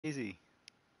Easy.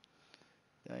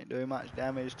 Don't do much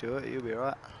damage to it, you'll be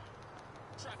right.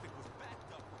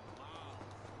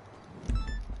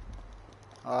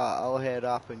 Alright, I'll head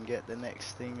up and get the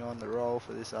next thing on the roll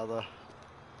for this other,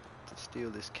 to steal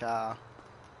this car.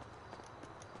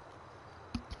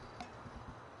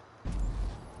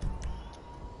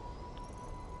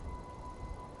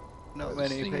 Not many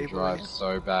This thing people drives here.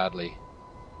 so badly.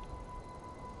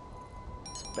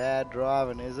 It's bad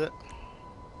driving, is it?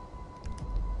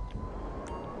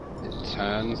 It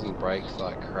turns and brakes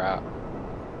like crap.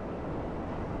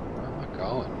 Where am I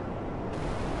going?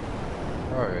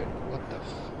 Bro, what the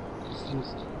f... This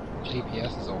thing's...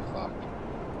 GPS is all fucked.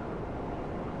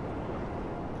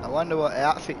 I wonder what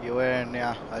outfit you're wearing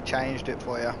now. I changed it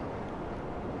for you.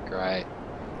 Great.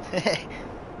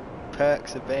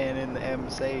 Perks of being in the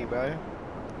MC, bro.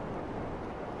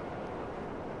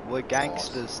 We're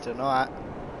gangsters tonight.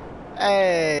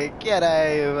 Hey,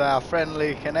 g'day, our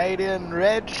friendly Canadian,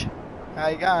 Reg. How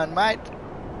you going, mate?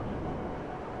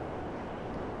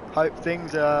 Hope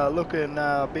things are looking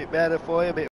a bit better for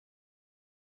you.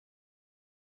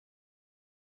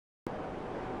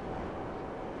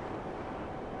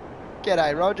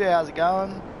 G'day, Roger. How's it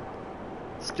going?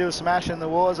 Still smashing the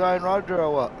war zone, Roger,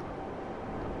 or what?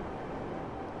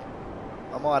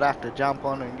 I might have to jump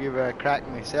on and give her a crack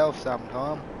myself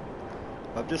sometime.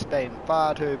 I've just been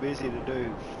far too busy to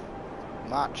do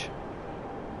much.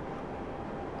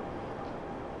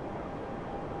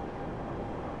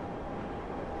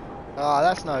 Oh,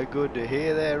 that's no good to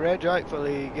hear there, Reg.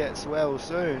 Hopefully he gets well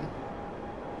soon.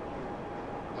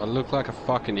 I look like a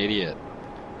fucking idiot.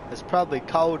 It's probably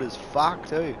cold as fuck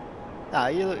too. Nah,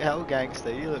 you look hell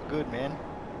gangster. You look good, man.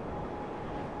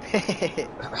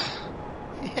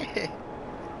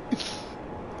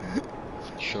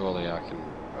 Surely I can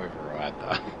override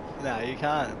that. No, you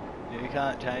can't. You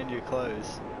can't change your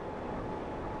clothes.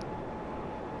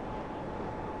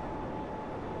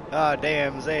 Oh,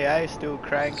 DMZ, eh? Still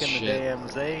cranking the Shit.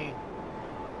 DMZ.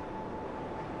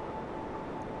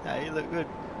 No, you look good.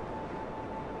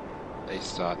 Are you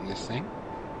starting this thing?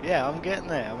 Yeah, I'm getting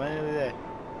there. I'm nearly there.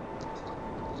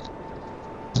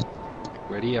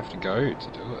 Where do you have to go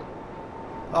to do it?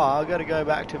 Oh, I've got to go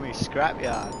back to my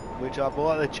scrapyard, which I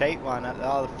bought the cheap one at the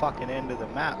other fucking end of the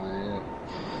map. Oh,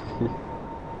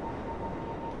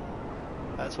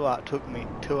 That's why it took me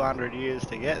 200 years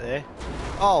to get there.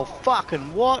 Oh,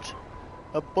 fucking what?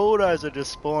 A bulldozer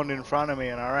just spawned in front of me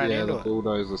and I ran yeah, into the it.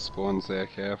 bulldozer spawns there,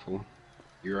 careful.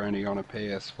 You're only on a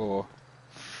PS4.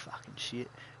 Fucking shit.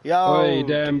 Yo! Oi,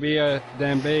 Dan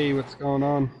B, what's going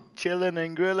on? Chilling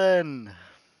and grilling.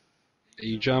 Are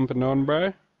you jumping on,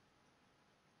 bro?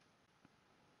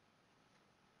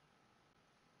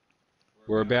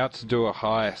 We're about to do a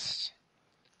heist.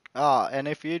 Oh, and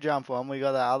if you jump on, we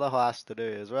got that other heist to do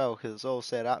as well, because it's all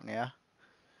set up now.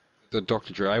 The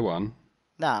Dr. Dre one?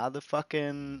 Nah, the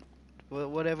fucking...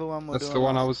 whatever one we're doing. That's the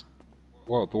one I was...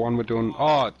 What, the one we're doing...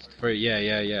 Oh, it's free,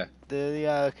 yeah.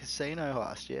 The casino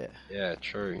heist, yeah. Yeah,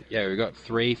 true. Yeah, we got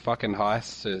 3 fucking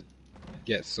heists to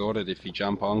get sorted if you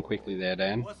jump on quickly there,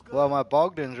 Dan. Well, my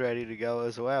Bogdan's ready to go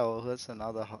as well. That's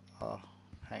another... Oh,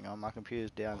 hang on, my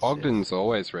computer's downstairs. Ogden's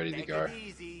always ready to go.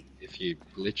 If you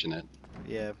glitching it.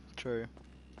 Yeah, true.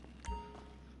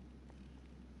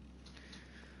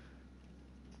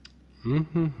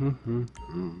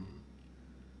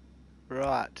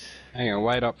 Right. Hang on,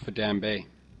 wait up for Dan B.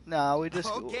 No, we just...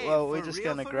 Okay, well, we're for just real,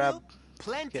 gonna for grab... real?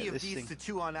 Plenty get of this these thing. to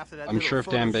chew on after that I'm sure if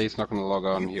Dan photos. B's not going to log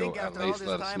on, You he'll think at after all least this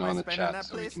let us time know I in the spent on chat that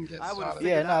so we place, can get I would've started.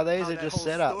 figured Yeah, no, out these how are that just whole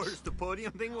setups. stores to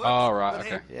podium thing works. Oh, right, But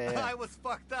okay. hey, Yeah. I was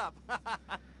fucked up.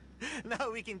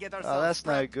 Now we can get Oh, ourselves that's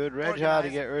no prepped, good. Reg, hard to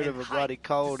organized, get rid of and a bloody hyped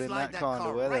cold to in slide that kind car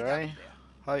of weather, right out eh? there.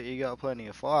 Hope you got plenty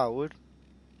of firewood.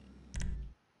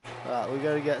 Right, we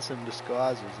gotta get some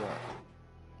disguises, right.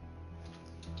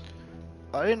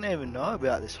 I didn't even know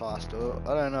about this heist, or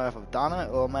I don't know if I've done it,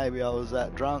 or maybe I was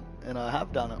that drunk and I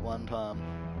have done it one time.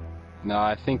 No,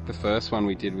 I think the first one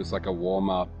we did was like a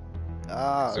warm-up.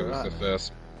 Ah, So it right.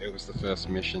 was the first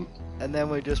mission. And then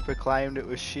we just proclaimed it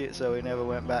was shit, so we never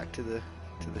went back to the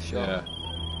shop. Yeah.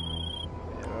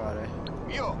 Yeah, right, eh?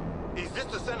 Yo, is this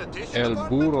the sanitation El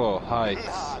department? Burro Heights.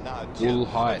 Nah, Bull chill. I'm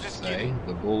Heights, just eh? kidding.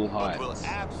 The Bull But we'll Heights.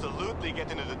 absolutely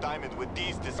get into the diamond with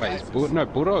these Wait, disguises. no,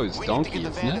 Burro is We donkey, need to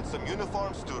get the isn't it? bandits some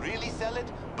uniforms to really sell it,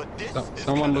 but this is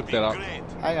Someone gonna look be that up. great.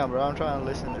 Hang on, bro, I'm trying to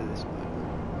listen to this.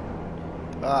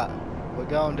 Alright, we're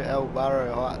going to El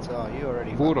Burro Heights. Oh, you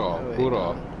already... Burro, fucking know where you're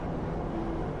Burro. going.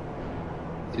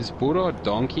 Is Burro a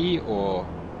donkey or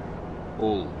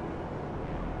bull?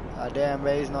 Dan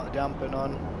B's not jumping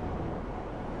on.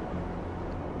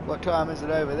 What time is it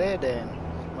over there, Dan?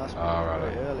 Must be Oh, right.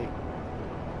 very early.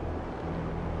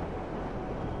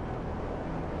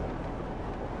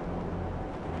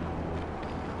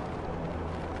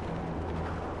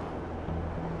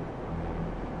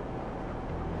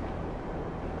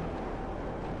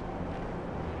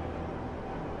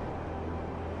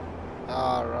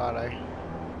 Oh, righto.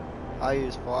 I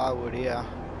use firewood here.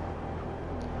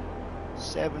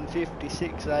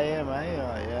 7:56 AM, eh?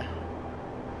 Oh, yeah.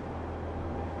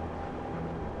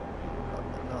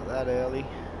 Not that early.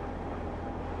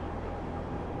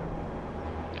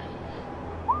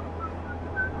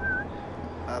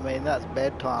 I mean, that's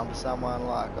bedtime for someone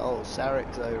like old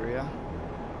Sarek's over here.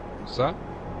 What's that?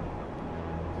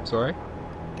 Sorry?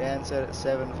 Dan said it's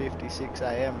 7:56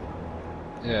 AM.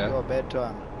 Yeah. Your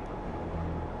bedtime.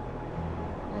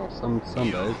 Oh, some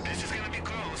days. This is gonna be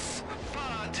close,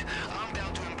 but I'm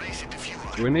down to embrace it if you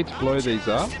are. Do we need to blow these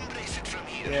up? Embrace it from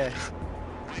here. Yeah.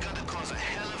 We gotta cause a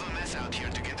hell of a mess out here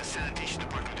to get the sanitation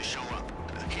department to show up.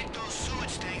 Hit those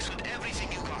sewage tanks with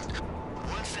everything you got.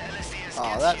 Once the LSDS Oh,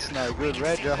 gets that's here, no we good, can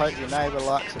Reg. see I hope your neighbour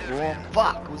likes it warm.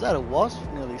 Fuck, was that a wasp?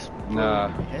 Nearly flew Nah.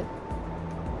 in my head.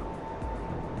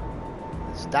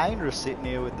 It's dangerous sitting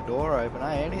here with the door open,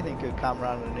 eh? Anything could come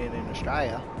running in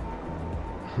Australia.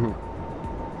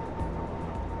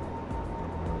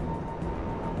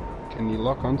 Can you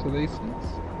lock onto these things?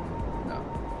 No.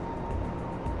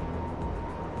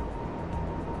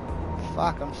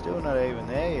 Fuck, I'm still not even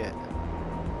there yet.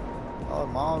 Oh,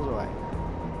 miles away.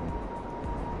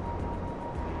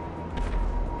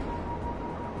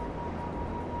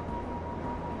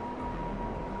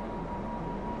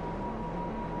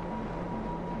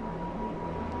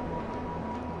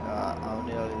 I'm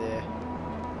nearly there.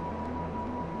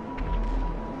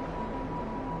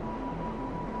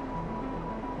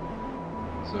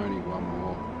 There's only one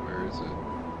more. Where is it?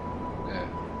 There.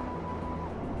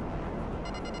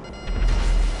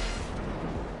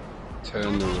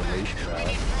 Turn the release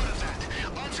valve. more of that.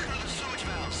 Unscrew the sewage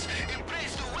valves.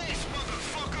 Embrace the waste,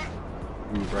 motherfucker.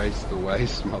 Embrace the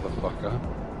waste, motherfucker.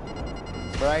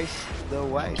 Brace the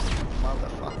waist,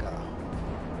 motherfucker.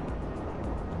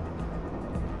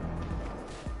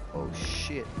 Oh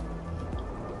shit.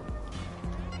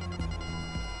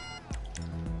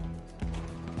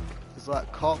 There's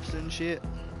like cops and shit.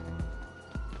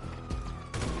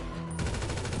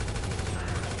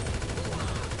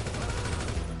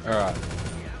 Alright.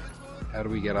 How do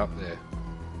we get up there?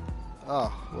 Oh,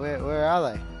 where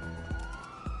are they?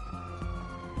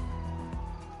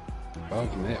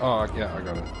 Above me? Oh, yeah, I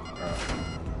got it. Alright.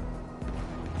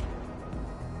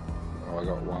 Oh, I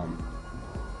got one.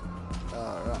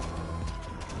 Oh, right.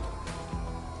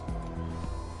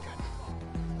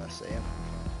 I see him.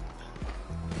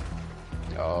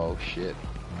 Oh, shit.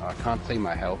 I can't see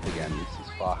my health again. This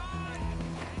is fucked.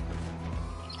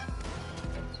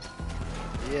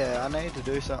 Yeah, I need to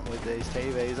do something with these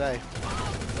TVs, eh?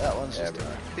 That one's Yeah, just bro.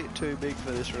 a bit too big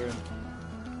for this room.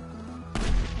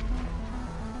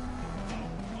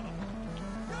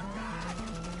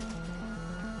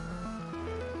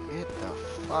 Get the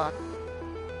fuck.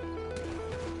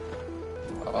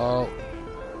 Oh.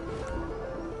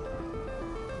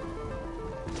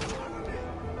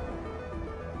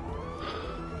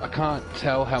 I can't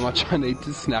tell how much I need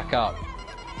to snack up.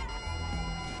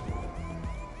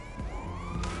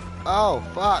 Oh,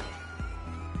 fuck.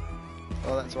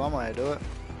 Oh, that's one way to do it.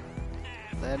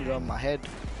 Landed on my head.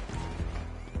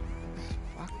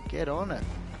 Fuck, get on it.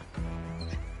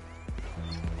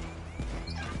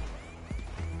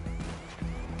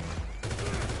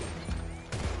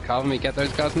 Cover me, get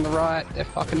those guys on the right. They're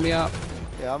fucking me up.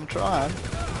 Yeah, I'm trying.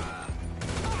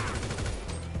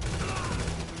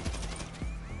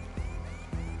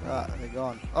 Right, they're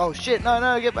gone. Oh shit,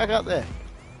 no, get back up there.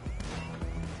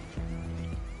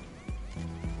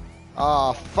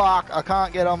 Oh fuck, I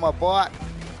can't get on my bike.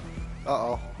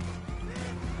 Uh-oh.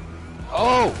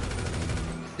 Oh!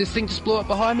 This thing just blew up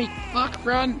behind me. Fuck,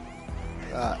 run!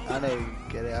 Right, I need to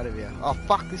get out of here. Oh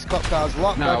fuck, this cop car's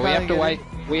locked. I No, we can't have to get wait.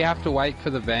 in. We have to wait for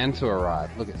the van to arrive.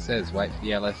 Look, it says wait for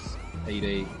the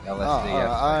LSPD, Oh, LSDS. alright,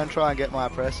 I'm gonna try and get my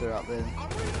oppressor up then.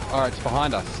 Alright, it's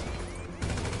behind us.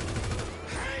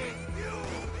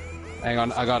 Hang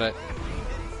on, I got it.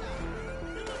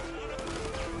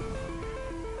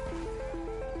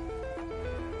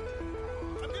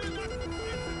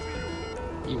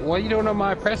 What are you doing on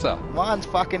my oppressor? Mine's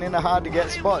fucking in a hard to get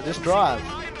spot, just drive.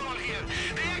 Eyeball here.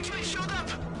 They actually showed up.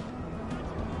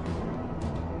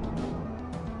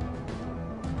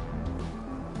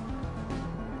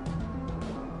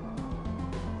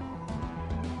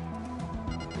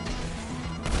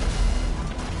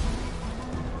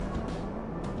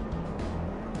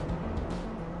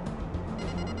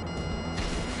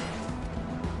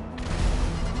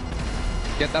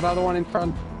 Get that other one in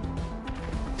front.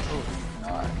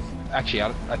 Actually,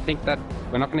 I think that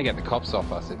we're not going to get the cops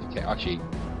off us if you can. Actually,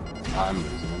 I'm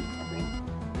losing them, I think.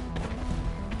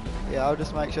 Yeah, I'll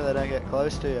just make sure they don't get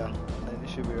close to you. Then you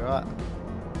should be right.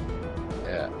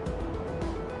 Yeah.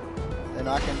 Then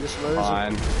I can just lose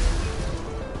Fine. it.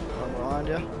 I'm behind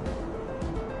you.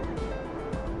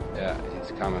 Yeah,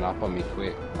 he's coming up on me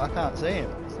quick. I can't see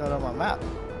him. It's not on my map.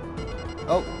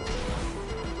 Oh.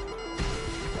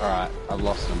 Alright, I've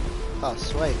lost him. Oh,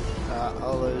 sweet.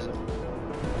 I'll lose him.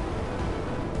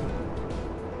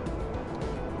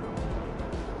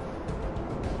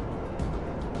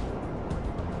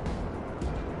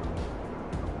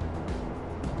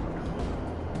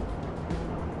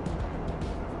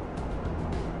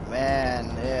 Man,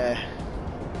 yeah.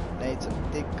 Need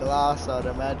some thick glass, I'd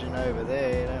imagine, over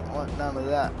there. You don't want none of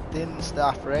that thin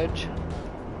stuff, Reg.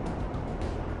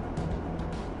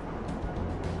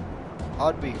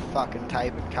 I'd be fucking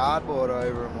taping cardboard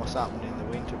over them or something in the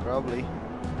winter, probably.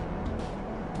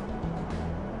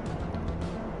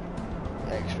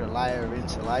 Extra layer of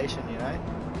insulation, you know.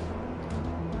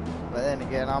 But then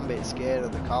again, I'm a bit scared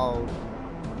of the cold.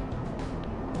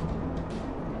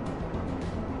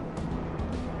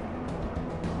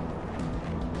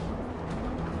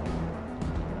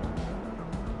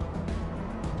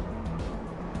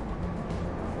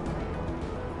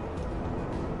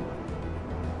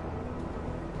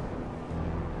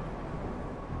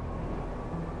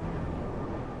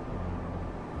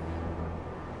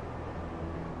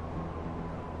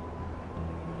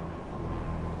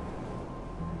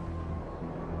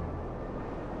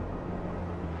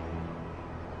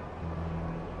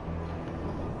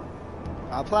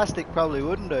 Plastic probably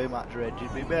wouldn't do much, Reg.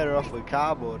 You'd be better off with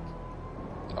cardboard.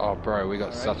 Oh, bro, we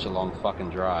got such a long fucking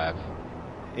drive.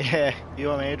 Yeah, you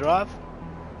want me to drive?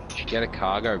 You should get a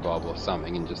cargo bob or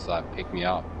something and just like pick me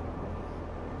up.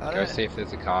 Go see if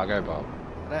there's a cargo bob.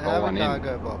 I don't Roll have one a in.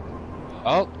 cargo bob.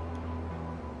 Oh!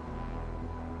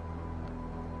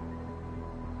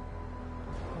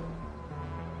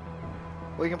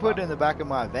 We can put it in the back of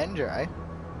my Avenger, eh?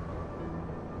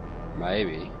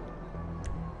 Maybe.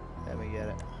 Let me get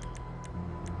it.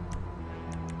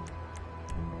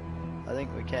 I think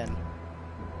we can.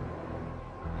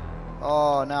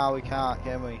 Oh, no, we can't,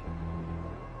 can we?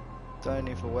 It's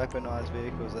only for weaponized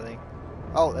vehicles, I think.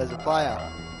 Oh, there's a player.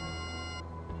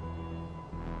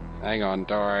 Hang on,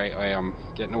 don't worry, I am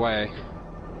getting away.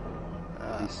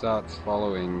 He starts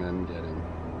following, then get him.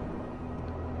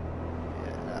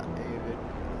 Yeah, nah, you're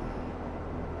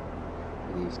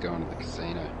good. He's going to the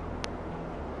casino.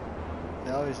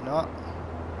 No, he's not.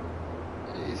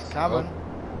 He's coming.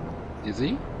 Oh, is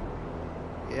he?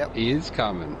 Yep. He is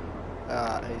coming.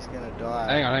 He's gonna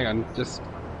die. Hang on, just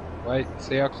wait,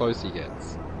 see how close he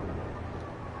gets.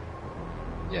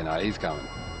 Yeah, no, he's coming.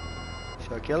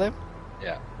 Should I kill him?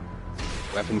 Yeah.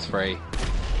 Weapons free.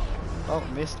 Oh,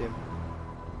 missed him.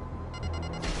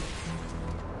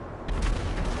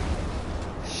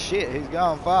 Shit, he's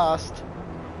going fast.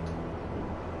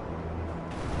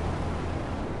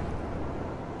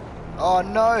 Oh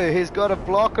no, he's got a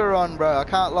blocker on, bro. I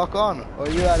can't lock on. Or are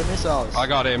you out of missiles? I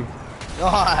got him.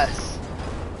 Nice.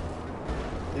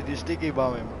 Did you sticky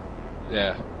bomb him?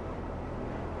 Yeah.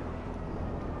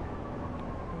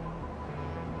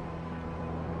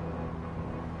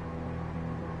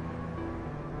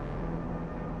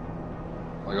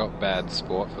 I got bad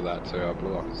sport for that too. I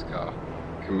blew up his car.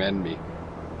 Commend me.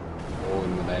 All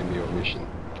in the name of your mission.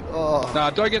 Oh.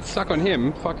 Nah, don't get stuck on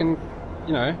him. Fucking,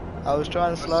 you know. I was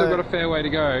trying to slow. Still got a fair way to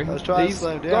go. I was trying to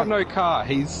slow him down. He's got no car.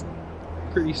 He's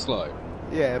pretty slow.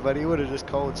 Yeah, but he would have just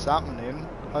called something in.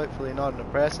 Hopefully not an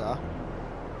oppressor.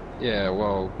 Yeah,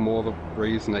 well, more the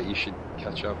reason that you should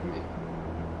catch up with me.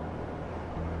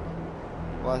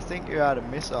 Well, I think you're out of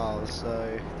missiles,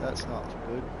 so that's not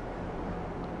good.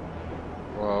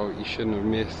 Well, you shouldn't have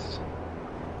missed.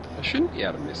 I shouldn't be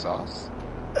out of missiles.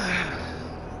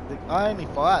 I only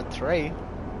fired 3.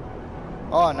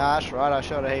 Oh, no, that's right. I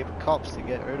shot a heap of cops to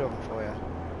get rid of them for you.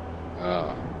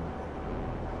 Oh.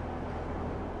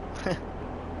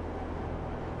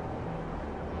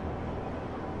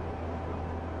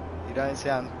 You don't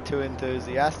sound too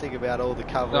enthusiastic about all the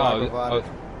cover No, I provided.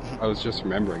 I was just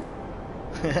remembering.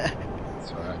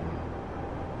 That's right.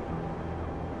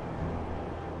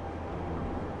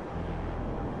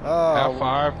 Oh, How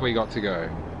far have we got to go?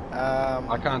 I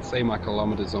I can't see my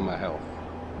kilometers on my health.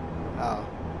 Oh.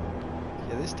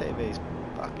 Yeah, this TV's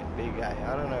fucking big, eh?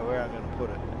 I don't know where I'm going to put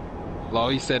it.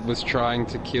 Lowy said was trying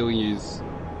to kill yous,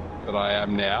 but I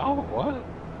am now? What?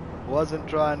 Wasn't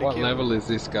trying to What kill level is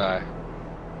this guy?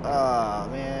 Oh,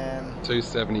 man.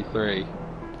 273.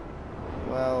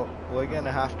 Well, we're going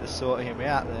to have to sort him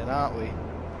out then, aren't we?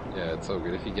 Yeah, it's all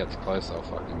good. If he gets close, I'll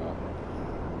fuck him up.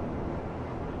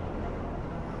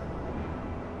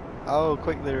 I'll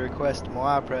quickly request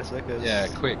my oppressor, because... Yeah,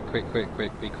 quick.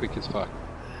 Be quick as fuck.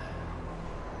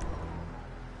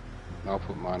 I'll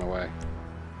put mine away.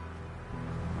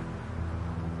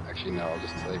 Actually, no, I'll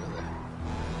just leave it there.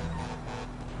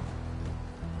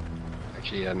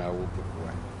 Actually, yeah, no, we'll put it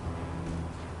away.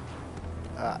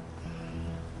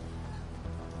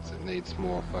 So it needs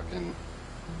more fucking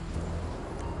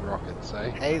rockets,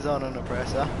 eh? He's on an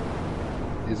oppressor.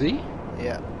 Is he?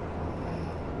 Yeah,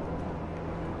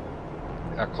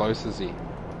 How close is he?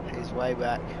 he's way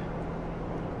back.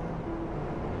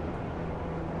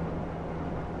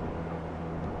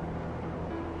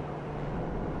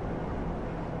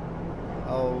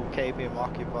 I'll keep him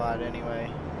occupied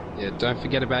anyway. Yeah, don't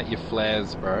forget about your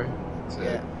flares, bro. So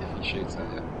Yeah. if he shoots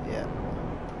at you. Yeah.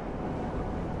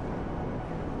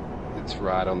 It's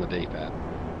right on the D-pad.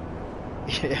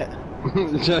 Yeah.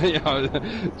 Just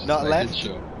Not making left?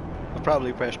 Sure. I'll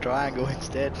probably press triangle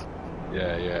instead.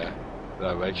 Yeah, yeah.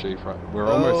 No, make sure we're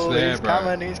almost there, he's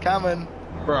bro. he's coming.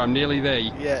 Bro, I'm nearly there.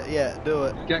 Yeah, yeah, do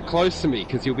it. Get close to me,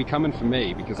 because you'll be coming for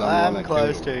me, because I'm the one I'm that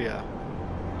close killed to you. you.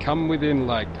 Come within,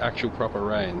 like, actual proper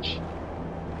range.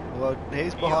 Well,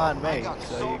 he's behind I me, got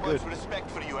so so you're much good.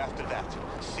 respect for you after that.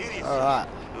 Seriously. Alright.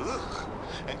 Ugh.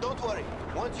 And don't worry,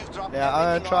 once you've dropped Now,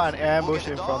 I'm everything gonna try off, and ambush we'll get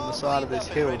him it from the all side of cleaned this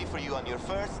up hill. and ready for you on your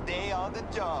first day on the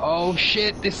job. Oh,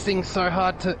 shit, this thing's so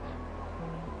hard to...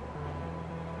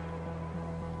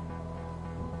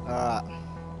 Alright.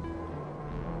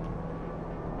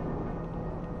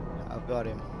 I've got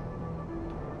him.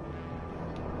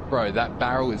 Bro, that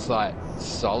barrel is, like,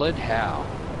 solid? How?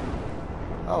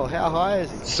 Oh, how high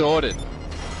is he? Sorted.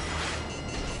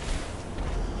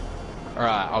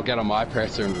 Alright, I'll get on my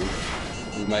presser and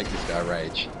we'll make this guy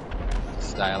rage.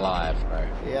 Stay alive, bro.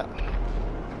 Yeah.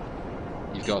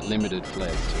 You've got limited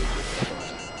flares too.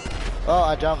 Oh,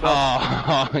 I jumped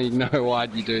off. Oh, you know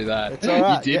why'd you do that? It's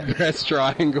alright, You did yeah. press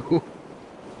triangle.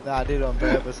 No, I did on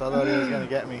purpose. I thought he was gonna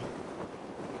get me.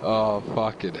 Oh,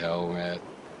 fucking hell, man.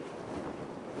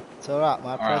 It's alright,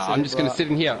 my Alright, press I'm is just gonna right. sit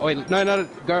in here. Oh, wait, no,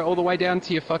 go all the way down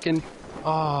to your fucking...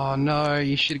 Oh, no,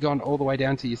 you should have gone all the way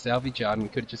down to your salvage yard and we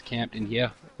could have just camped in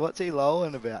here. What's he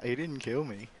lolling about? He didn't kill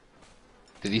me.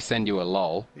 Did he send you a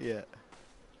lol? Yeah.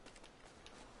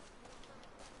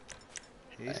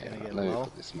 He's Hey, gonna get let me lol.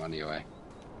 put this money away.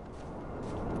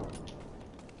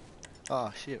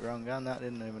 Oh shit, wrong gun. That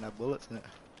didn't even have bullets in it.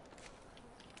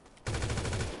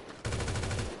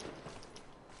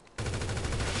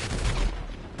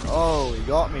 Oh, he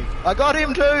got me. I got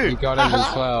him too! You got him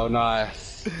as well,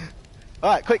 nice.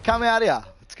 Alright, quick, come out here.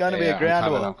 It's gonna be a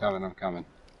ground war. I'm coming.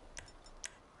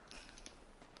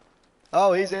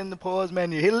 Oh, he's in the pause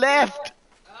menu. He left!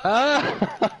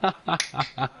 Ah!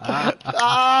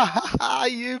 Ah,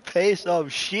 you piece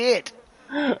of shit!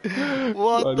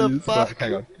 What the fuck?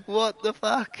 Hang on. What the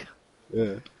fuck?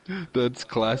 Yeah, that's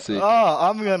classic. Oh,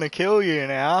 I'm gonna kill you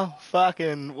now.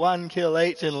 Fucking 1 kill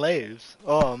each and leaves.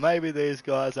 Oh, maybe these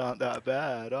guys aren't that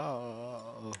bad.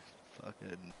 Oh,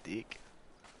 fucking dick.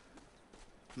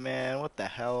 Man, what the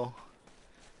hell?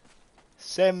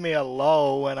 Send me a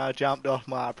lol when I jumped off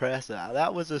my oppressor.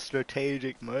 That was a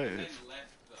strategic move.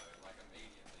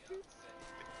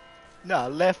 No,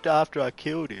 left after I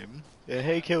killed him. And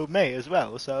he killed me as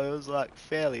well, so it was like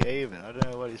fairly even. I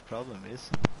don't know what his problem is.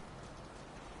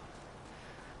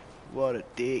 What a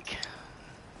dick.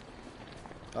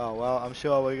 Oh well, I'm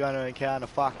sure we're going to encounter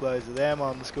fuckloads of them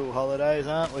on the school holidays,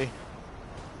 aren't we?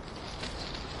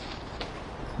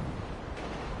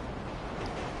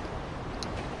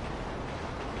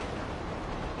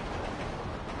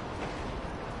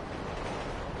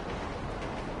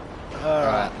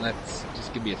 Alright, let's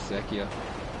just give me a sec here.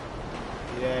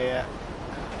 Yeah.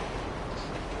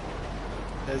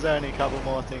 There's only a couple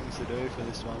more things to do for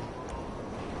this one.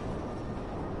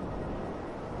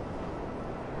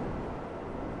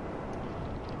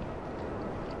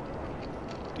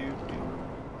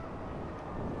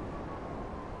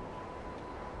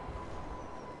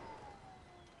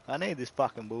 I need this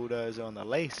fucking bulldozer on the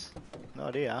lease.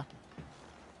 Not here.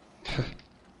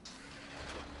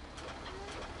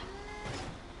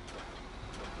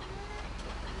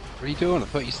 What are you doing? I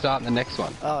thought you were starting the next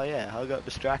one. Oh yeah, I got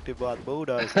distracted by the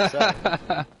bulldozer, so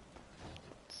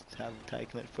just haven't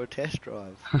taken it for a test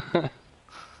drive.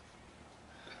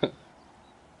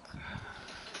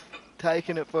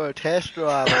 Taking it for a test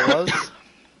drive, I was.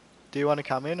 Do you want to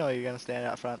come in, or are you going to stand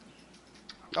out front?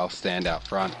 I'll stand out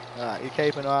front. Alright, you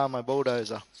keep an eye on my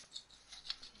bulldozer.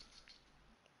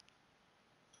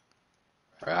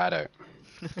 Righto.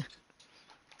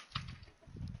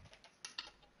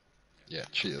 Yeah,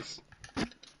 cheers.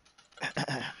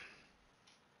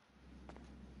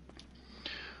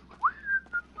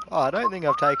 Oh, I don't think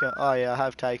I've taken... Oh yeah, I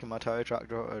have taken my tow truck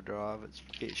to drive.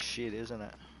 It's shit, isn't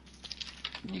it?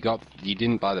 You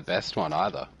didn't buy the best one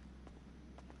either.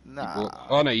 Nah.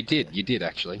 Oh no, you did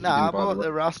actually. You Nah, I didn't buy bought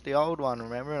the rusty old one,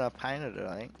 remember? And I painted it,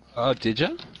 I think. Oh, did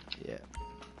you? Yeah.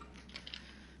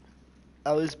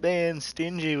 I was being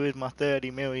stingy with my 30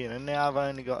 million, and now I've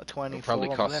only got 24 It'll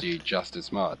probably cost left. you just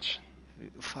as much.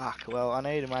 Fuck, well, I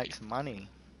need to make some money.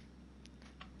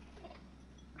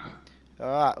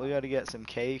 Alright, we gotta get some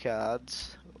key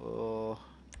cards. Oh,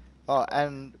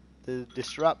 and the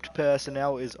disrupt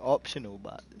personnel is optional,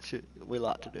 but we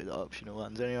like to do the optional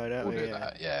ones anyway, don't we? We'll do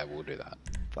that. Yeah, we'll do that.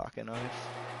 Fucking oath.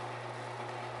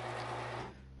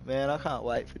 Man, I can't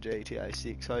wait for GTA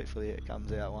 6. Hopefully it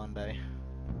comes out one day.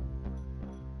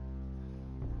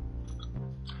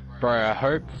 Bro, I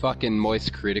hope fucking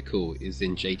Moist Critical is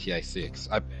in GTA 6.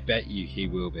 I bet you he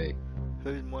will be.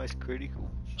 Who's most critical?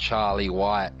 Charlie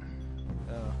White.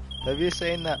 Oh. Have you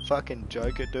seen that fucking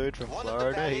Joker dude from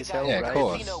Florida? He's hell Yeah, of raged.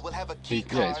 course. Will have a key He's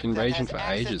card been that raging has for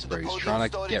access ages, to bro. the He's police trying to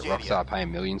storage get area. Rockstar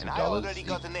paying millions of And I dollars. already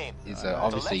got the name. He's So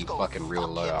obviously let's go fucking real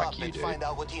fuck low him up IQ, and dude. find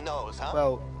out what he knows, huh?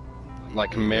 Well,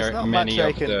 Like there's not many much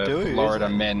of they can the do, is Florida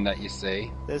there? men that you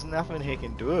see. there's nothing he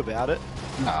can do about it.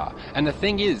 Nah. And the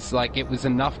thing is, like, it was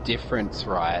enough difference,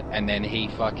 right? And then he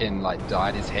fucking, like,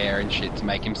 dyed his hair and shit to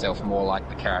make himself more like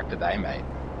the character they made.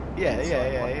 Yeah, It's yeah,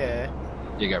 like, yeah, what- yeah.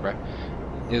 You go, bro.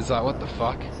 It's like, what the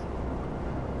fuck?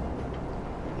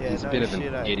 Yeah, He's no a bit of shit,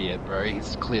 an eh? idiot, bro.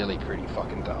 He's clearly pretty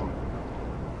fucking dumb.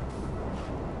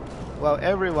 Well,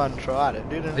 everyone tried it,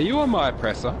 didn't Are you on my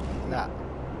oppressor? Nah.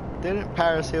 Didn't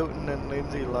Paris Hilton and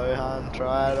Lindsay Lohan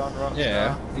try it on Rockstar?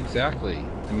 Yeah, exactly.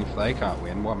 And if they can't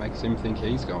win, what makes him think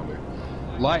he's going to?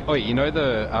 Like, oh, you know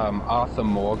the Arthur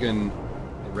Morgan,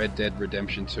 the Red Dead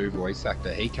Redemption 2 voice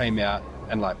actor? He came out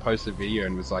and like posted a video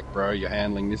and was like, "Bro, you're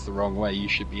handling this the wrong way. You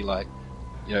should be like,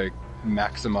 you know,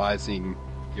 maximizing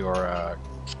your,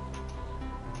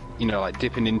 you know, like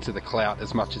dipping into the clout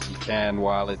as much as you can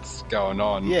while it's going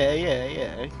on."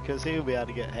 Yeah, because he'll be able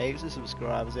to get heaps of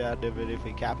subscribers out of it if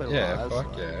he capitalizes. Yeah,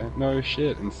 fuck yeah. No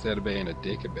shit, instead of being a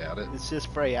dick about it. It's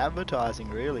just free advertising,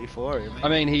 really, for him. I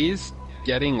mean, he is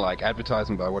getting, like,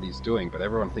 advertising by what he's doing, but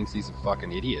everyone thinks he's a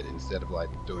fucking idiot instead of, like,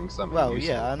 doing something Well,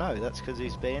 useful. yeah, I know. That's because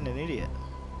he's being an idiot.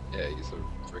 Yeah, he's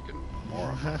a freaking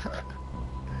moron.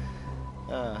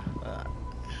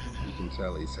 You can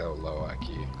tell he's hell low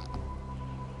IQ.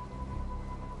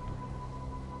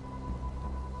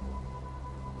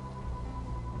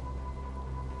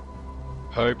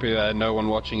 Hope no one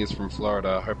watching is from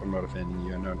Florida. I hope I'm not offending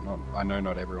you. I know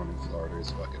not everyone in Florida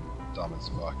is fucking dumb as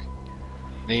fuck.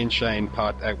 Me and Shane,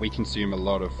 we consume a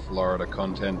lot of Florida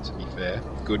content, to be fair.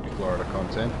 Good Florida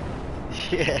content.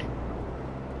 Yeah.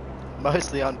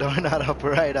 Mostly on Donut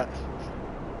Operator.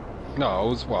 No, I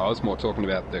was more talking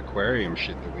about the aquarium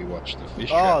shit that we watched, the fish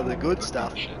Oh, trap the and good that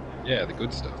stuff. kind of shit. Yeah, the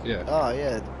good stuff, yeah. Oh,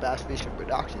 yeah, the Bass Fishing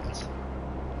Productions.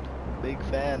 Big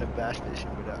fan of Bass Fishing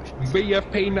Productions.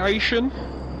 BFP Nation!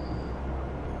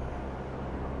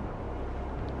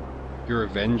 Your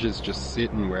Avenger's just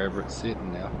sitting wherever it's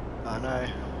sitting now. I know.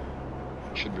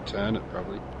 Should return it,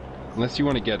 probably. Unless you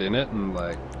want to get in it and,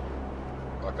 like,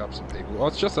 fuck up some people. Oh,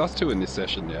 it's just us two in this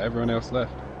session now. Everyone else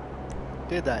left.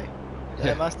 Did they? Yeah.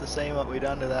 They must have seen what we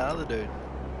done to that other dude.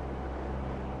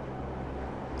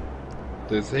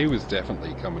 He was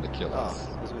definitely coming to kill us.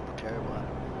 Oh, it was with the terrible one.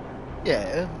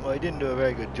 Yeah, well, he didn't do a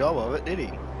very good job of it, did he?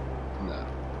 No.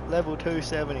 Level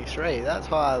 273, that's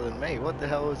higher than me. What the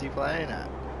hell was he playing at?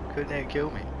 Couldn't even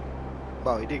kill me.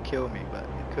 Well, he did kill me, but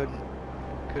he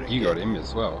couldn't You get got him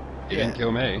as well. He Yeah. didn't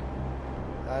kill me.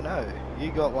 I know.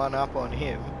 You got one up on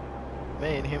him.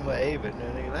 Me and him were even,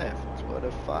 and he left. What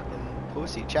a fucking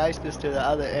pussy. Chased us to the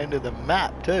other end of the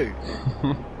map, too.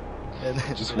 And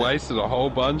then, Just wasted a whole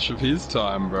bunch of his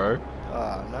time, bro.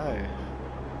 Oh, no.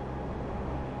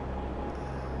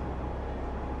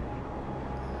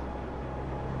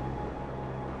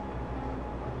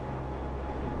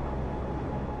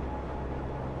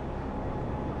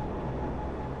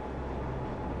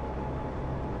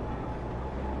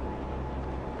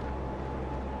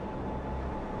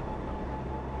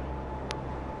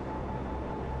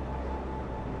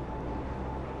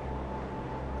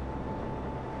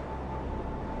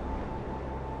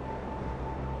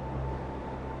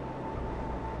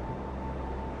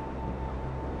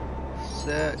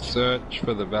 Search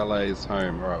for the valet's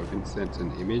home. Alright, we've been sent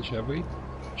an image, have we?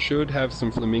 Should have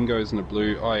some flamingos and a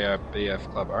blue... Oh yeah,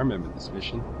 BF Club. I remember this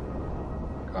mission.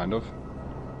 Kind of.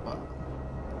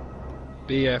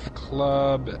 BF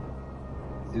Club...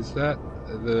 Is that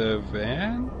the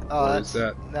van? Oh, or that's is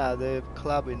that... no, the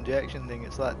club injection thing.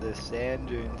 It's like the sand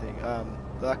dune thing.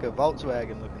 Like a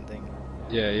Volkswagen looking thing.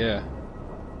 Yeah, yeah.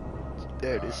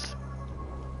 There it is.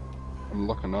 I'm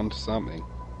looking onto something.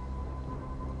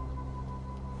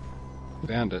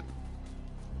 Found it.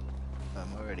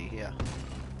 I'm already here.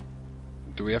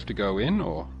 Do we have to go in,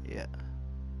 or Yeah.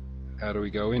 how do we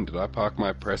go in? Did I park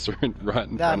my presser right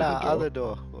in No, front no, of the door? other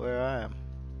door, where I am.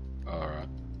 Alright.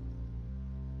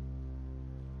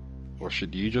 Or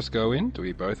should you just go in? Do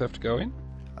we both have to go in?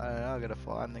 I don't know, I gotta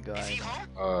find the Is guy. he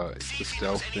home? It's See the if he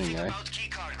knows stealth thing, anything eh? about key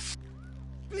cards.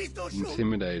 Please don't shoot.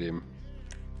 Intimidate him.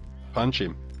 Punch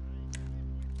him.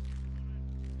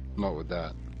 Not with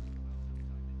that.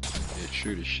 Yeah,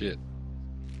 shoot his shit.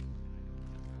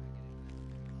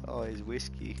 Oh, he's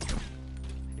whiskey.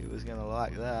 He was gonna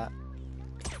like that.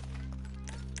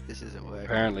 This isn't working.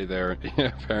 Apparently they're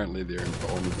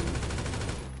invulnerable.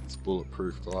 It's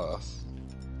bulletproof glass.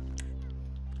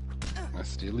 Can I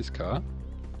steal his car?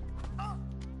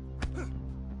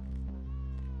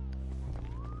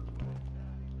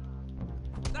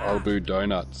 Malibu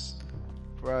donuts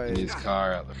Bro, in his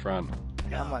car out the front.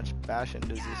 how much passion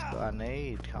does this guy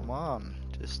need? Come on,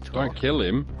 just talk. Don't kill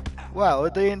him. Well,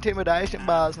 the intimidation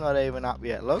bar's not even up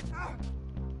yet, look.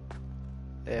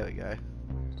 There we go.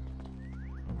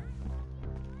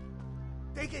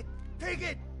 Take it! Take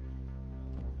it!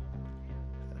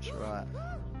 That's right.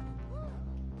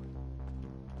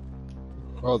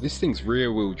 Oh, this thing's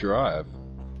rear wheel drive.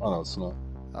 Oh no, it's not.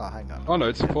 Oh, hang on. Oh no,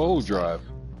 it's four wheel drive.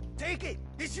 Take it!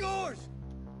 It's yours!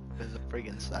 There's a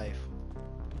friggin' safe.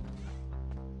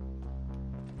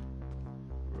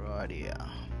 Right here.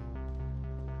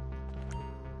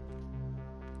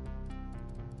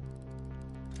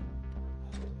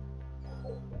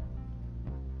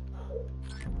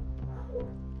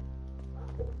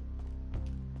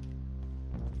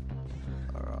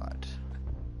 Alright.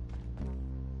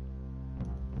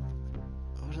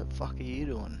 What the fuck are you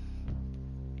doing?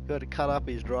 You gotta cut up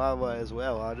his driveway as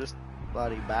well. I just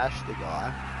bloody bashed the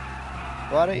guy.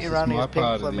 Why don't This you is run my his part pink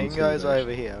of the flamingos intimidation.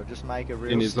 over here? Just make a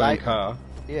real In his statement. own car.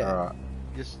 Yeah. Alright.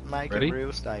 Just make Ready? a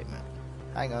real statement.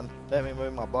 Hang on, let me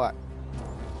move my bike.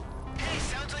 Hey,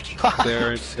 sounds like you got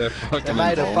They're fucking They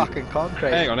made of invulnerable. fucking concrete.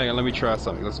 Hang on, let me try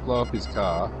something. Let's blow up his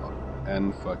car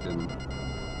and fucking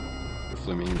the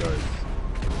flamingos.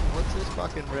 What's this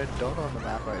fucking red dot on the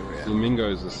map over here?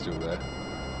 Flamingos are still there.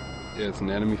 Yeah, it's an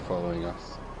enemy following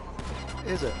us.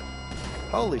 Is it?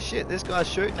 Holy shit, this guy's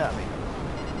shooting at me.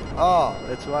 Oh,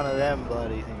 it's one of them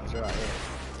bloody things right here.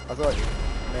 I thought you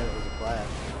meant it was a player.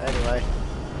 Anyway,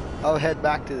 I'll head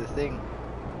back to the thing.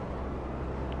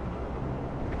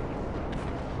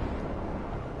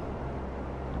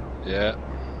 Yeah.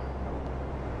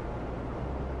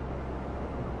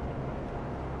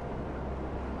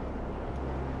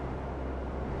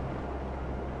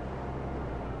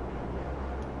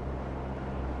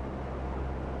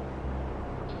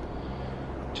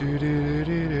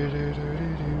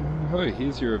 Oh,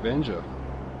 here's your Avenger.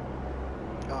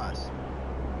 Nice.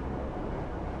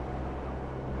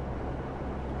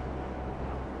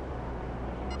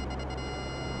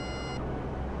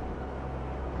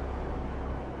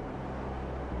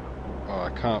 Oh, I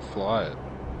can't fly it.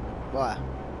 Why?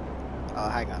 Oh,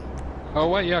 hang on. Oh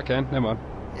wait, yeah I can. Never mind.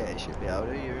 Yeah, you should be able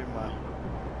to. You're in my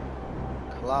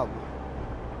club.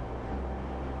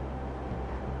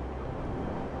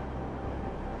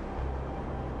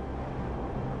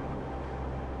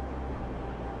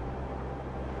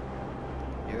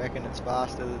 You reckon it's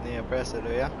faster than the oppressor, do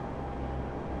ya?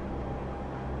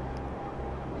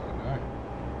 I don't know.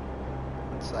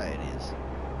 Let's say it is.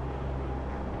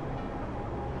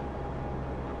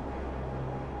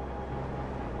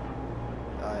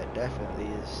 Oh, it definitely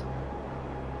is.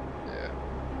 Yeah.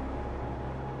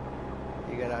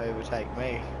 You're gonna overtake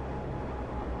me.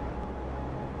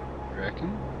 You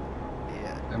reckon?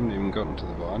 Yeah. I haven't even gotten to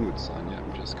the Vinewood sign yet.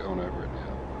 I'm just going over it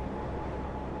now.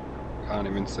 Can't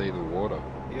even see the water.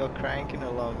 You're cranking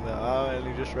along though. I'm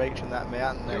only just reaching that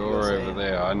mountain that You're over seeing.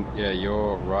 there. Yeah,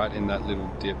 you're right in that little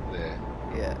dip there.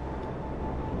 Yeah.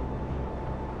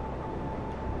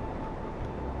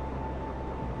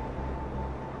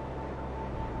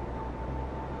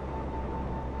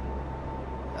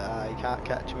 You can't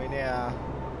catch me now.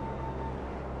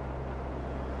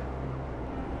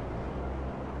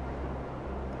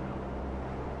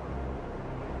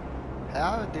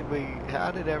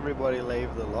 How did everybody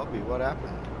leave the lobby? What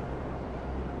happened?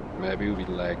 Maybe we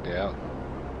lagged out.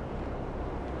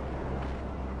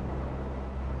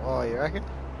 Oh, you reckon?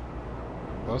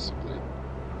 Possibly.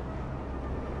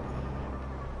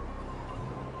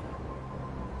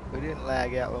 We didn't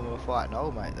lag out when we were fighting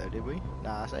old mate though, did we?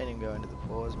 Nah, I seen him go into the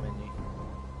pause menu.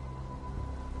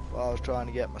 Well, I was trying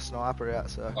to get my sniper out,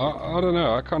 so... I don't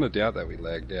know. I kind of doubt that we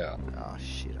lagged out. Oh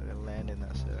shit, I gotta land in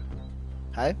that circle.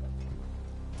 Hey?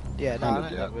 Yeah, no, I Kinda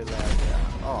don't doubt. think we're allowed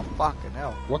to. Oh, fucking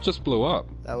hell. What just blew up?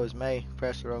 That was me.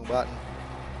 Pressed the wrong button.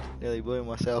 Nearly blew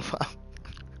myself up.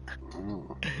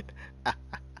 Oh,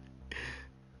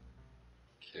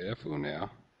 careful now.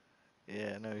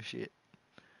 Yeah, no shit.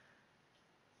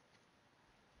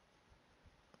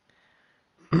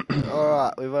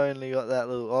 Alright, we've only got that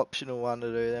little optional one to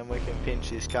do, then we can pinch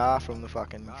this car from the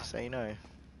fucking casino.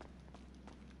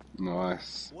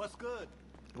 Nice. What's good?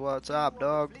 What's up,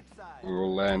 dog? Flip side.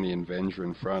 We'll land the Avenger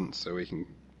in front so we can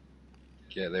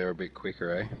get there a bit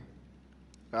quicker, eh?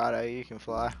 Righto, you can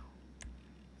fly.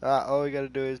 Alright, all we gotta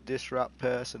do is disrupt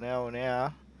personnel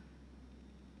now.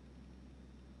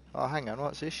 Oh, hang on,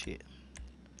 what's this shit?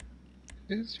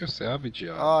 It's your salvage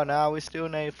yard. Oh, no, we still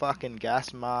need fucking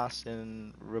gas masks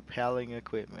and repelling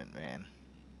equipment, man.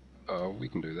 Oh, we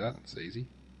can do that. It's easy.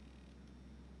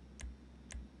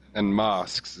 And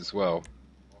masks as well.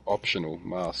 Optional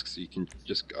masks. You can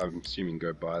just, I'm assuming,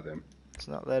 go buy them. It's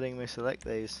not letting me select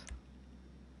these.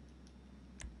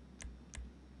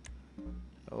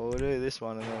 Well, we'll do this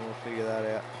one and then we'll figure that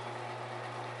out.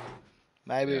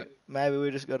 Maybe, Yeah. maybe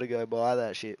we just gotta go buy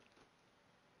that shit.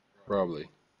 Probably.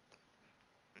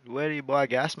 Where do you buy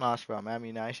gas masks from?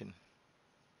 Ammunition.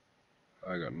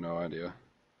 I got no idea.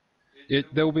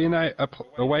 There'll be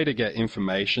a way to get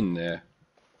information there.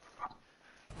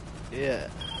 Yeah.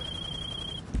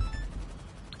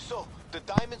 So, the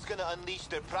Diamond's gonna unleash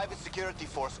their private security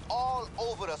force all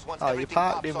over us once Oh, you everything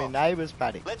parked pops in my off. neighbour's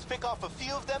paddock. Let's pick off a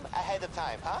few of them ahead of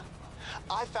time, huh?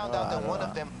 I found out I that don't one know.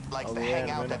 of them likes I'll to be hang there in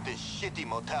a out minute. at this shitty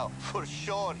motel. For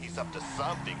sure, he's up to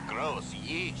something gross.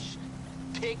 Yeesh.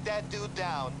 Take that dude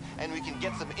down, and we can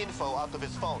get some info out of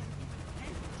his phone.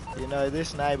 You know,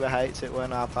 this neighbour hates it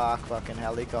when I park fucking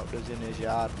helicopters in his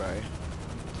yard, bro.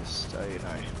 Just so you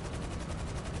know.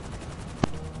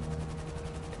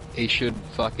 He should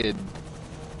fucking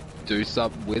do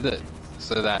something with it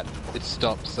so that it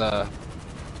stops So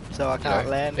I can't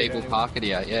land it people anymore. parking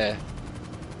here. Yeah.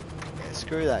 Yeah,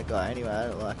 screw that guy anyway, I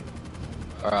don't like him.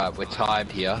 Alright, we're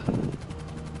timed here.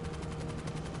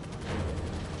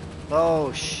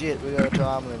 Oh shit, we got a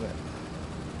time limit.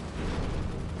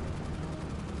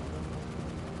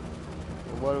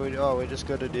 Well, what do we do? Oh, we just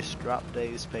got to disrupt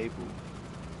these people.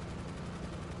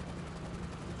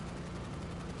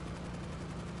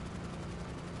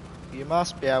 You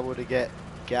must be able to get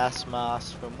gas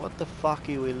masks from what the fuck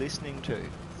are we listening to?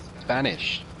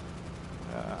 Spanish.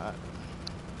 Alright.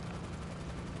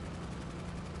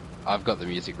 I've got the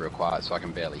music real quiet so I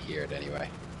can barely hear it anyway.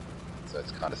 So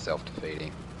it's kind of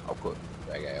self-defeating. I'll put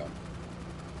reggae on.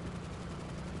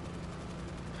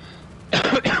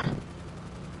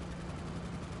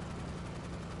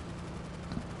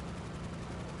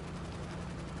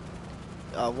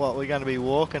 What, we're going to be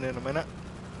walking in a minute?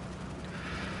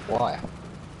 Why?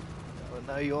 I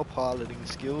know your piloting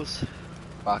skills.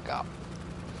 Fuck up.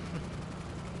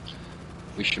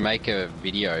 We should make a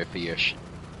video for your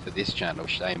for this channel,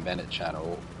 Shane Bennett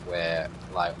channel, where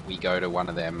like we go to one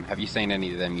of them. Have you seen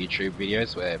any of them YouTube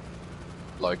videos where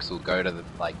blokes will go to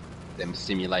them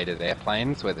simulated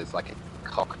airplanes where there's like a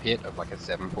cockpit of like a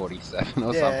 747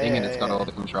 or something, and it's got all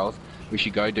the controls? We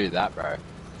should go do that, bro.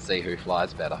 See who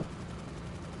flies better.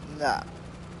 Nah.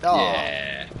 Oh,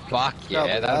 Yeah, fuck yeah,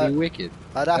 Probably that'd be not. wicked.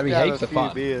 I'd have That'd be to have heaps a of few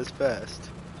fun. beers first.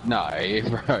 No,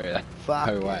 bro, Fuck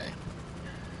no yeah. way.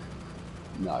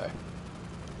 No.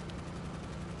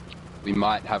 We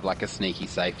might have like a sneaky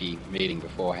safety meeting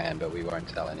beforehand, but we won't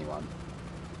tell anyone.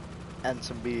 And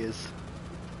some beers.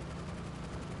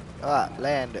 Alright,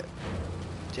 land it.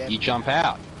 You jump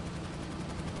out.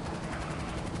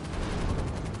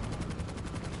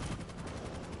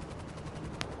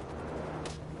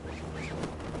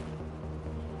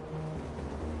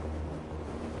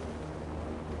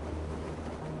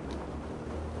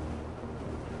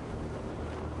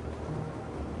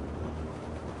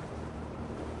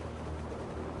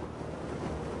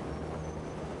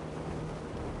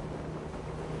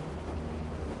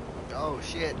 Oh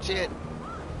shit, shit.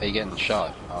 Are you getting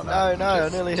shot? Oh No, no, I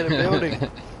nearly hit a building.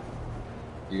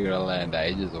 You're gonna land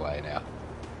ages away now.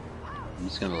 I'm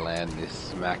just gonna land this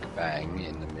smack bang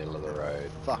in the middle of the road.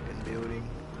 Fucking building.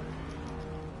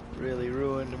 Really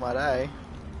ruined my day.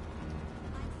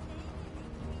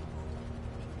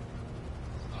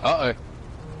 Uh-oh.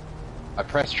 I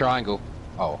pressed triangle.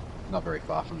 Oh, not very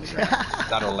far from the ground.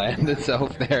 That'll land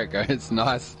itself. There it goes.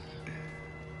 Nice.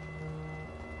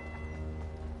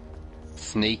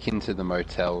 Sneak into the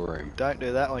motel room. Don't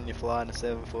do that when you're flying a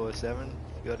 747.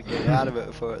 You got to get out of it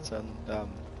before it's on.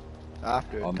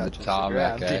 After it On the touches the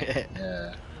tarmac, ground. eh?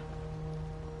 Yeah.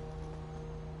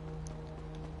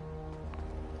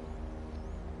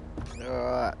 Yeah.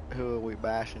 Alright, who are we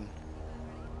bashing?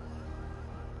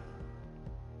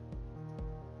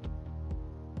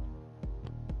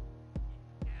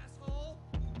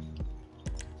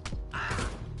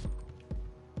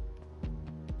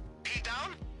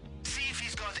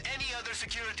 found any other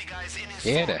security guys in his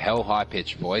He had a phone. hell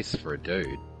high-pitched voice for a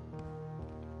dude.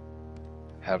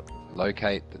 How to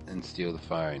locate and steal the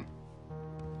phone.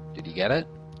 Did you get it?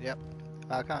 Yep.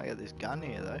 I can't get this gun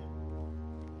here though.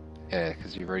 Yeah,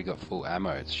 because you've already got full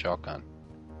ammo. It's a shotgun.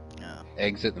 No.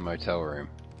 Exit the motel room.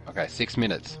 Okay, 6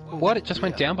 minutes. What? It just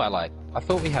went yeah. down by like... I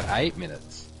thought we had 8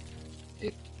 minutes.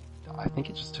 I think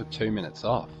it just took 2 minutes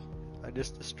off. I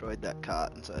just destroyed that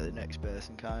carton so the next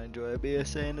person can't enjoy a beer,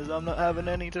 seeing as I'm not having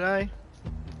any today.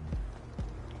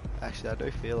 Actually, I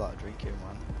do feel like drinking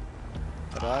one.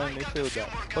 But I only feel that.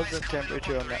 What's the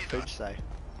temperature on that fridge say?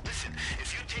 Listen,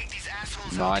 if you take these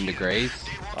assholes 9 degrees.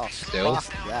 Oh, Still?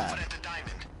 fuck that. at the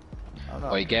diamond. I'm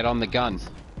not. Or you get on the gun.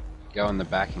 Go in the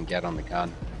back and get on the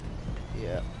gun.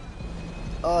 Yeah.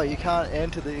 Oh, you can't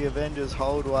enter the Avengers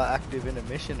hold while active in a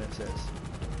mission, it says.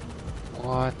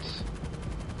 What?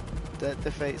 That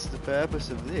defeats the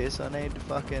purpose of this. I need to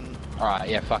fucking... Alright,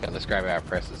 yeah, fuck it. Let's grab our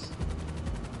presses.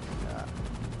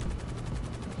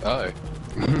 Oh.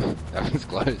 That was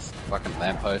close. Fucking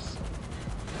lamppost.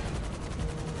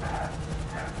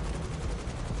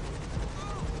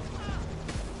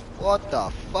 What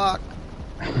the fuck?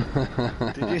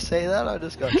 Did you see that? I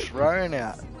just got thrown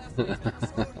out.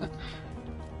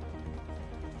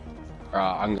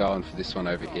 Alright, I'm going for this one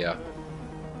over here.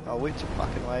 Oh, which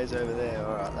fucking way's over there?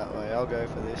 Alright, that way. I'll go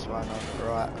for this one on the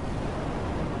right.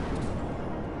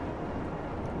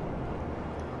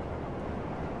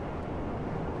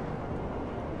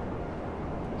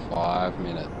 5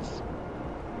 minutes.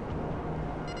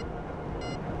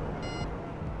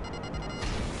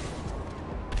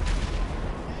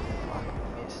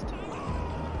 Fucking missed.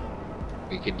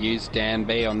 We could use Dan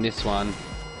B on this one.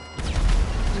 He's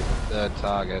the third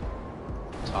target.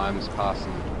 Time's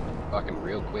passing fucking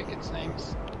real quick, it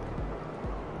seems.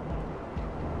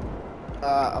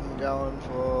 I'm going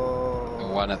for... The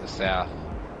one at the south.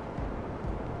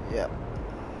 Yep.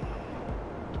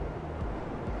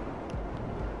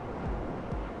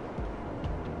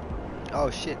 Oh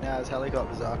shit, now there's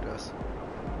helicopters after us.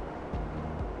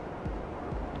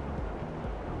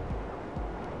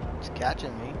 It's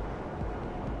catching me.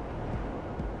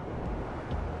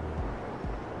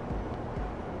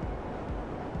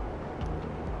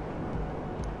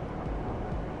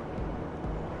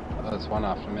 Oh, there's one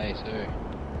after me too.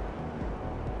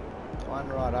 One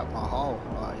right up my hole.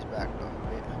 Oh, he's backed off a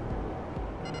bit.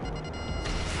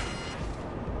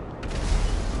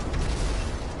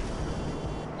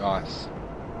 Nice.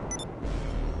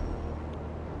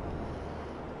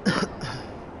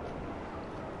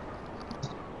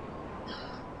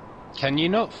 Can you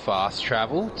not fast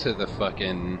travel to the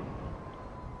fucking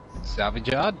salvage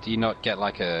yard? Do you not get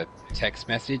like a text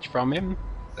message from him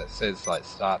that says like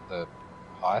start the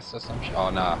heist or some shit?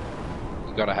 Oh nah,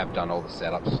 you gotta have done all the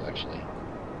setups actually.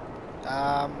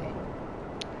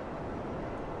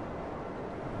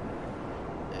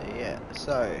 Yeah,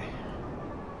 so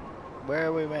where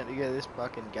are we meant to get this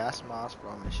fucking gas mask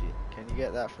from and shit? Can you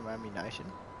get that from ammunition?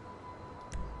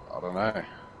 I don't know.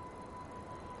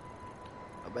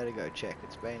 I better go check.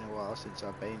 It's been a while since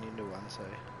I've been into one, so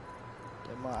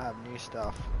they might have new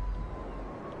stuff.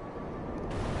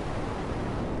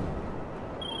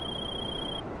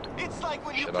 It's like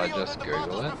when you Should I pre-order just the Google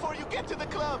bottles it? before you get to the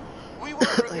club. We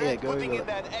won't regret Yeah, putting Google in it.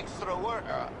 that extra work.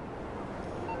 Alright.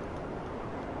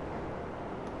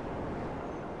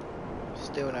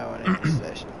 Still no one in this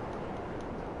session.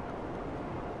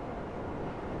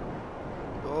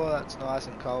 Oh, that's nice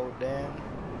and cold down.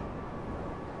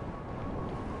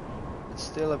 It's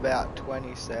still about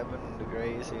 27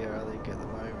 degrees here, I think, at the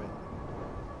moment.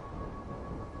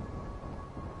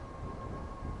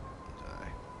 So.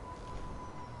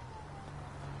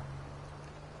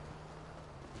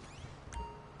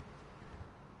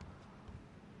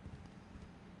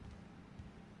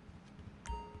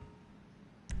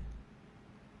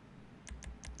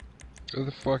 Where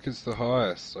the fuck is the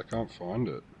highest? I can't find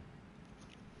it.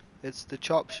 It's the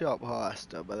Chop Shop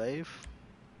heist, I believe.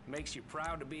 Makes you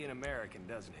proud to be an American,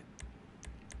 doesn't it?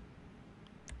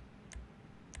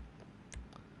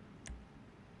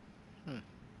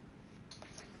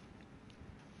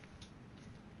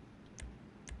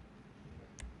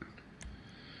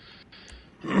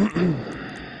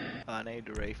 I need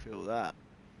to refill that.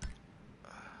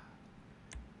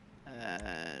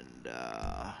 And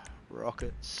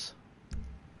rockets.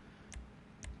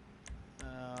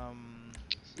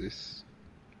 Is this?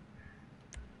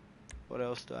 What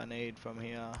else do I need from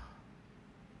here?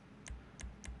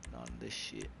 None of this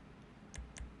shit.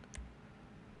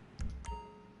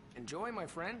 Enjoy, my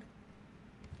friend.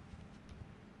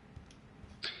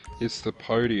 It's the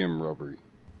podium robbery,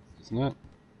 isn't it?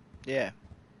 Yeah.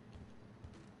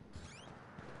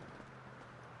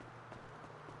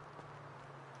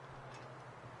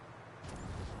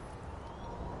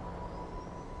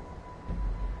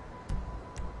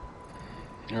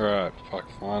 Alright, fuck,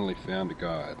 finally found a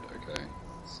guide. Okay,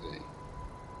 let's see.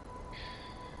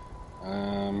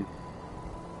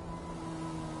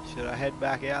 Should I head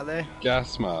back out there?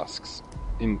 Gas masks.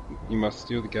 You must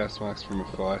steal the gas masks from a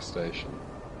fire station.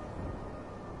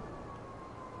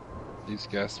 These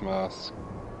gas masks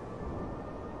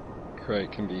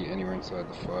crate can be anywhere inside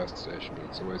the fire station, but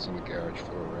it's always on the garage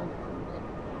floor around the corner.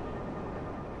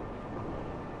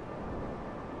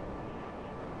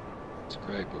 It's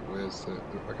great, but where's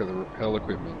okay, the rappel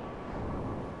equipment?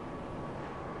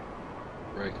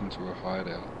 Break into a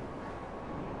hideout.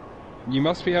 You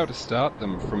must be able to start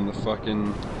them from the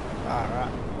fucking...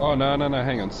 Alright. Oh, no,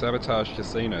 hang on. Sabotage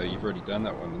Casino, you've already done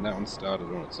that one, and that one started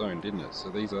on its own, didn't it? So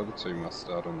these other two must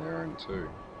start on their own too.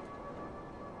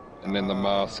 And then the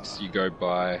masks you go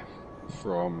buy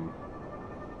from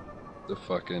the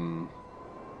fucking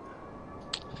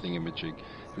thingamajig.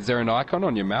 Is there an icon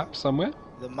on your map somewhere?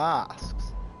 The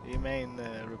masks? You mean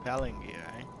the repelling gear,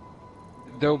 eh?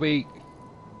 There'll be...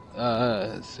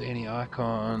 see any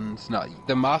icons? No,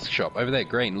 the mask shop, over there,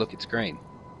 green. Look, it's green.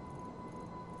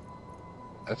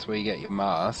 That's where you get your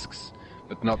masks,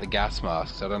 but not the gas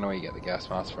masks. I don't know where you get the gas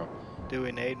masks from. Do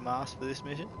we need masks for this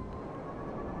mission?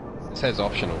 It says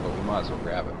optional, but we might as well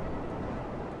grab it.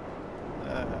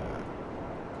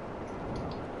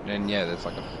 And yeah, there's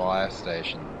like a fire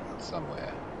station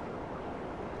somewhere.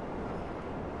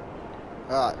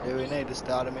 Alright, do we need to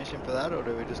start a mission for that, or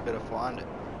do we just gotta find it?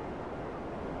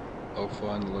 I'll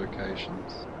find the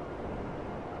locations.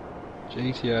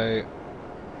 GTA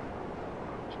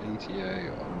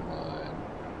Online.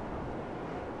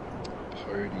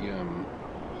 Podium.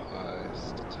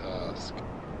 Heist. Task.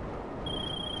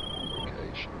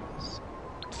 Locations.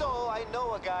 So I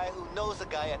know a guy who knows a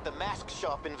guy at the mask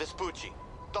shop in Vespucci.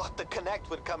 Thought the Connect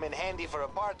would come in handy for a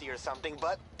party or something,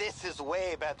 but this is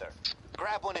way better.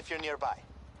 Grab one if you're nearby.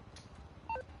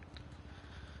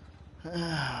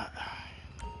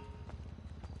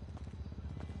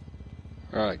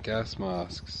 Alright, gas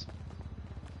masks.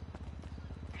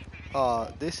 Oh,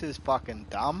 this is fucking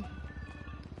dumb.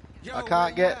 Yo, I can't where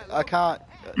you get, at, I loco? can't,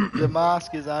 the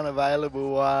mask is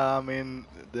unavailable while I'm in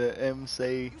the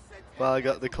MC, while I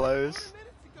got the clothes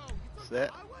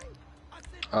set.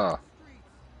 Ah.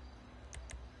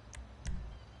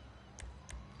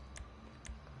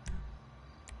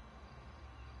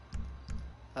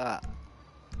 Ah.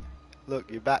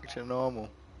 Look, you're back to normal.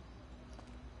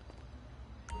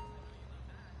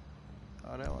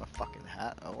 I don't want a fucking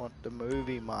hat, I want the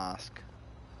movie mask.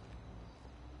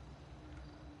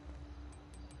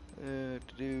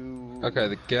 Okay,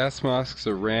 the gas masks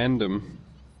are random.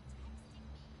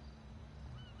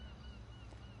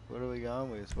 What are we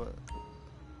going with? What?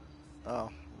 Oh,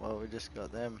 well, we just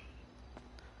got them.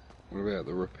 What about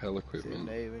the rappel equipment?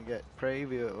 Didn't even get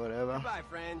preview or whatever. Goodbye,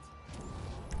 friends.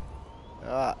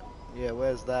 Ah, yeah,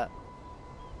 where's that?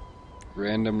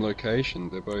 Random location.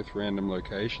 They're both random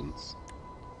locations.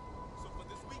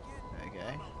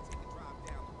 Okay.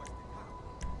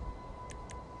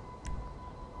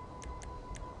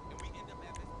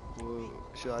 Well,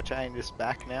 should I change this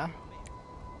back now?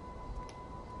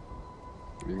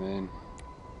 What do you mean?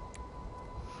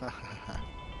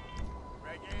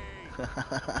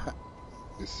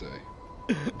 This say.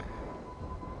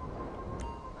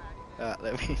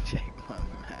 Let me check my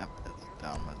map. That's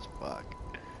dumb as fuck.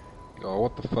 Oh,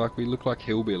 what the fuck? We look like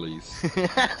hillbillies.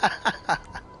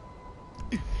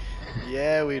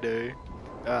 Yeah, we do.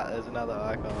 Alright, there's another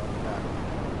icon on the map.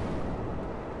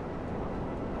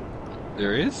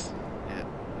 There is? Yeah.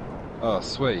 Oh,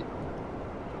 sweet.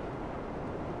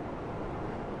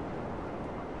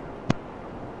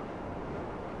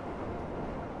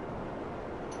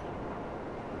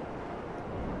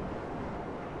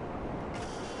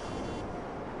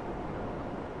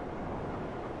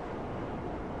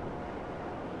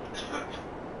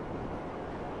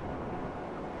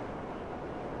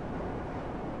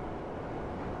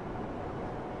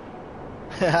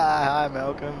 Hi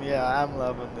Malcolm, yeah, I'm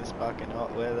loving this fucking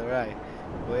hot weather, eh?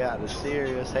 We had a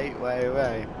serious heat wave,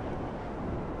 eh?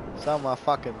 Some of my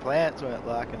fucking plants weren't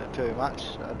liking it too much.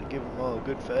 I had to give them all a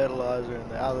good fertiliser in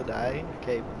the other day to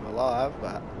keep them alive,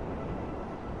 but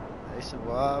they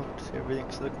survived.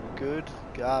 Everything's looking good.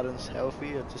 Garden's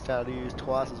healthy. I've just had to use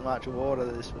twice as much water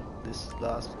this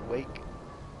last week.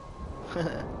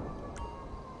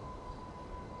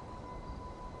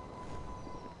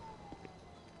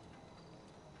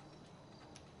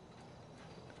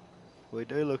 We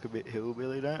do look a bit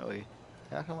hillbilly, don't we?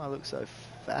 How come I look so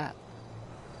fat?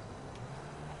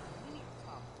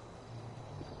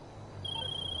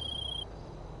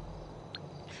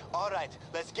 Alright,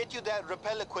 let's get you that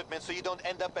rappel equipment so you don't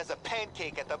end up as a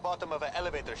pancake at the bottom of an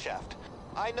elevator shaft.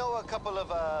 I know a couple of,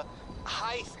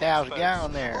 heist How's it experts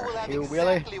going there, who will have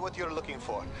hillbilly? exactly what you're looking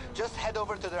for. Just head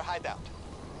over to their hideout.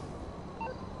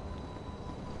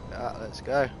 Let's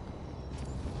go.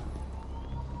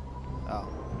 Oh.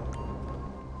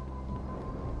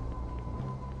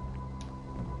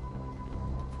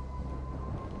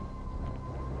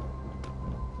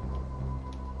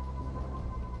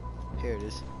 Here it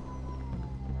is.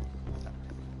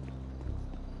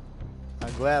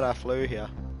 I'm glad I flew here.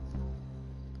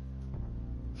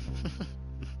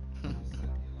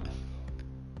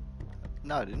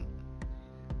 No, I didn't.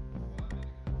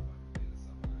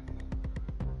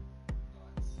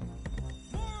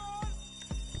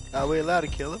 Are we allowed to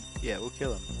kill him? Yeah, we'll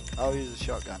kill him. I'll use a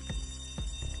shotgun.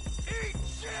 Eat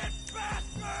shit,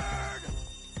 bastard!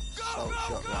 Go, Assault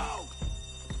shotgun.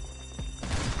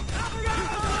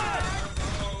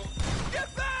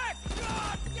 Get back!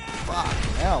 God damn! Fuck,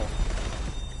 hell.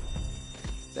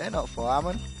 They're not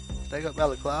firemen. They got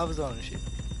balaclavas on and shit.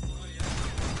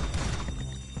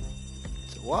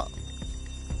 So what?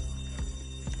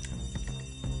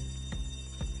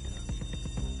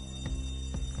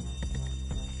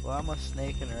 Why am I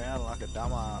sneaking around like a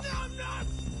dumbass?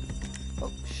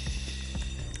 Oh, shh.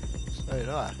 So did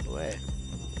I. Where?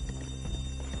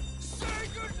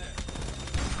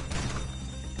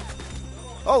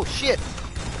 Oh, shit!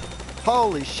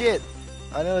 Holy shit!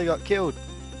 I nearly got killed.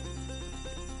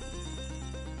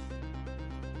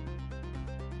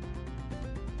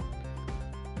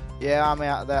 Yeah, I'm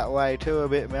out that way too a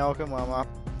bit, Malcolm. I'm up,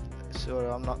 sort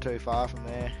of, I'm not too far from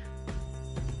there.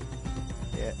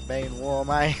 Yeah, being warm,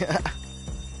 eh?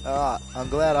 Alright, I'm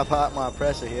glad I parked my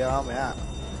oppressor here. I'm out.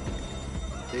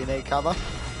 Do you need cover?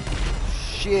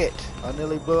 Shit! I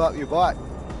nearly blew up your bike.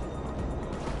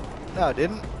 No, I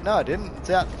didn't. No, I didn't. It's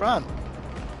out front.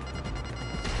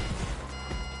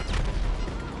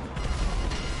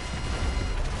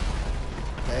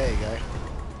 There you go.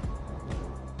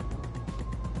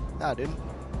 No, I didn't.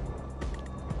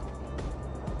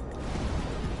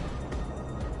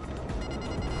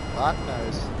 Fuck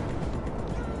knows.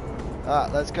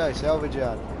 Alright, let's go. Salvage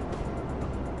yard.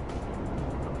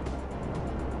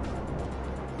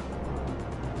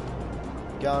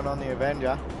 Going on the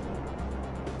Avenger.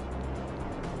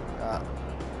 Alright.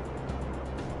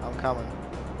 I'm coming.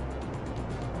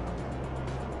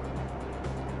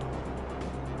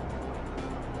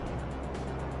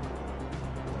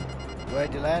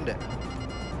 Where'd you land it?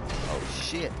 Oh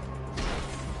shit.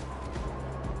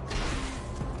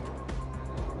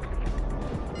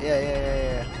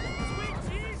 Yeah.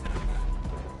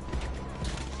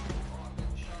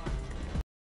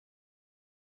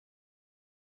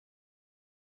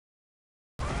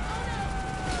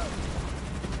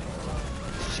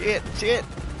 Shit.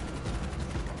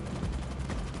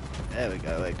 There we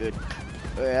go, we're good.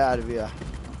 We're out of here.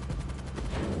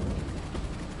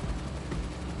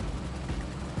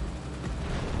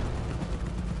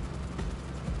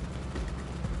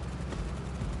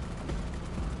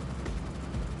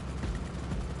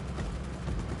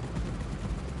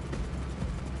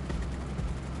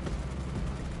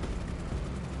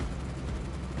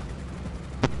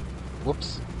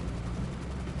 Whoops.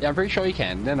 Yeah, I'm pretty sure you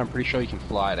can. Then I'm pretty sure you can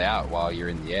fly it out while you're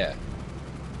in the air.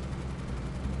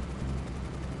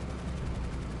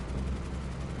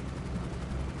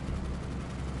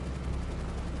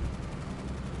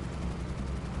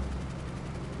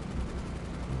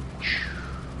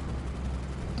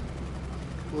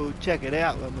 We'll check it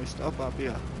out when we stop up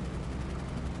here.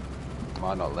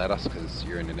 Might not let us because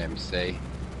you're in an MC.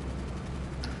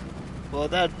 Well,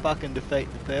 that'd fucking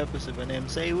defeat the purpose of an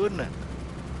MC, wouldn't it?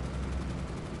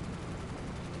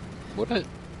 Would it?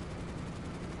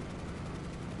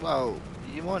 Well,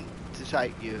 you want to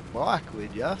take your bike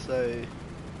with you, so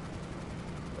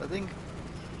I think,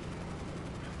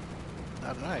 I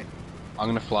don't know. I'm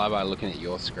gonna fly by looking at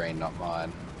your screen, not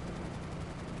mine.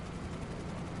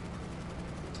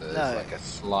 So there's No. like a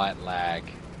slight lag.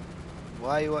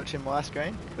 Why are you watching my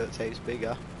screen? Because it's heaps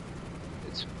bigger.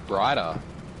 It's brighter.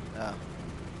 Oh.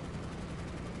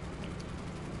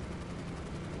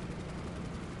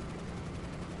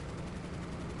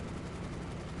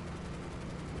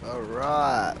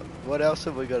 Alright, what else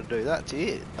have we got to do? That's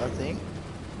it, I think.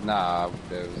 Nah,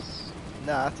 there was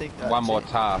No, I think that's one more it.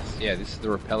 task. Yeah, this is the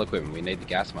rappel equipment. We need the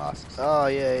gas masks. Oh,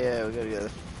 yeah, we got to go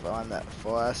find that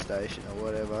fire station or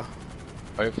whatever.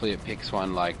 Hopefully it picks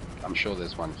one like, I'm sure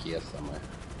there's one here somewhere.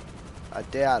 I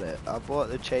doubt it. I bought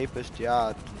the cheapest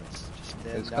yard. And it's just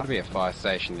There's got to be a fire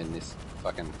station in this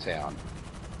fucking town.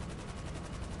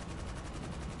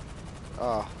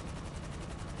 Oh.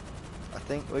 I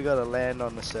think we gotta land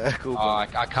on the circle. Oh, I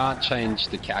can't change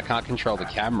the I can't control the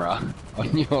camera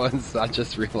on yours. I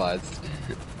just realised.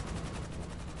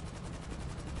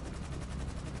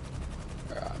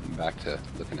 Alright, I'm back to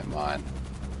looking at mine.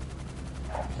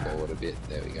 Forward a bit.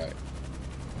 There we go.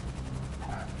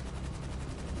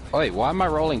 Oh, wait, why am I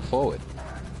rolling forward?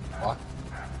 What?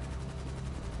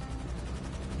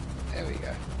 There we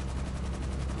go.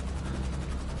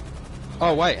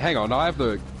 Oh wait, hang on. I have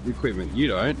the equipment. You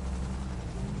don't.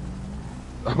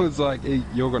 I was like,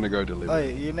 you're gonna go deliver. Oh,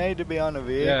 you need to be on a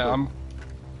vehicle. Yeah, you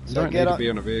So don't need to be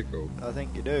on a vehicle. I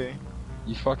think you do.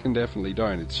 You fucking definitely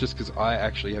don't. It's just because I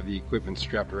actually have the equipment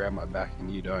strapped around my back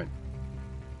and you don't.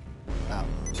 Oh.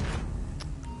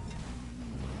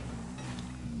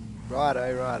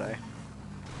 Righto, righto.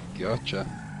 Gotcha.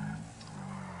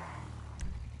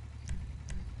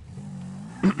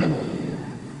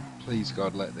 Please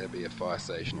God, let there be a fire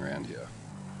station around here.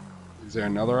 Is there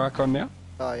another icon now?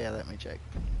 Oh yeah, let me check.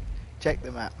 Check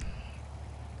the map.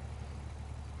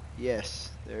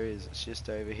 Yes, there is. It's just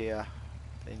over here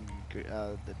in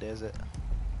the desert.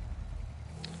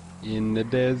 In the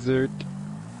desert,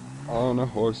 on a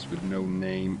horse with no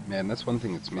name. Man, that's one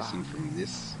thing that's missing from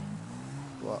this.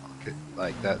 What?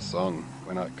 Like that song,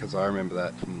 because I remember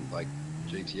that from like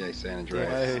GTA San Andreas.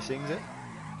 Do you know who sings it?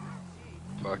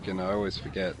 Fucking, I always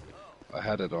forget. I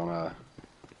had it on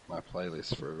my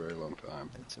playlist for a very long time.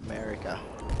 It's America.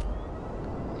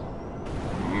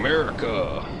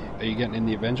 America! Are you getting in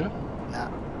the Avenger? Nah.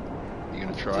 Are you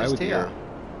gonna try Just with here. your...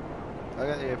 I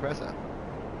got the oppressor.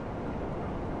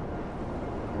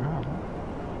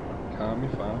 Calm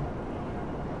your phone.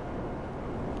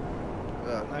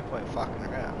 Well, no point fucking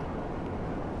around.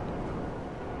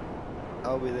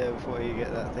 I'll be there before you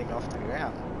get that thing off the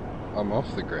ground. I'm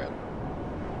off the ground.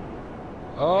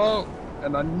 Oh!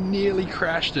 And I nearly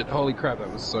crashed it. Holy crap,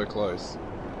 that was so close.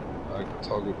 I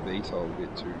toggled VTOL a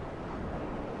bit too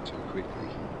quickly.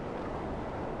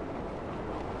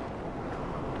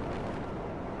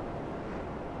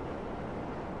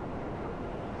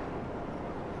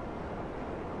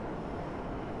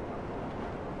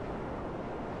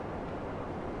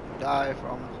 Die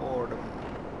from boredom.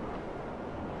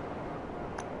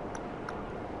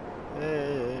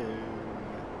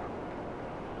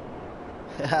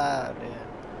 Ah, man.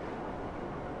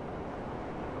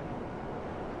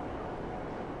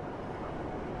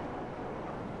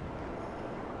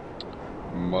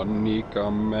 Money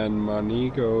come and money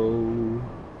go,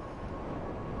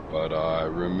 but I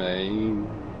remain.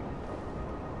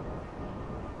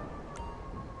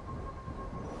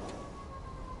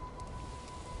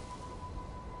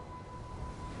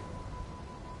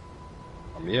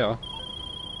 I'm here.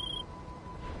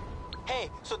 Hey,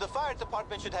 so the fire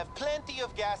department should have plenty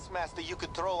of gas masks that you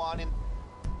could throw on in...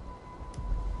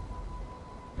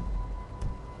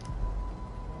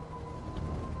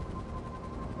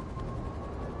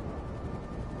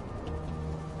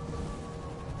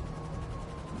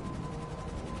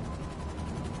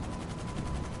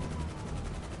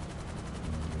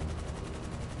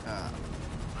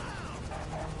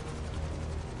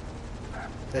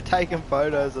 They're taking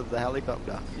photos of the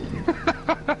helicopter.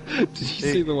 Did you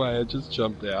see the way I just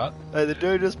jumped out? No, the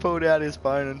dude just pulled out his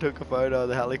phone and took a photo of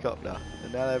the helicopter.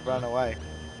 And now they've run away.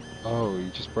 Oh, you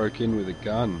just broke in with a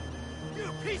gun.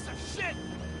 You piece of shit!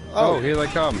 Oh, here they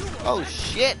come. Oh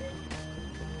shit!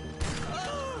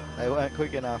 They weren't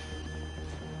quick enough.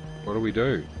 What do we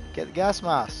do? Get the gas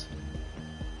mask.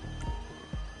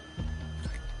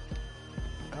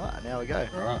 Alright, now we go.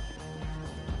 Alright.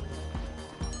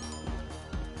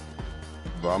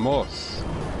 Vamos.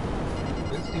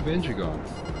 Where's the Avenger gone?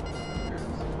 There it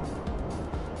is.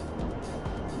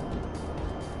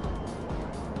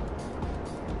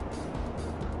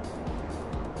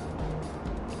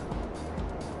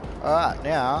 Alright,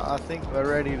 now I think we're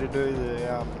ready to do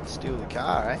the steal the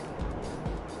car, eh?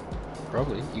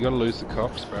 Probably. You gotta lose the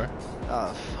cops, bro.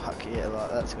 Oh fuck yeah,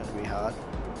 like that's gonna be hard.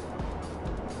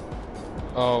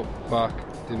 Oh, fuck.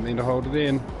 Didn't mean to hold it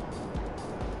in.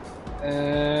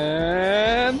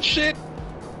 And shit!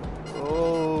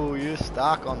 Oh, you're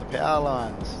stuck on the power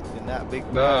lines in that big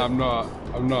No, road. I'm not.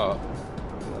 I'm not.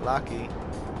 You're lucky.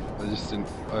 I just didn't.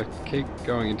 I keep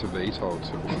going into VTOL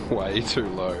to way too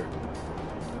low.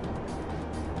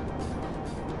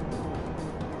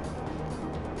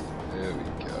 There we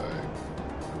go.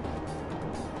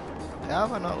 How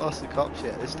have I not lost the cops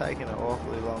yet? It's taken an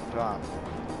awfully long time.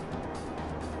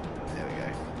 There we go.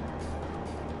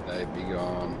 They'd be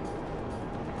gone.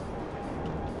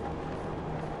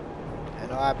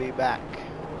 And I'll be back.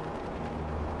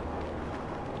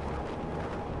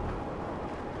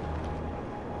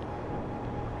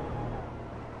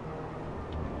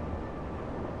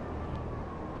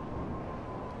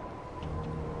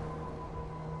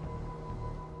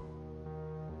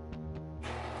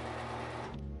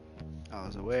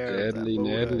 aware Deadly of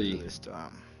that bulldozer Nedley. this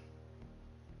time.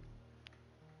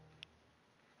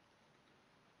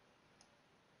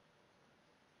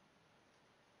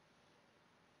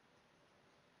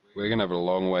 We're gonna have a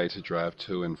long way to drive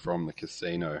to and from the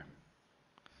casino.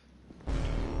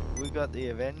 We got the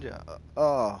Avenger.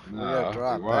 Oh, we gotta No,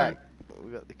 drive we back. won't.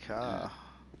 We got the car.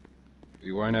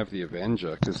 We won't have the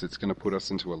Avenger because it's gonna put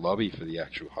us into a lobby for the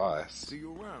actual heist. See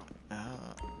you around.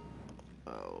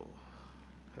 Oh,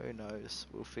 who knows?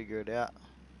 We'll figure it out.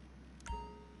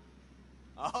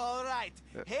 All right,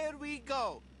 here we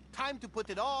go. Time to put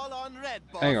it all on red,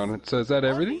 boss. Hang on, so is that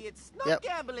everything? Only it's not Yep.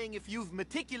 gambling if you've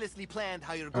meticulously planned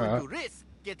how you're going Alright. to risk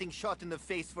getting shot in the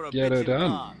face for a Get her bitchin' done.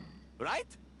 car.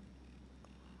 Right?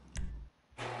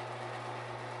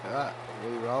 Alright,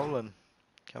 we rolling.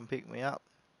 Come pick me up.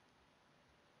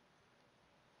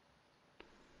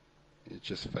 It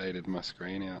just faded my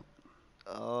screen out.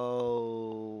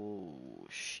 Oh,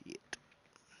 shit.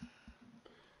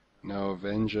 No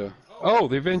Avenger. Oh,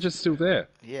 the Avenger's still there.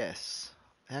 Yes.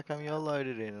 How come you're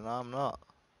loaded in and I'm not?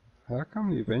 How come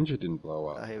the Avenger didn't blow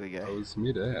Oh, up? here we go. I was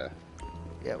mid-air.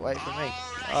 Yeah, wait for me.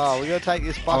 Oh, we gotta take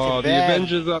this fucking Oh, the van.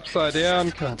 Avenger's upside down,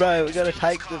 cunt. Bro, we gotta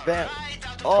take the van.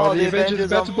 Oh, Oh, the the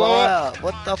Avenger's Avenger's about on to blow up. fire.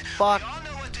 What the fuck?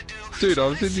 Dude, I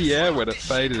was in the air when it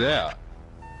faded out.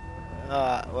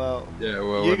 Alright, well, Yeah,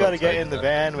 well, you we're gotta not get taking in the that.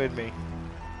 van with me.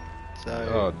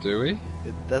 So, Oh, do we?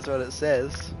 that's what it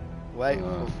says. Wait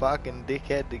Oh. for fucking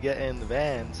dickhead to get in the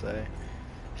van, so.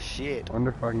 Shit. I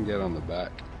wonder if I can get on the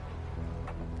back.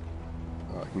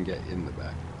 Oh, I can get in the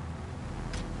back.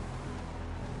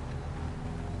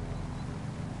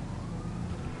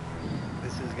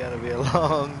 This is gonna be a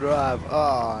long drive.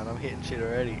 Oh, and I'm hitting shit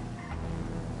already.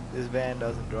 This van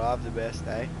doesn't drive the best,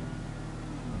 eh?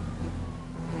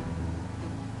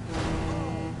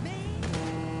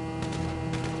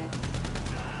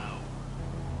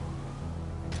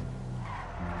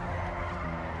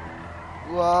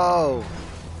 Whoa!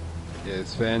 Yeah,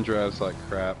 this van drives like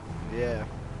crap. Yeah.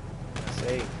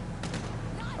 See?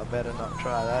 I better not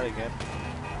try that again.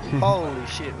 Holy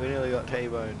shit, we nearly got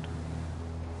T-boned.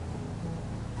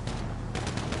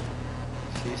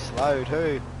 She's slow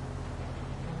too.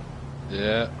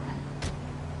 Yeah.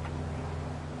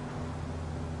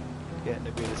 Getting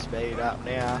a bit of speed up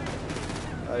now.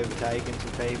 Overtaking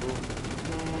some people.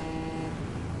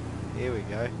 Here we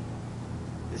go.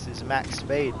 This is max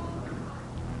speed.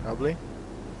 Probably.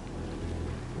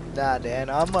 Nah, Dan,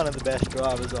 I'm one of the best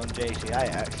drivers on GTA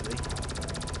actually.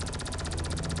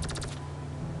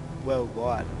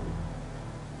 Worldwide.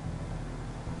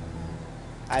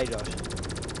 Hey Josh.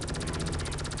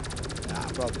 Nah,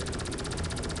 probably not.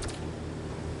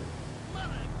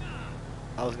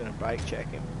 I was gonna brake check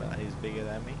him, but he's bigger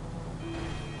than me.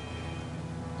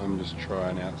 I'm just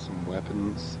trying out some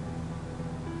weapons.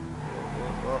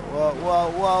 Whoa, whoa,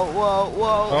 whoa, whoa, whoa,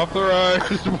 whoa! Off the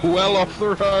road! Well off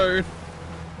the road!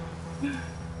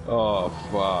 Oh,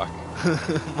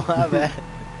 fuck. My bad.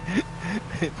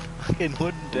 It fucking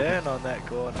wouldn't turn on that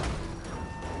corner.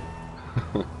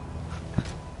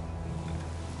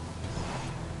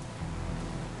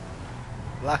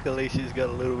 Luckily she's got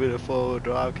a little bit of four-wheel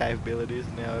drive capabilities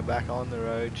and now we're back on the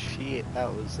road. Shit,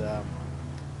 that was a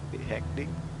bit hectic.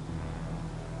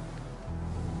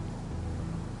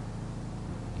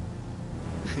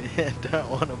 Yeah, don't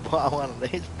want to buy one of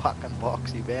these fucking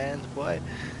boxy vans, boy.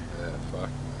 Yeah, fuck.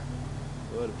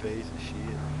 What a piece of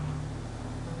shit.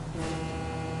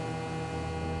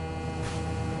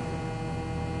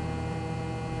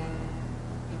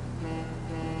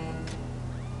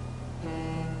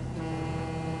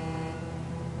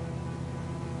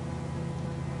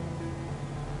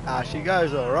 She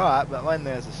goes alright, but when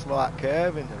there's a slight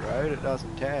curve in the road, it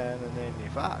doesn't turn and then you're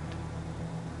fucked.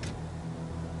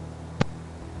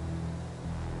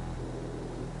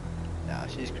 Nah,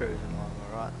 she's cruising along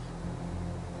alright.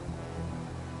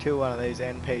 Till one of these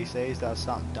NPCs does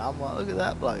something dumb, like look at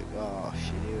that bloke. Oh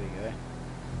shit, here we go.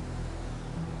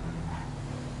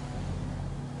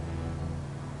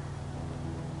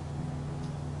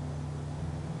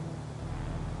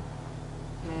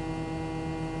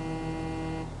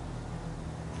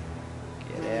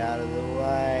 Get out of the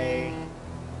way.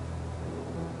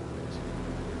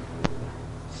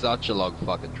 Such a long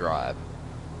fucking drive.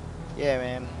 Yeah,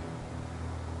 man.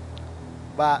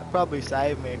 But probably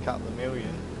saved me a couple of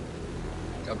million.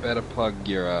 I better plug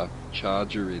your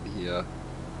charger in here.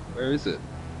 Where is it?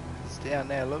 It's down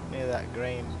there, look near that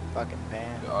green fucking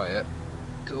pan. Oh, yeah.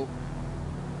 Cool.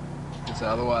 Because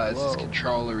otherwise Whoa. this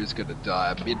controller is going to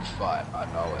die mid-fight. I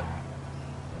know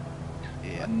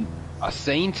it. Yeah. I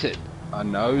seen it. I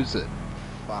knows it.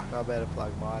 Fuck, I better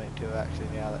plug mine in too actually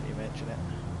now that you mention it.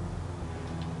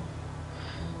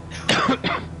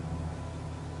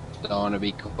 Don't want to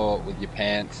be caught with your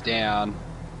pants down.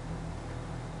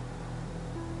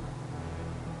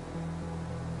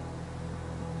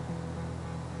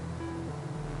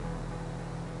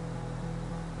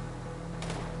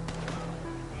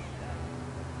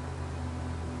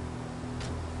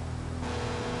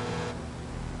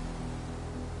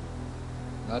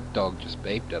 That dog just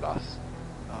beeped at us.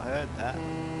 I heard that.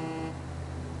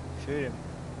 Shoot him.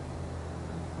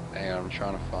 Hang on, I'm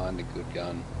trying to find a good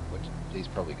gun. Which he's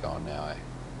probably gone now, eh?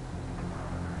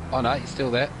 Oh no, he's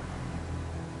still there.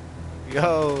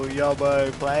 Yo,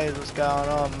 Yobo Plays, what's going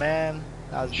on, man?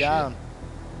 How's it Shit. going?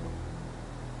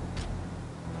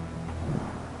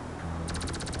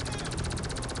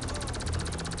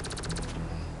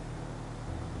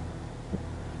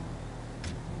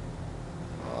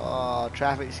 Oh,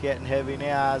 traffic's getting heavy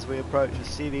now as we approach the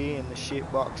city in the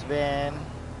shitbox van.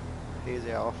 Here's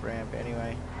our off ramp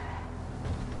anyway.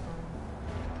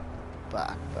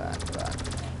 Fuck.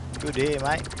 Good here,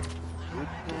 mate. Good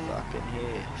to fucking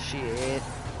hear. Shit.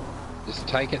 Just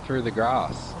take it through the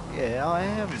grass. Yeah, I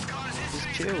am. This car's Just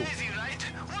history chill. crazy, right?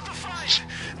 What the fight?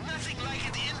 Nothing like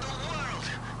it in the world.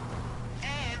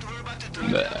 And we're about to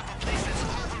drive out of a place that's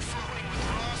overflowing with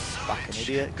raw sewage. Fucking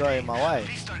idiot. Go in my way. At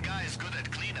least our guy is good at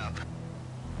cleanup.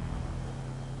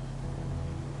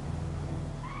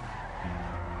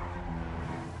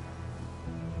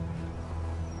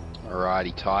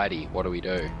 Alrighty, tidy. What do we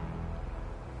do?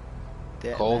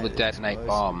 Call the detonate explosive.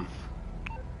 bomb.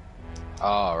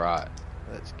 Oh, right.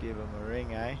 Let's give him a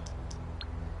ring, eh?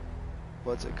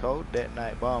 What's it called?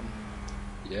 Detonate bomb.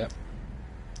 Yep.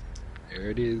 Here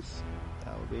it is.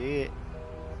 That'll be it.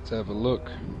 Let's have a look.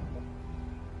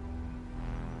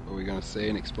 Are we going to see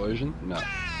an explosion? No.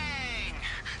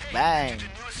 Bang!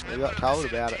 We got told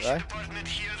about it though. Department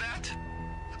hear that?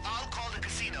 I'll call the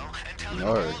casino and tell them No,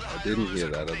 all the I didn't hear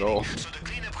that at all. So the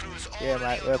cleanup crews all Yeah,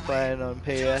 mate, we're playing on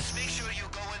Just make PS. sure you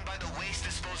go in by the waste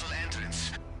disposal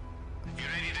entrance. You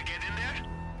ready to get in there?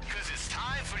 Because it's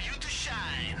time for you to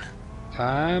shine.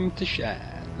 Time to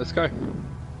shine. Let's go.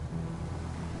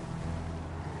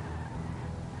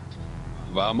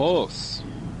 Vamos.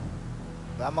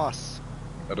 Vamos.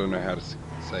 I don't know how to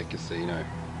say casino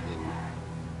in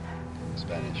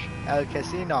Spanish. El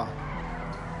Casino.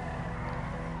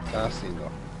 Casino.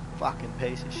 Fucking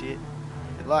piece of shit.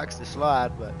 It likes to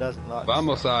slide, but doesn't like to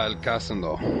Vamos al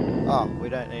casino. Oh, we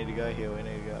don't need to go here, we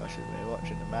need to go. I should be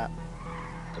watching the map.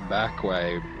 The back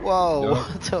way. Whoa, No.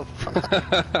 what the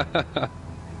fuck?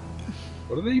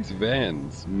 What are these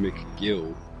vans,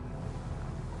 McGill?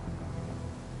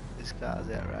 This car's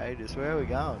outrageous. Where are we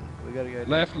going? We gotta go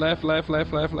Left.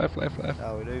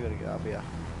 Oh, we do gotta go up here.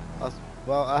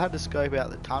 Well, I had to scope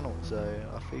out the tunnel, so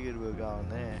I figured we were going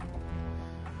there.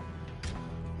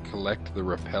 Collect the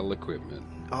rappel equipment.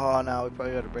 Oh no, we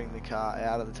probably gotta bring the car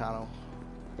out of the tunnel.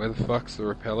 Where the fuck's the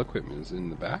rappel equipment? Is it in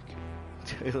the back?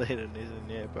 2 litre isn't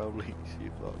there, probably.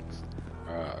 Shitbox.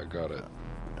 Alright, I got it.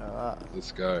 Alright.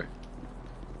 Let's go.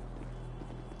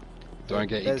 Don't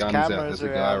get your There's guns out. cameras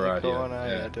There's a guy around the right here. corner,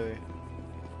 Yeah. I do.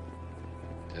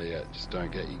 Yeah. Just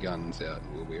don't get your guns out.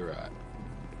 We'll be right.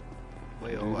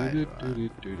 We all wait, right? We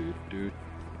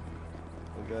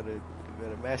got a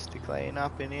mess to clean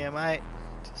up in here, mate.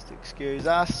 Just excuse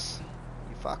us.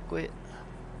 You fuckwit.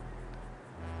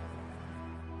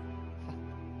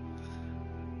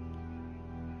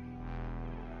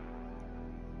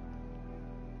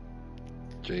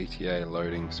 GTA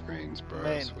loading screens, bro. I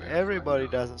Man, swear. everybody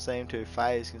doesn't seem too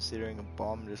phased considering a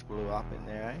bomb just blew up in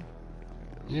there, eh?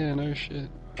 Yeah, no shit.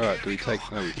 Alright, do we take...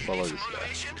 No, we follow this guy.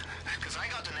 Because I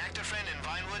got an actor friend in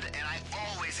Vinewood and I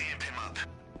always amp him up.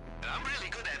 And I'm really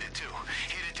good at it too.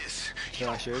 Here it is. Can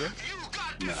I shoot him? You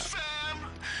got this, fam!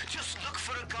 Just look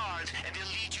for a guard and they'll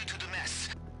lead you to the mess.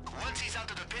 Once he's out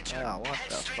of the picture, Oh, what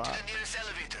head the straight fuck? to the nearest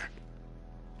elevator.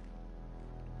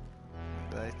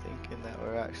 They thinking that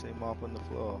we're actually mopping the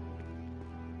floor.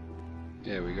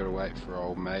 Yeah, we gotta wait for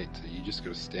old mate. So you just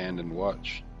gotta stand and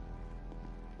watch.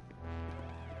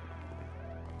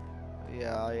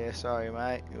 Yeah, sorry,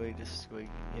 mate. We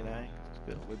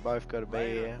both got to be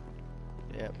here.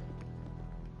 Yep.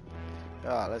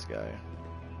 Alright, let's go.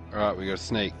 Alright, we gotta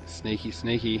sneak.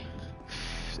 Sneaky.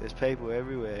 There's people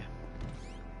everywhere.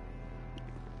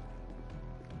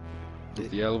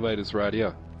 The elevator's right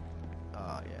here.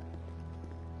 Oh, yeah.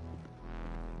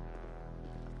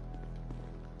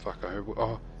 Fuck, I hope...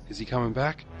 Oh, is he coming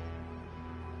back?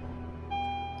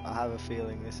 I have a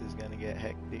feeling this is going to get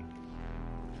hectic.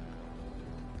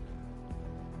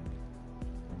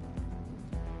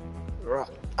 Right.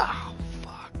 Oh,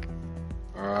 fuck.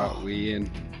 Alright, we in.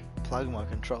 Plug my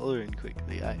controller in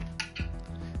quickly, eh?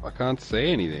 I can't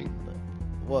see anything.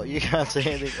 What, you can't see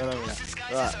anything when I'm out?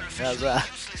 Right, how's that?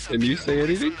 Can you see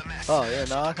anything? Oh yeah,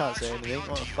 no, I can't see anything.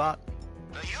 What the fuck?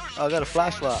 Oh, I got a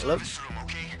flashlight, look.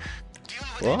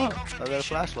 What? I got a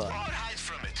flashlight.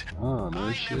 Oh,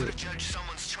 no shit.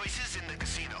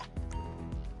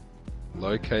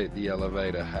 Locate the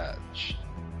elevator hatch.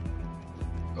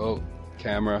 Oh,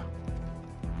 camera.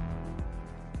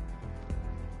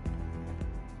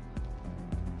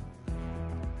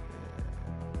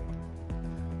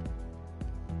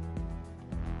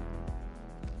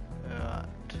 Alright.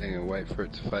 Hang on, wait for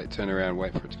it to turn around,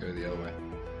 wait for it to go the other way.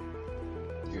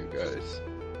 Here it goes.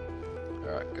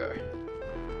 Alright, go.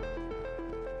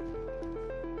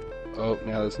 Oh,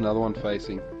 now there's another one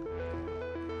facing.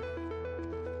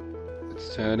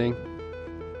 It's turning.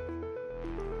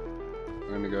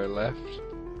 We're gonna go left.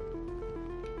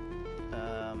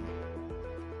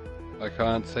 I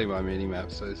can't see my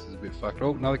mini-map, so this is a bit fucked.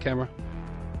 Oh, another camera.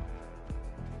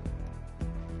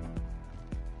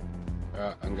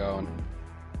 Alright, I'm going.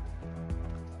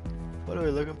 What are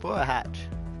we looking for? A hatch.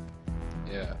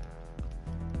 Yeah.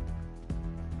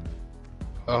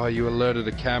 Oh, you alerted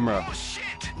a camera.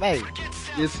 Mate.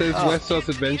 It says Oh. West Sauce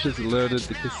Adventures alerted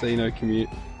the casino commute.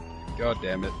 God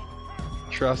damn it.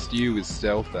 Trust you with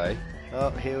stealth, eh? Oh,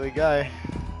 here we go.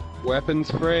 Weapons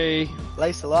free. At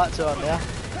least the lights are on now.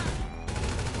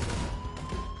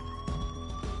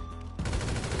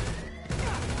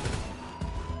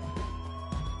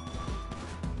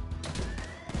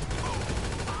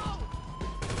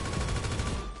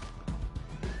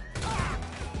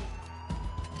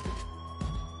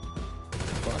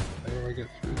 Fuck, how do I get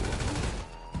through there?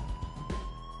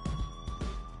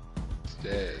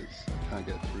 Stairs. Can't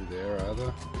get through there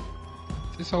either.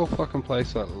 Is this whole fucking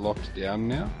place like locked down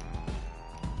now?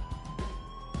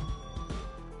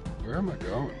 Where am I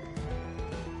going?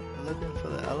 I'm looking for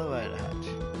the elevator hatch.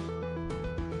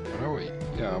 Where are we?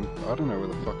 Yeah, I don't know where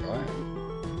the fuck I am.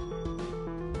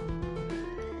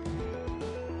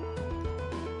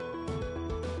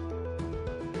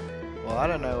 Well, I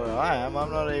don't know where I am. I'm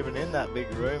not even in that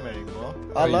big room anymore.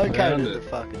 Oh, I you found located it. the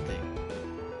fucking thing.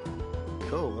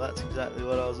 Cool, that's exactly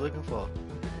what I was looking for.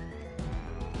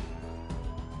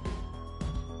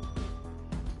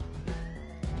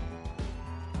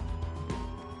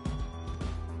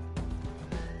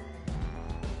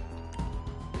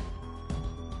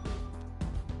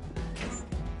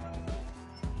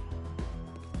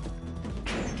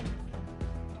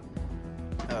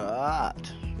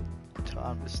 Alright.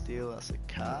 Time to steal us a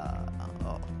car.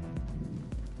 Oh.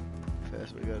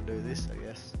 First we gotta do this, I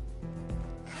guess.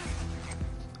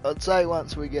 I'd say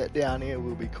once we get down here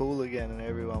we'll be cool again and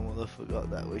everyone will have forgot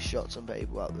that we shot some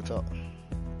people up the top.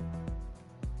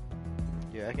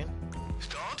 You reckon?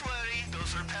 Don't worry,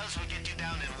 those repels will get you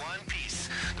down in one piece.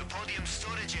 The podium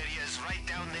storage area is right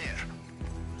down there.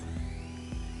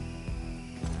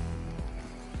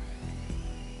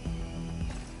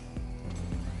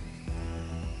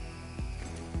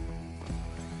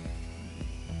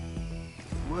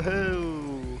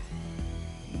 Woohoo!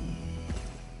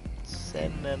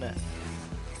 Sending it.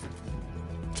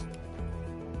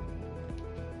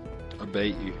 I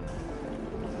beat you.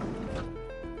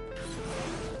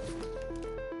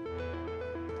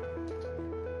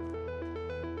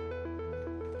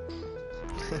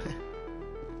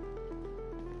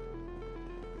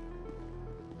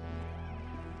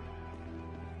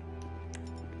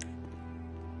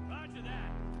 Roger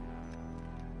that.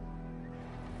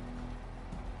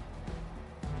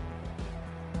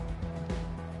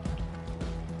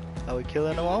 Are we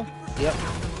killing them all? Yep.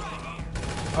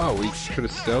 Oh, we could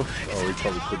have stealthed. Oh, we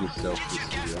probably couldn't have stealthed this,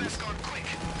 to be honest. Gone quick.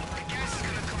 The gas is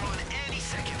gonna come on any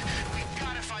second. We've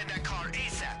gotta find that car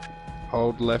ASAP.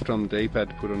 Hold left on the D-pad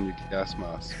to put on your gas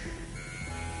mask.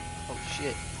 Oh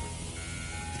shit.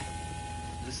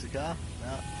 Is this the car?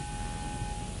 No.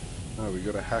 Oh, we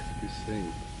gotta hack this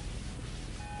thing.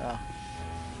 Oh.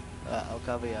 Alright, I'll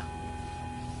cover you.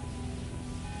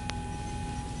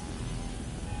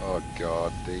 Oh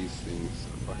god, these things.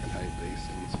 I fucking hate these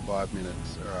things. 5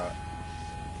 minutes, alright.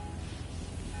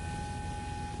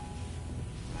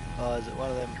 Oh, is it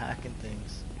one of them hacking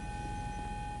things?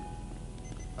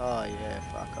 Oh yeah,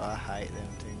 fuck, I hate them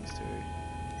things too.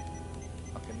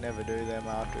 I can never do them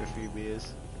after a few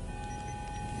beers.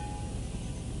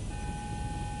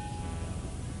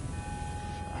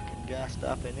 Fucking gassed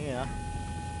up in here.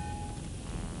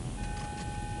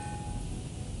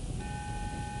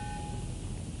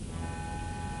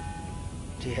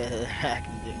 Yeah, the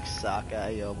hacking things suck, eh,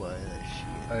 yo boy, that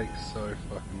shit. Takes so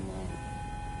fucking long.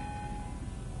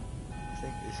 I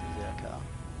think this is our car.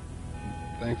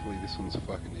 Thankfully this one's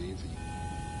fucking easy.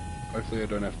 Hopefully I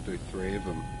don't have to do 3 of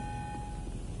them.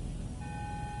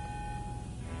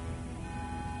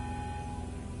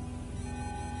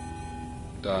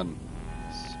 Done.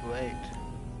 Sweet.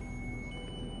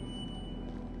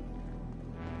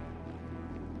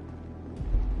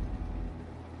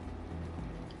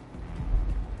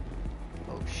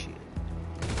 Oh shit.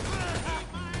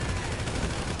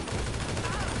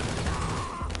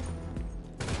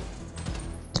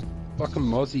 Fucking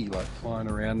Mozzie like flying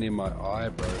around near my eye,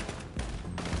 bro.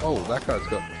 Oh, that guy's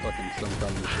got fucking some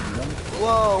kind of machine gun.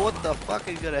 Whoa, what the fuck?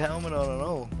 He's got a helmet on and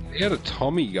all. He had a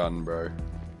Tommy gun, bro.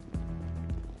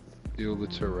 Steal the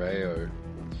Terreo.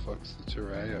 What the fuck's the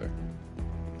Terreo?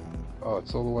 Oh,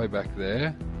 it's all the way back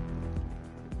there.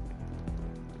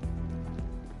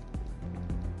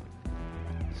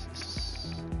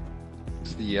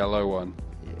 It's the yellow one.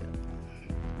 Yeah.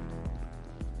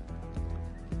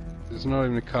 There's not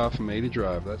even a car for me to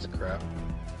drive. That's crap.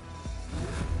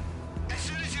 As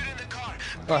soon as you're in the car.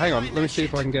 Oh, hang on. Let me see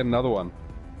if I can get another one.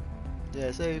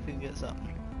 Yeah, see if we can get something.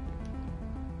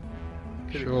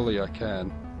 Surely I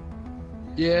can.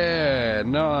 Yeah,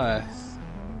 nice.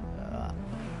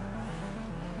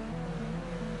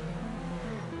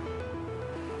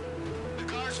 The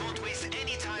guards won't waste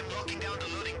any time locking down the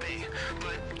loading bay.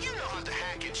 But you know how to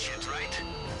hack and shit, right?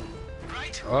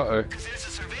 Right? Uh-oh. 'Cause there's a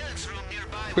surveillance room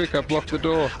nearby. Quick, with a I've locked the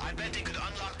computer. door. I bet they could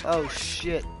unlock the Oh doors.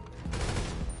 shit.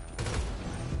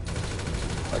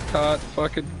 I can't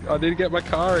fucking... I need to get my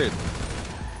car in.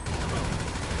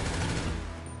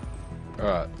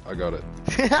 Alright, I got it.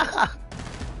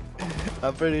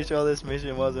 I'm pretty sure this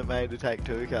mission wasn't made to take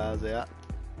 2 cars out.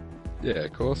 Yeah,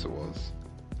 of course it was.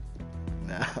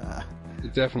 Nah,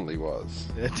 It definitely was.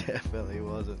 it definitely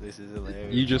wasn't. This is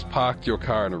hilarious. You just parked your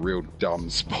car in a real dumb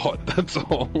spot, that's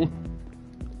all.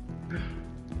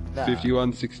 Nah.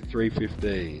 51, 63,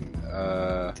 15.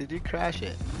 Did you crash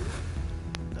it?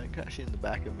 Don't crash in the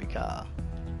back of my car.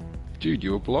 Dude,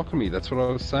 you were blocking me, that's what I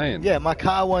was saying. Yeah, my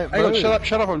car won't Hang move. on,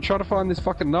 shut up, I'm trying to find this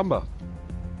fucking number.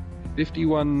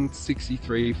 51,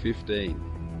 63, 15.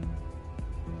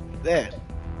 There,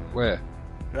 Where?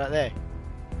 right there,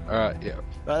 Alright, yeah.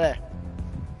 right there.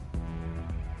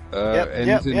 Yep,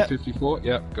 Ends in yep. 54?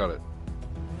 Yep, got it.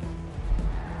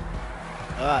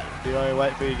 Alright, do you want me to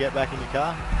wait for you to get back in your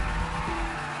car?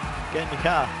 Get in your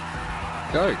car.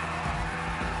 Go,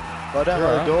 Well, I don't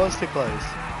want Alright. the doors to close.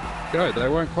 go, they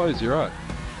won't close, you're right.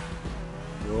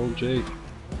 You're all G.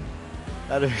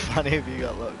 That'd be funny if you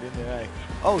got locked in there, eh?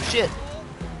 Oh shit!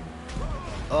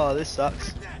 Oh, this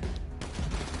sucks.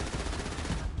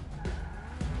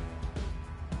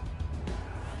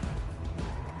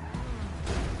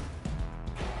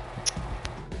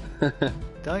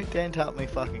 Don't dent up my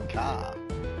fucking car.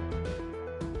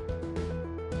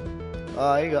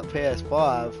 Oh, you got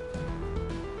PS5.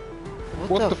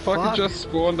 What the fuck? It just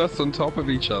spawned us on top of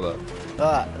each other.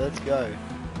 Alright, let's go.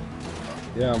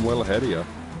 Yeah, I'm well ahead of you.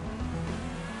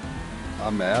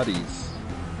 I'm outies.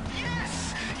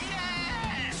 Yes!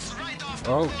 Yes! Right off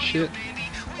the Oh bat, shit. baby.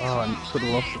 We Oh, I could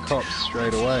have lost the cops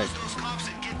straight away. those cops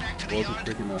and get back to the Wasn't yard.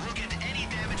 quick enough. We'll get any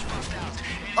damage buffed out.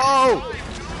 Oh!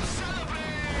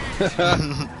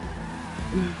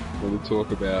 Want to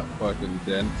talk about fucking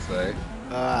dents, eh?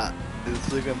 Alright,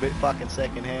 it's looking a bit fucking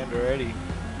second hand already.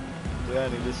 We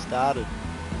only just started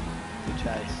the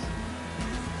chase.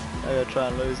 I gotta try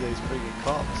and lose these freaking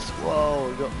cops. Whoa,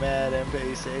 we got mad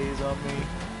NPCs on me.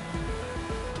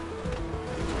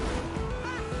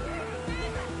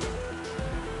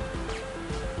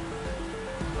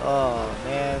 Oh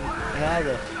man, how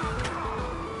the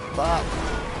fuck?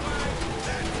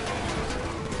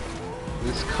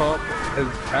 This cop is...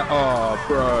 Oh,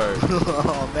 bro.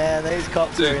 Oh man, these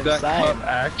cops are Dude, that cop insane.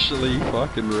 actually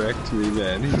fucking wrecked me,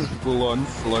 man. He full on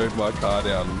slowed my car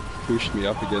down and pushed me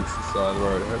up against the side of the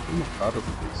road. I hope my car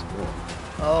doesn't respawn.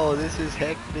 Oh, this is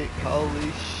hectic.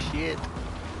 Holy shit.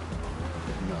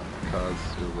 No, my car's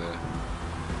still there.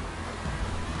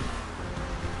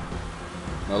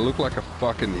 I look like a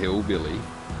fucking hillbilly.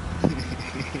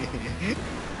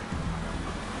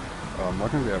 Oh, am I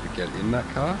gonna be able to get in that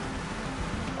car?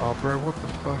 Oh, bro, what the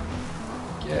fuck?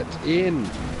 Get in!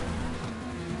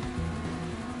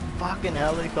 Fucking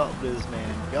helicopters,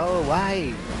 man. Go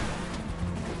away.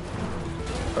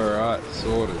 Alright,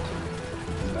 sorted.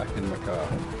 I'm back in my car.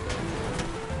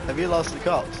 Have you lost the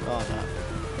cops? Oh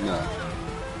no. No.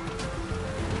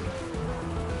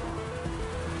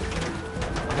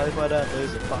 I hope I don't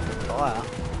lose a fucking tire.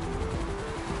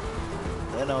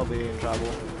 Then I'll be in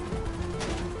trouble.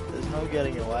 There's no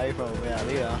getting away from them out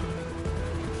here.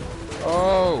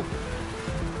 Oh!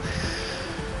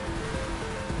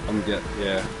 I'm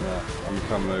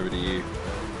coming over to you.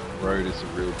 Road is a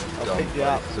real I'll dumb pick you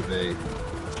up. place to be.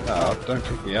 No, don't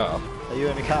pick me up. Are you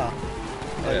in the car?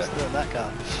 Oh, you're Yeah. still in that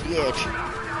car. Shit.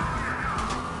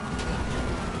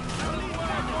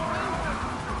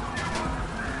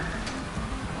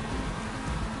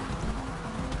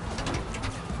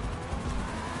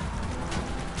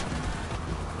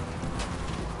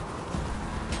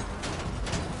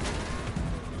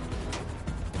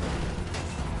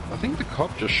 think the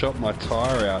cop just shot my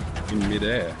tyre out in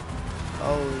midair.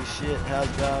 Holy shit, how's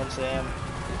it going, Sam?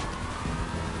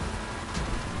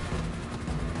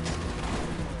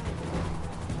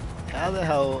 How the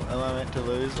hell am I meant to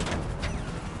lose them?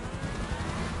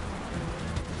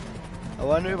 I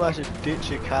wonder if I should ditch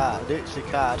the car,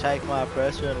 take my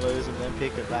oppressor and lose them, then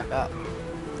pick it back up.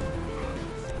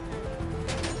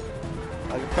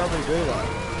 I could probably do that.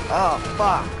 Oh,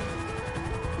 fuck!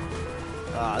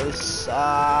 Ah, this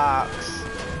sucks.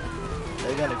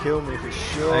 They're gonna kill me for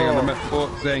sure. Hang on, I'm at Fort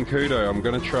Zancudo. I'm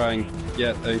gonna try and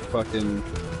get a fucking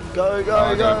Go!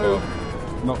 Bob.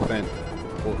 Not Fent.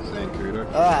 Fort Zancudo.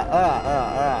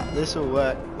 Alright. This will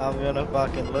work. I'm gonna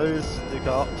fucking lose the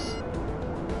cops.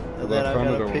 And then I'm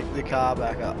gonna pick the car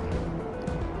back up.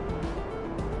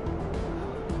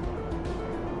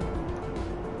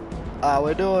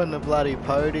 We're doing the bloody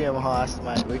podium heist,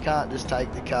 mate. We can't just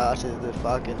take the car to the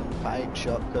fucking paint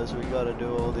shop because we gotta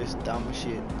do all this dumb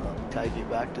shit. Like, take it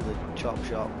back to the chop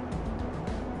shop.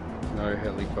 No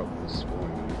helicopters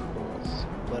spawning, of course.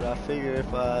 But I figure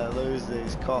if I lose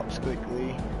these cops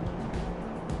quickly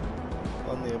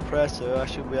on the oppressor, I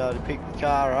should be able to pick the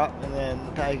car up and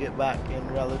then take it back in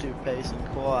relative peace and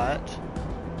quiet.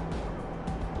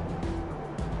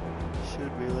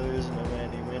 Should be losing them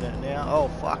any minute now. Oh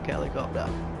fuck, helicopter.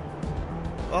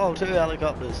 Oh, 2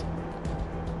 helicopters.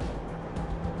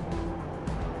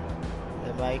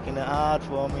 They're making it hard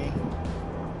for me.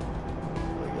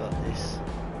 We got this.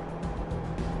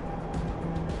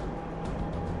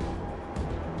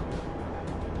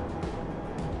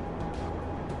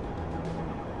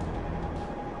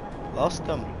 Lost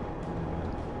them.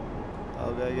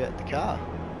 I'll go get the car.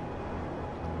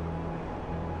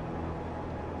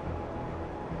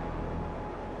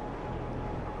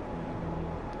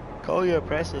 Call your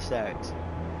oppressor, Stacks.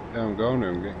 Yeah, I'm going to.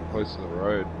 I'm getting close to the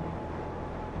road.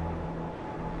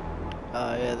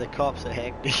 Oh yeah, the cops are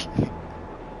hectic.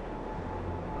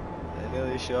 They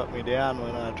nearly shot me down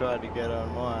when I tried to get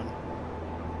on mine.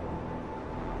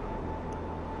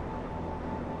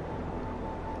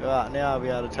 Right, now I'll be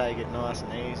able to take it nice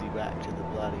and easy back to the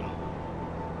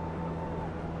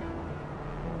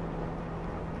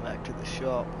back to the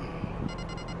shop.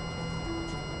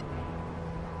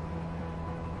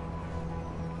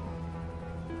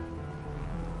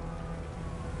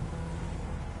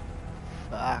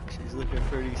 Fuck, she's looking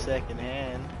pretty second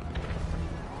hand.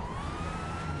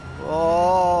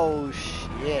 Oh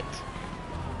shit.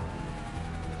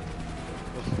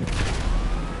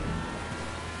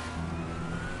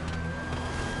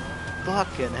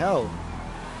 Fucking hell.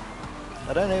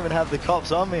 I don't even have the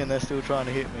cops on me and they're still trying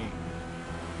to hit me.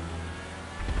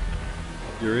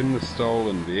 You're in the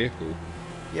stolen vehicle.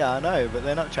 Yeah, I know, but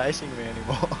they're not chasing me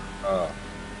anymore. Ah.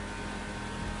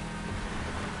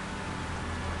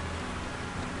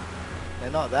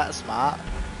 They're not that smart.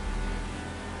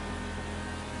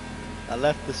 I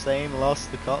left the scene,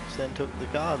 lost the cops, then took the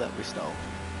car that we stole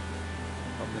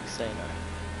from the casino.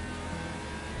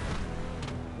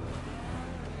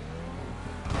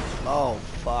 Oh,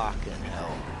 fucking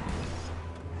hell.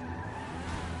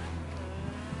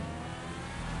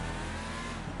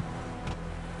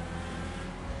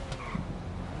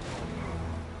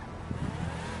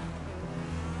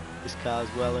 This car's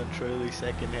well and truly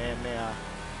second hand now.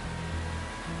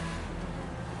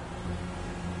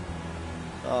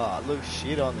 Oh, it looks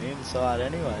shit on the inside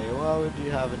anyway. Why would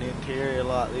you have an interior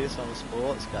like this on a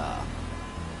sports car?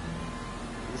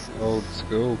 This is Old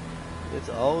school. It's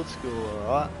old school,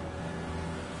 alright.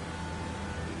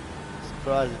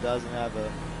 Surprised it doesn't have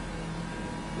a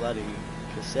bloody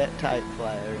cassette tape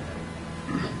player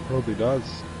in it. Probably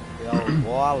does. The old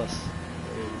wireless.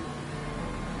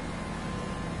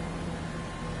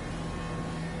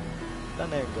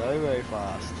 Doesn't even go very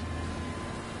fast.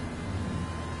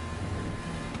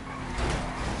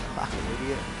 Fucking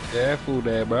idiot. Careful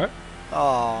there, bro.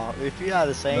 Oh, if you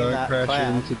had seen Don't that crash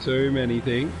clown, into too many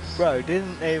things. bro,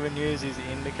 didn't even use his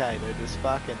indicator, just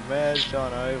fucking merged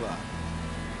on over.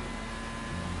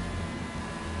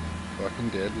 Fucking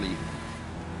deadly.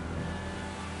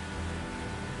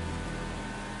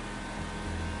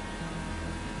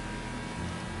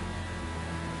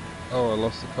 Oh, I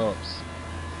lost the cops.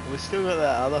 We still got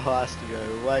that other heist to go.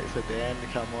 We'll wait for Dan to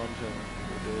come on to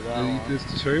we'll do that one.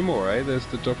 There's 2 more, eh? There's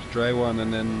the Dr. Dre one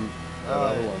and then that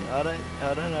other one.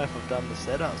 I don't know if I've done the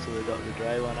setups to the Dr.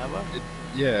 Dre one, have I?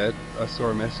 Yeah, I saw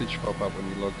a message pop up when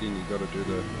you logged in. You got to do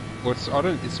the. Well, it's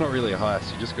not really a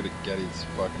heist. You just got to get his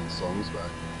fucking songs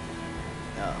back.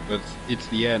 No. But it's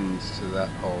the ends to that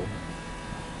whole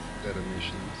set of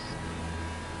missions.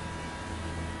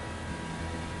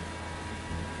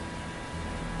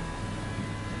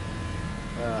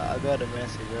 I got a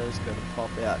message. I just got to pop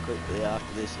out quickly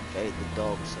after this and feed the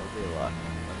dogs. So I'll be like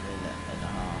a minute and a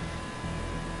half,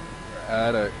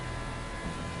 Righto.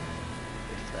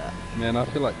 if that. Man, I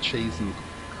feel like cheese and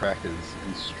crackers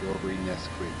and strawberry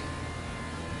Nesquik.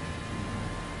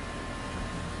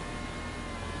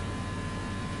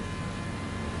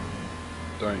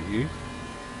 Don't you?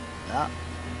 Nah.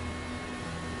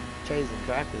 Cheese and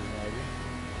crackers, maybe.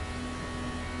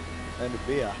 And a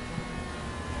beer.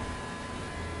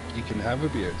 You can have a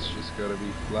beer, it's just gotta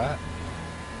be flat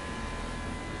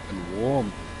and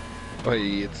warm. Oh,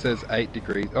 it says 8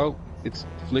 degrees. Oh, it's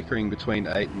flickering between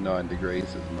 8 and 9 degrees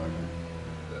at the moment.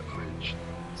 That fridge.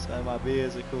 So my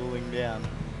beers are cooling down.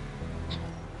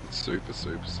 It's super,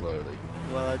 super slowly.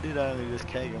 Well, I did only just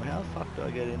keg them. How the fuck do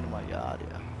I get into my yard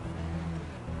here?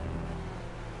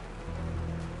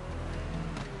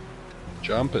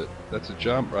 Jump it. That's a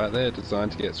jump right there,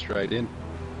 designed to get straight in.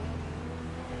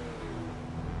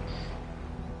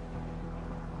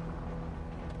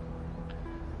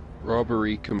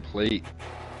 Robbery complete.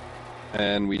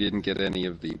 And we didn't get any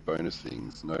of the bonus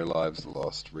things. No lives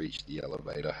lost, reach the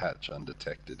elevator hatch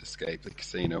undetected, escape the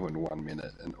casino in 1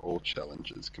 minute, and all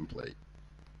challenges complete.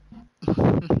 I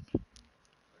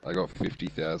got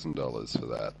 $50,000 for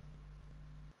that.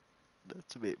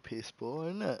 That's a bit piss poor,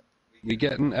 isn't it? We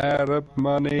getting out of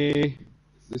money.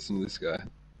 Listen to this guy.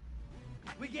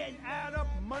 We getting out of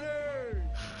money.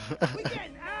 We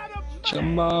getting out of money.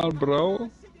 Jamal, bro.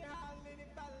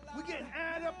 We getting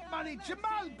out of money,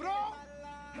 Jamal, bro.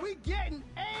 We getting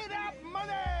out of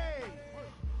money.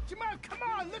 Jamal, come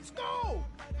on, let's go.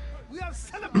 We are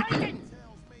celebrating.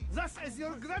 Thus is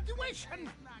your graduation.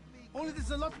 Only this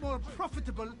is a lot more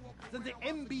profitable than the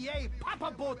MBA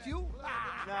Papa bought you.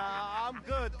 Nah, I'm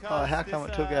good, cuz. Oh, how come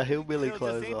it took our hillbilly still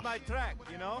clothes just ain't off? my track,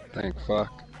 you know? Thank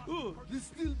fuck. Oh, this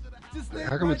still just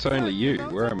How come it's only you?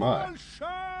 Where am I?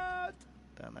 Shut.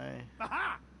 Don't know.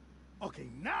 Aha! Okay,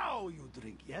 now you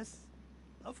drink, yes?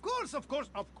 Of course, of course,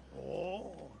 of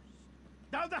course.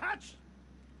 Down the hatch.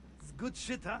 It's good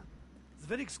shit, huh? It's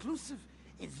very exclusive.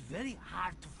 It's very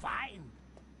hard to find.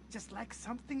 Just like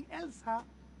something else, huh?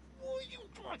 Oh,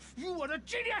 you are a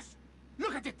genius!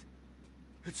 Look at it!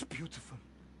 It's beautiful.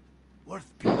 Worth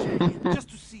PJ just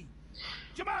to see.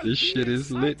 Jamal, This shit be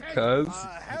is lit, excited. cuz.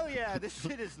 Hell yeah, this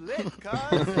shit is lit,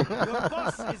 cuz. Your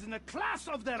boss is in a class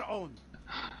of their own.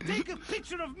 Take a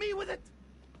picture of me with it.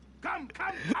 Come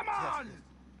on!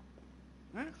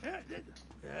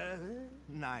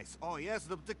 Nice. Oh, yes,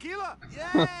 the tequila.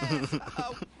 Yes.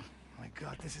 Oh, My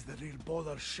God, this is the real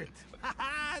baller shit.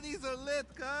 these are lit,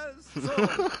 cuz.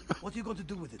 So, what are you going to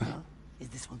do with it, huh? Is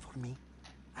this one for me?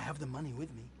 I have the money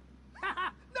with me.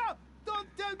 No, don't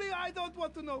tell me I don't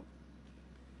want to know.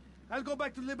 I'll go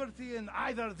back to Liberty and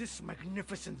either this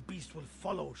magnificent beast will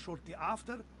follow shortly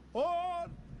after, or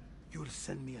you'll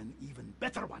send me an even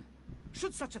better one.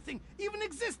 Should such a thing even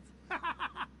exist.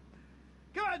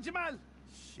 Come on, Jamal.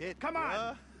 Shit. Come on.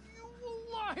 bruh. You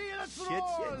wallahi, let's Shit,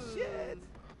 roll. shit.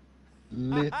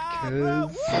 Lit, Bruh,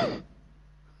 cuz. woo.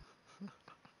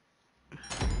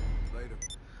 Later.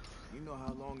 You know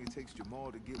how long it takes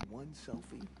Jamal to get one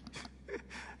selfie?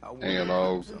 I wonder Hang on,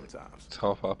 I'll sometimes.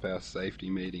 top up our safety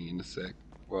meeting in a sec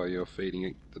while you're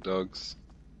feeding the dogs.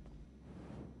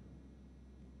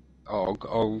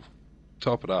 I'll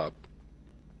top it up.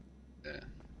 Yeah.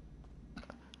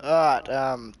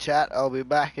 Alright, chat, I'll be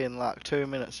back in like 2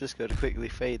 minutes. Just got to quickly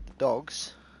feed the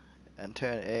dogs and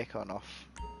turn the aircon off.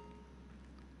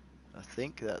 I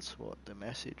think that's what the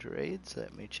message reads.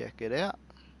 Let me check it out.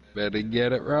 Better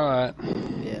get it right.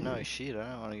 Yeah, no shit, I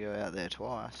don't want to go out there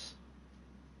twice.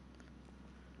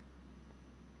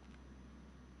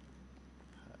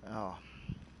 Oh.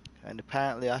 And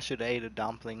apparently I should eat a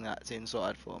dumpling that's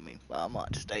inside for me, but I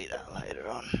might just eat that later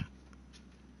on.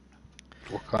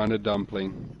 What kind of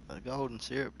dumpling? A golden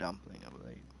syrup dumpling, I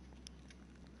believe.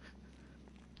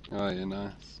 Oh, yeah,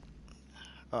 nice.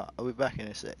 Alright, I'll be back in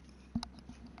a sec.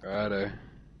 Righto.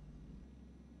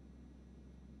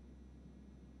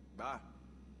 Bye.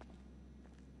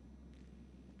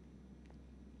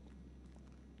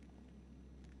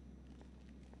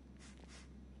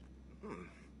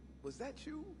 Was that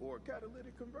you or a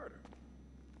catalytic converter?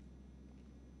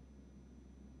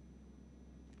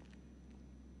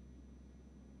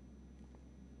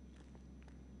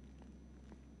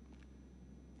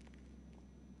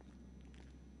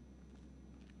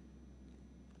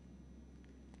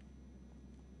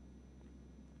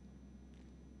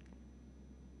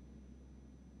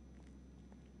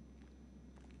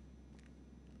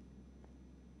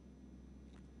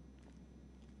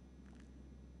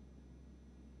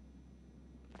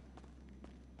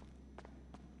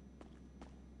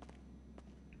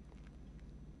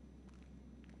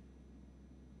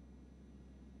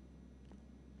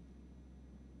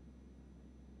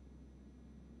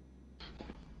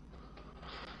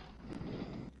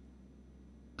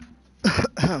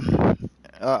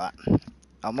 Alright,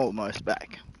 I'm almost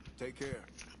back. Take care.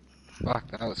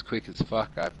 Fuck, that was quick as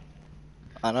fuck. I've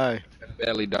I know.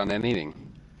 barely done anything.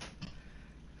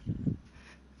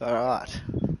 Alright.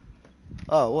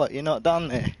 Oh, what? You're not done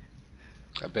there?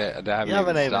 I bet I You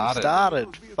haven't haven't even started.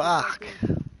 started. Fuck.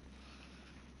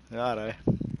 Righto.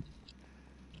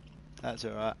 That's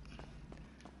alright.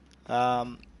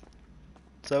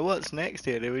 So what's next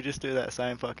here? Do we just do that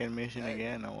same fucking mission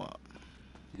again or what?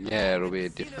 Yeah, it'll be a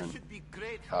Casino different should be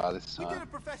great. car this We did a time.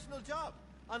 professional job,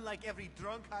 unlike every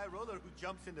drunk high roller who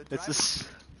jumps in the It's driveway. just...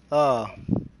 Oh.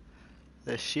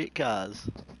 They're shit cars.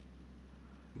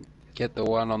 Get the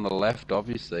one on the left,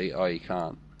 obviously. Oh, you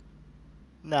can't.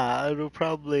 Nah, it'll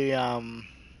probably,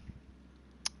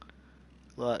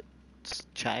 like,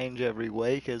 change every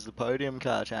week as the podium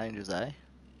car changes, eh?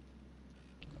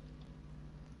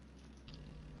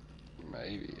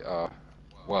 Maybe.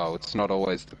 Well, it's not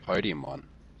always the podium one.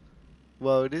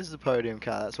 Well, it is the podium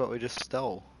car. That's what we just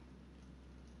stole.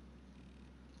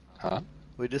 Huh?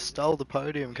 We just stole the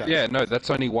podium car. Yeah, no,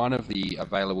 that's only one of the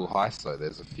available heists, though.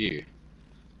 There's a few.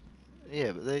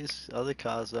 Yeah, but these other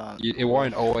cars aren't. It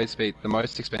won't always be... The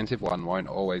most expensive one won't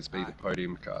always be the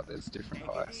podium car. There's different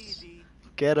Take it heists. easy.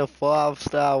 Get a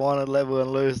 5-star wanted level and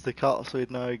lose the cops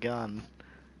with no gun.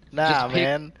 Nah, Just pick-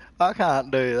 man. I can't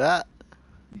do that.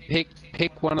 Pick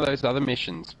one of those other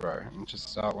missions, bro, and just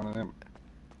start one of them.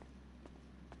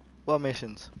 What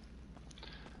missions?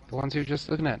 The ones you were just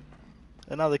looking at.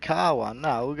 Another car one?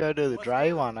 No, we'll go do the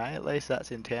Dre one, eh? At least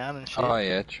that's in town and shit. Oh,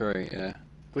 yeah, true, yeah.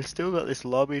 We've still got this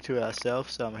lobby to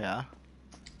ourselves somehow.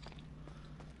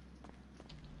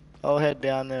 I'll head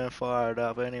down there and fire it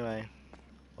up anyway.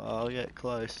 I'll get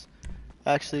close.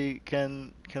 Actually,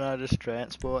 can I just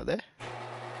transport there?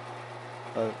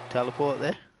 Oh, teleport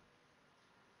there?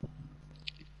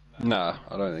 Nah,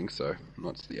 I don't think so.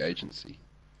 Not to the agency.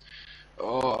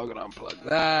 Oh, I'm gonna unplug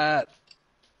that.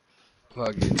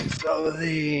 Plug in this other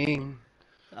thing.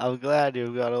 I'm glad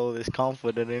you've got all this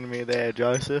confidence in me there,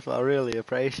 Joseph. I really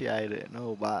appreciate it and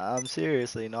all, but I'm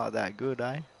seriously not that good,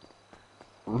 eh?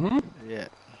 Mm-hmm. Yeah.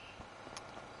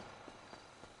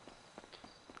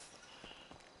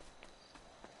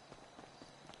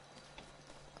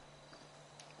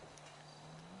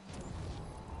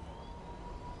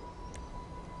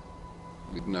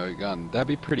 With no gun. That'd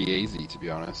be pretty easy, to be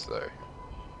honest, though.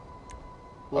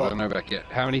 I Well, don't know about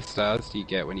how many stars do you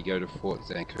get when you go to Fort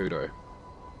Zancudo?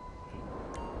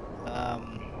 I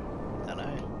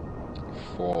know.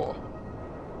 4.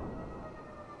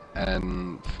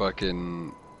 And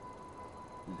fucking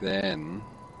then,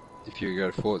 if you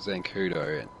go to Fort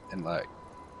Zancudo and like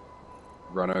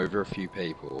run over a few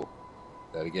people,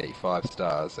 that'll get you 5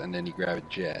 stars, and then you grab a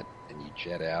jet and you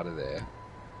jet out of there,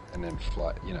 and then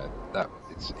fly. You know that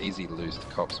it's easy to lose the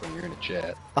cops when you're in a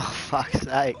jet. Oh, fuck's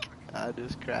sake. I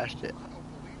just crashed it.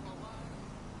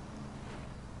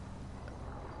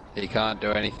 You can't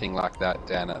do anything like that,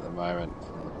 Dan, at the moment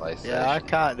from the PlayStation. Yeah, I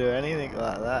can't do anything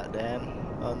like that, Dan.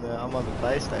 I'm on the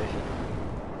PlayStation.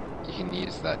 You can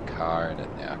use that car in it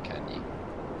now, can you?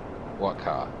 What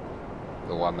car?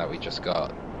 The one that we just got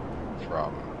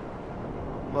from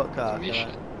What the car?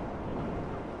 mission.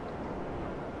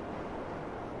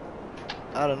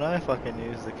 I don't know if I can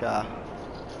use the car.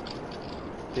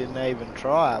 Didn't even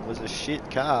try. It was a shit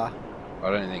car. I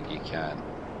don't think you can.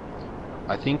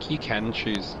 I think you can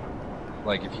choose,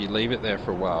 like if you leave it there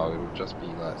for a while, it'll just be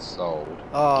like sold.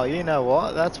 Oh, you know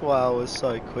what? That's why I was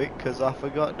so quick, because I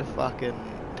forgot to fucking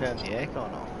turn the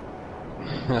aircon off.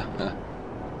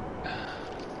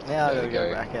 Now I There gotta we go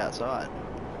go. back outside.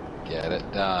 Get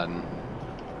it done.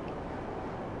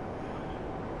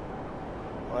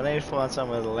 I need to find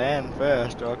somewhere to land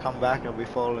first, or I'll come back and I'll be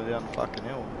falling down the fucking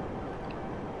hill.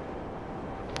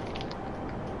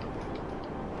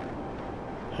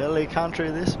 Hilly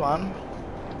country, this one.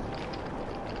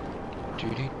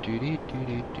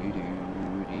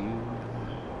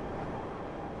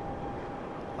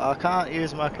 I can't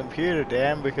use my computer,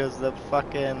 Dan, because the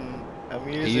fucking... I'm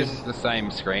He using... uses the same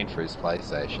screen for his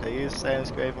PlayStation. I use the same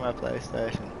screen for my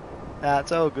PlayStation. Nah,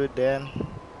 it's all good, Dan.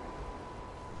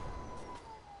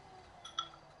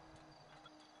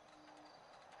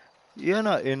 You're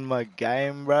not in my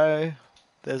game, bro.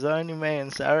 There's only me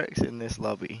and Sarex in this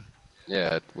lobby.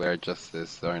 Yeah,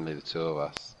 there's only the 2 of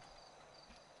us.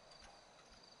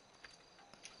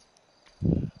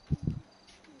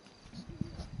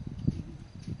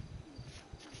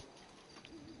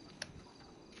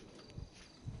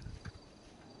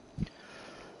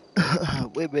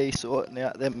 We be sorting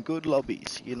out them good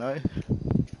lobbies, you know.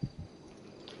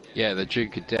 Yeah, the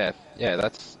Duke of Death. Yeah,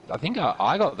 I think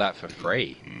I got that for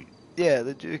free. Yeah,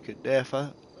 the Duke of Death.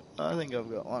 I I think I've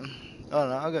got one. Oh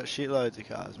no, I've got shitloads of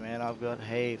cars, man. I've got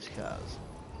heaps of cars.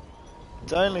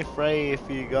 It's only free if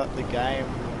you got the game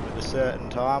at a certain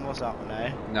time or something,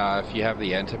 eh? No, if you have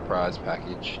the Enterprise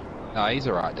package. No, he's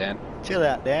alright, Dan. Chill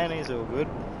out, Dan. He's all good.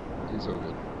 He's all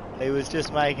good. He was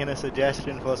just making a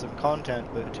suggestion for some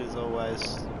content, which is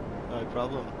always no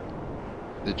problem.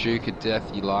 The Duke of Death,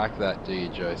 you like that, do you,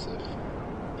 Joseph?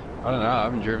 I don't know, I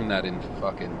haven't driven that in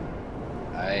fucking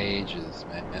ages,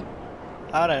 man.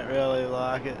 I don't really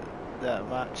like it that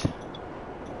much.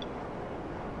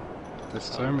 There's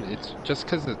so many, it's just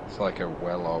because it's like a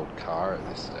well-old car at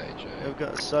this stage, eh? We've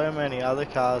got so many other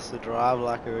cars to drive,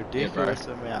 like a ridiculous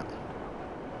amount.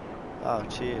 Oh,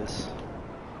 cheers.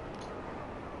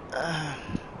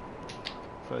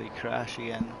 Probably crash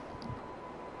again.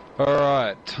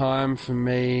 Alright, time for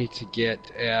me to get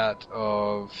out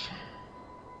of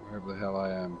wherever the hell I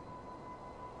am.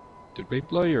 Did we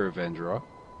blow your Avenger up?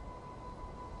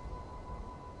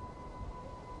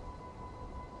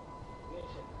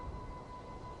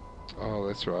 Oh,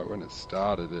 that's right, when it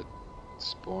started it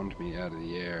spawned me out of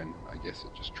the air and I guess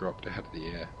it just dropped out of the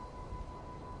air.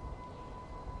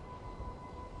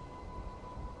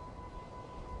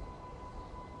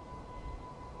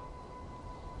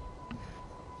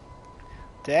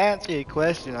 To answer your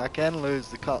question, I can lose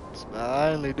the cops, but I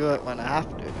only do it when I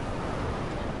have to.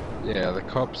 Yeah, the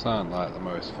cops aren't like the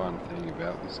most fun thing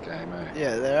about this game, eh?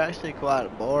 Yeah, they're actually quite a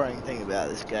boring thing about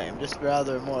this game, just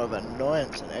rather more of an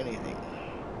annoyance than anything.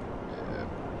 Yeah,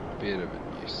 a bit of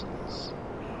a nuisance.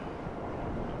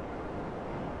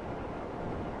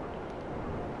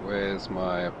 Where's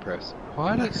my oppressor?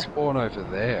 Why did it spawn over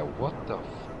there? What the f...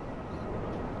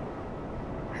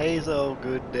 He's all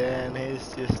good, Dan.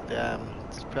 He's just,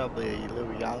 it's probably a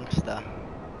little youngster.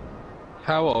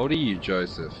 How old are you,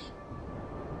 Joseph?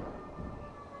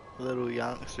 A little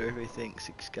youngster who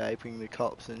thinks escaping the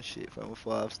cops and shit from a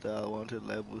 5-star wanted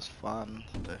level's fun.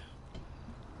 So.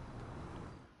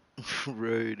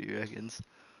 Rude, he reckons.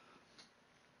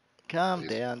 Calm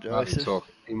down, Joseph.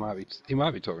 He might be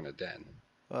talking to Dan.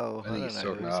 Oh, I think he's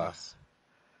talking to us.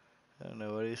 I don't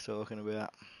know what he's talking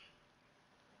about.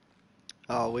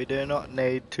 Oh, we do not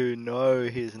need to know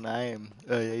his name,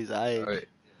 his age. Oh,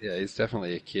 yeah, he's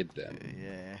definitely a kid then.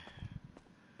 Yeah.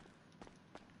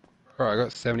 Alright, I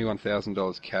got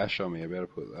 $71,000 cash on me. I better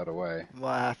put that away.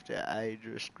 Might have to age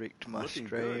restrict my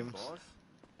streams.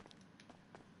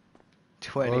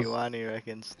 21, he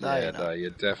reckons. No, Yeah, you're no, not.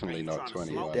 you're definitely not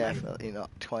 21. Definitely not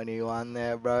 21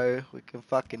 there, bro. We can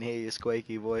fucking hear your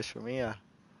squeaky voice from here.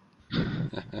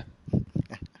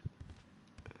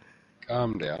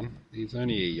 Calm down. He's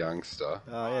only a youngster.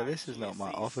 Oh yeah, this is not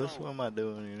my office. What am I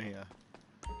doing in here?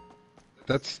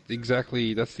 That's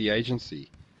the agency.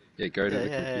 Yeah, go to the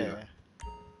computer. Yeah.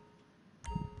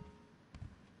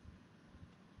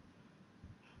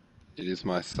 It is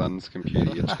my son's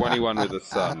computer. You're 21 with a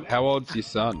son. How old's your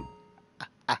son?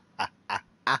 Hang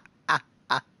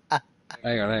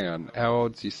on. How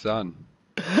old's your son?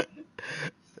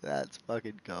 That's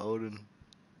fucking golden.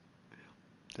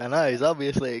 I know, he's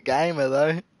obviously a gamer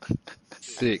though.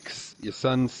 6. Your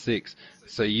son's 6.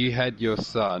 So you had your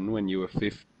son when you were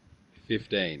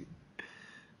 15.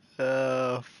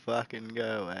 Oh, fucking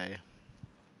go away.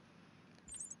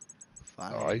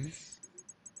 Funny. Oh,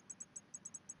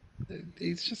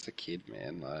 he's just a kid,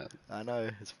 man. Like, I know,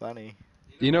 it's funny.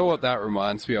 you know what that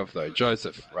reminds me of, though?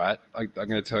 Joseph, right? I'm going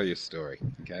to tell you a story,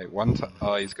 okay? One time...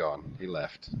 Oh, he's gone. He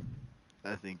left.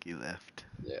 I think he left.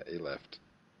 Yeah, he left.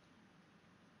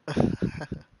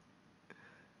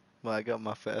 Well, I got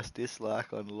my first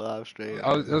dislike on the live stream.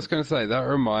 I was going to say, that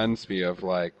reminds me of,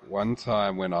 like, one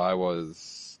time when I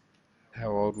was...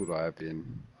 How old would I have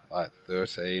been? Like,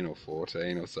 13 or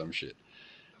 14 or some shit.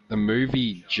 The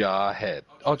movie Jarhead.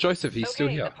 Oh, Joseph, he's still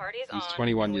here. He's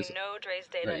 21 years old. Dre's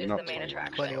data is the main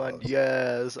attraction. 21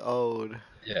 years old.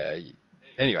 Yeah.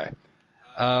 Anyway,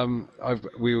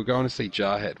 we were going to see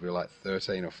Jarhead. We were like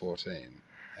 13 or 14.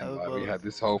 And we had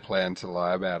this whole plan to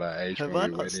lie about our age Have when I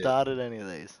we not went started any of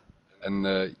these? in.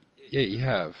 And, yeah, you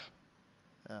have.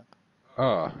 Yeah.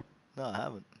 Oh, No, I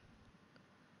haven't.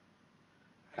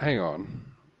 hang on.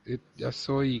 I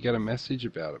saw you get a message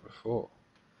about it before.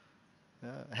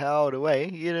 How old are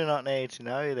we? You do not need to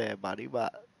know there, buddy,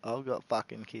 but I've got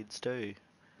fucking kids too.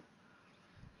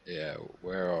 Yeah,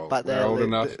 we're old. But We're old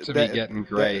enough to be getting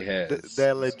grey hairs.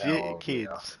 They're That's how legit old we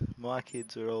are. kids. My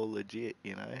kids are all legit,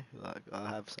 you know? Like, I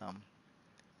have some.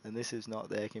 And this is not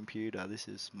their computer, this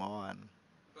is mine.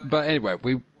 But anyway,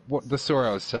 what the story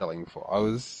I was telling before.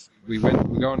 We're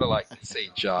going to like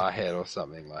see Jarhead or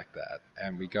something like that,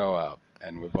 and we go up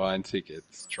and we're buying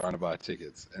tickets, trying to buy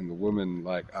tickets, and the woman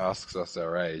like asks us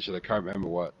our age, and I can't remember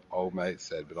what old mate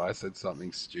said, but I said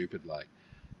something stupid like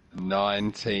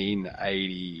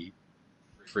 1980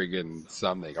 friggin'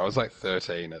 something. I was like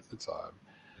 13 at the time,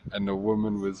 and the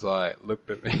woman was like, looked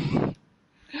at me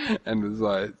and was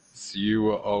like, so you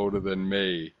were older than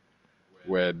me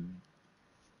when.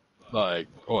 Like,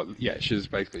 or yeah, she was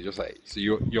basically just like, so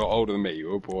you're older than me.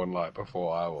 You were born like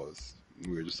before I was. And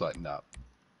we were just like, nah.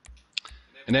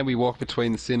 And then we walked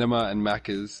between the cinema and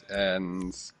Macca's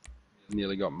and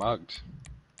nearly got mugged.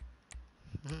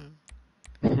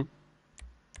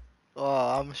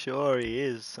 Oh, I'm sure he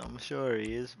is. I'm sure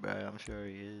he is, bro. I'm sure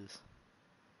he is.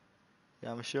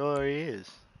 Yeah, I'm sure he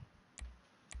is.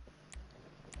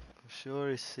 I'm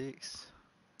sure he's 6.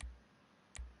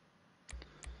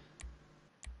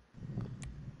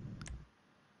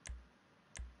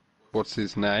 What's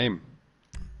his name?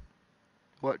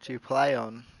 What do you play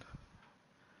on?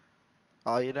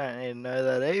 Oh, you don't need to know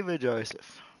that either,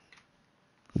 Joseph.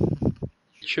 You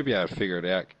should be able to figure it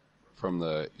out from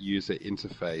the user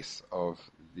interface of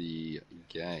the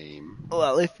game.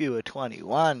 Well, if you were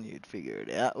 21, you'd figure it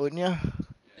out, wouldn't you?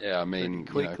 Yeah, I mean,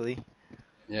 Pretty quickly.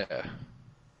 Yeah.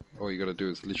 All you got to do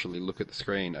is literally look at the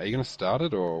screen. Are you going to start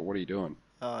it, or what are you doing?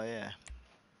 Oh, yeah.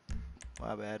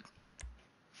 My bad.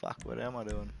 Fuck, what am I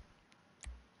doing?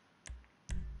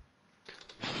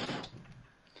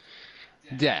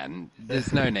 Dan,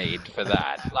 there's no need for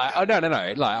that. Like, oh, no.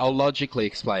 Like, I'll logically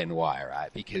explain why, right?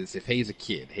 Because if he's a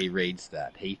kid, he reads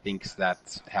that. He thinks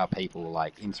that's how people,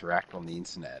 like, interact on the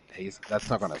internet. That's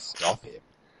not going to stop him.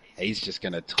 He's just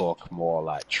going to talk more,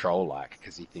 like, troll-like,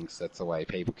 because he thinks that's the way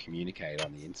people communicate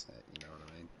on the internet, you know what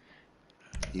I mean?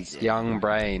 His young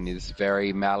brain is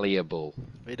very malleable.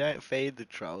 We don't feed the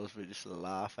trolls, we just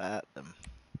laugh at them.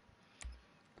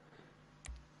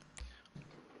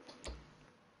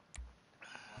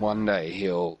 One day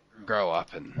he'll grow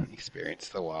up and experience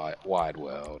the wide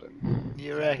world. And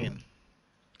You reckon?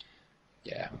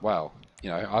 yeah, well, you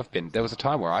know, there was a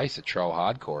time where I used to troll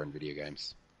hardcore in video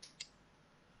games.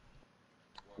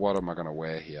 What am I going to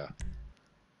wear here?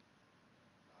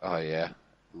 Oh yeah,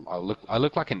 I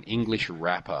look like an English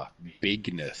rapper.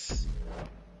 Bigness.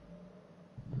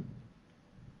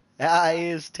 Ah, he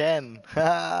is 10.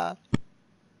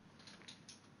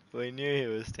 We knew he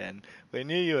was 10. We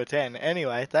knew you were 10.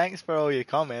 Anyway, thanks for all your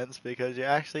comments, because you're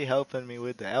actually helping me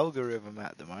with the algorithm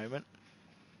at the moment.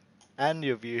 And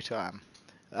your view time.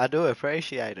 I do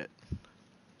appreciate it.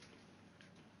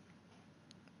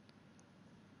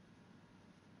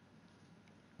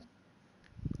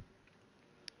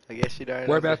 I guess you don't...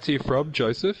 Whereabouts are you from,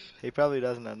 Joseph? He probably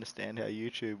doesn't understand how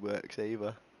YouTube works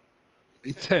either.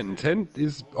 10. 10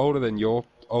 is older than your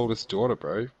oldest daughter,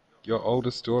 bro. Your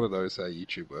oldest daughter knows how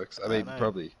YouTube works. I mean, know.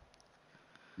 probably.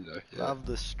 You know, yeah. Love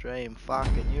the stream.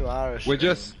 Fucking you are a stream.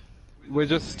 We're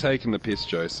just taking the piss,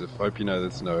 Joseph. Hope you know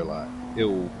there's no, like,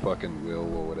 ill fucking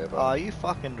will or whatever. Oh, are you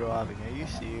fucking driving? Are you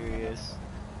serious?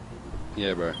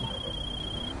 Yeah, bro.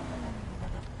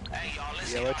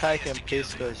 Yeah, we're taking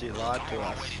piss because you lied to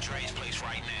us.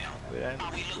 We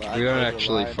don't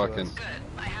actually fucking...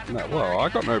 No, well, I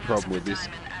got no problem with this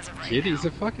kid. He's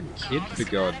a fucking kid, for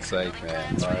God's sake,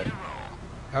 man. Like,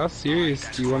 how serious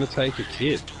do you want to take a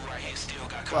kid?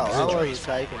 Well, I wasn't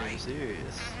taking him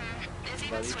serious.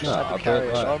 But he tried to carry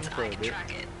it on for a bit.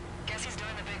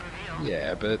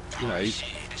 Yeah, but, you know...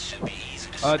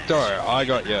 don't worry, I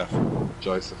got you,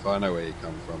 Joseph. I know where you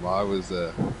come from. I was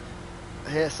a...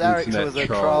 Yeah, Sarix was a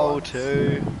troll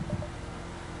too.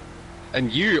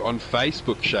 And you on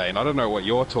Facebook, Shane. I don't know what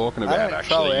you're talking about, I don't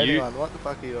actually. troll anyone. What the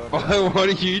fuck are you on about? What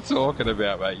are you talking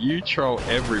about, mate? You troll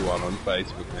everyone on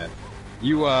Facebook, man.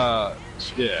 You are...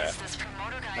 Yeah.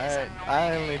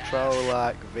 I only troll,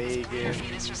 like,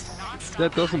 vegans.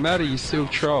 That doesn't matter, you still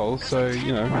troll, so,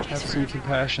 you know, have some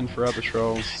compassion for other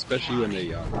trolls, especially when they're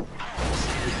young.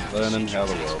 Just learning how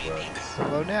the world works.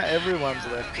 Well, now everyone's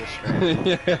left the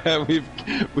stream. Yeah,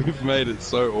 we've made it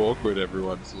so awkward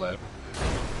everyone's left.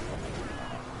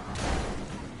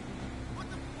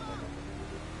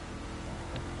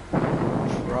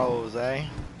 Trolls, eh?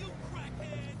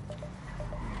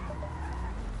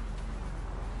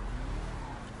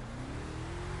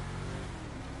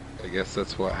 I guess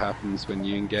that's what happens when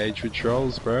you engage with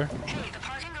trolls, bro.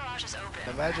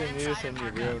 Imagine using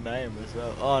your real name as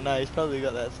well. Oh no, he's probably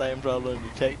got that same problem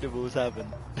Detectable's having.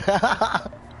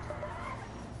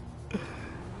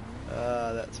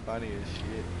 That's funny as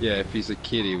shit. Yeah, if he's a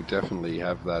kid, he'll definitely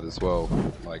have that as well.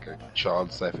 Like a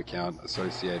child safe account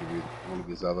associated with one of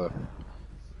his other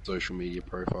social media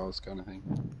profiles kind of thing.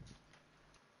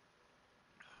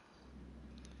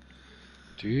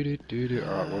 Alright,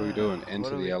 what are we doing?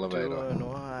 Enter the elevator. Doing?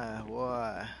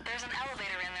 Why? There's an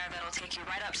elevator in there that'll take you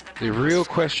right up to the The real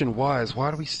question is,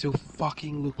 why do we still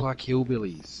fucking look like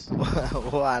hillbillies?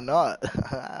 Why not?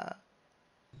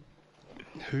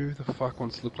 Who the fuck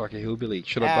wants to look like a hillbilly?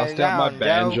 Should I Hang bust out my on, Joe.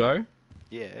 banjo?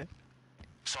 Yeah.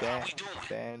 So how we doing?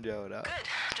 Banjoed up. Good.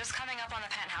 Just coming up on the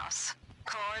penthouse.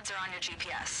 Coords are on your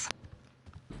GPS.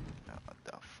 Oh, what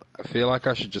the fuck? I feel like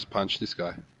I should just punch this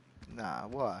guy. Nah,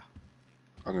 why?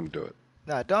 I'm gonna do it.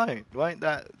 No, don't. Won't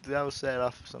that'll set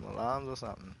off some alarms or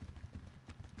something?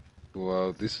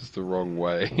 Well, this is the wrong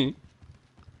way.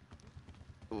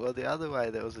 Well, the other way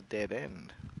there was a dead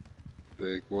end.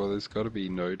 Well, there's got to be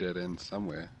no dead end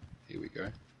somewhere. Here we go.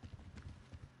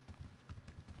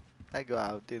 That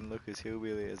guy didn't look as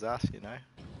hillbilly as us, you know.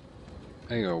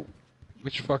 Hang on.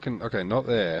 Which fucking... Okay, not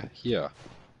there. Here.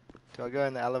 Do I go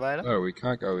in the elevator? No, we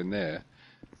can't go in there.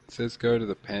 It says go to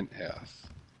the penthouse.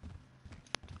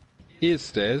 Here's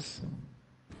stairs.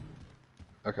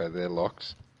 Okay, they're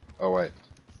locked. Oh wait,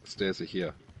 the stairs are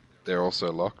here. They're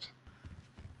also locked.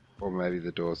 Or maybe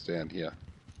the door's down here.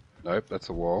 Nope, that's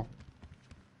a wall.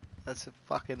 That's a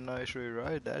fucking no-through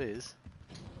road, that is.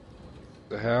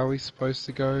 So how are we supposed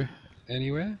to go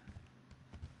anywhere?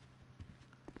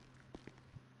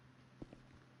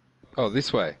 Oh,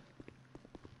 this way.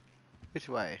 Which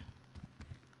way?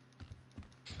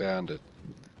 Found it.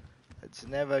 It's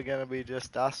never gonna be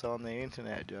just us on the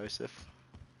internet, Joseph.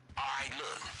 Alright,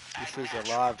 look. This is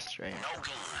a live stream. No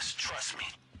guns, trust me.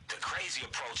 The crazy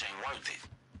approach ain't worth it.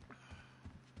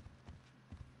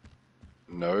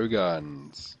 No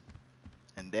guns.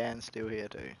 And Dan's still here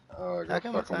too. Oh, I How gotta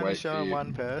come it's fucking only wait for showing you.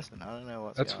 one person? I don't know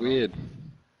what's That's going on. weird.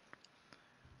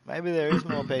 Maybe there is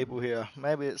more people here.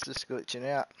 Maybe it's just glitching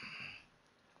out.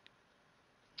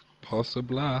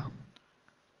 Possibly.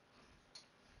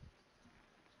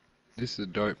 This is a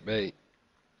dope beat.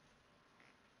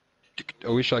 I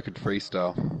wish I could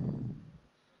freestyle.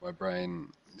 My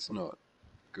brain is not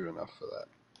good enough for that.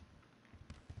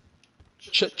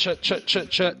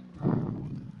 Chit.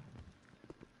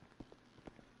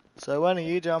 So when are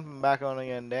you jumping back on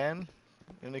again, Dan?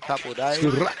 In a couple of days?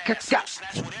 Snatch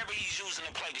whatever he's using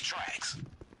to play the tracks.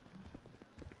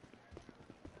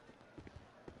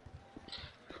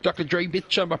 Dr. Dre,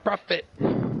 bitch, I'm a prophet. You're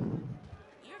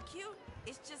cute.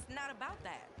 It's just not about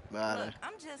that. Right. Look,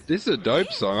 I'm just. This is a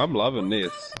dope song. I'm loving Who's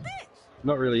this. calling the bitch?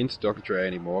 Not really into Dr. Dre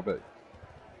anymore, but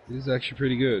this is actually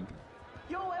pretty good.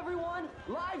 Yo everyone,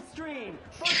 live stream!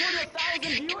 First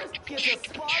 1,000 viewers gets a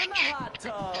spot in the hot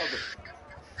tub!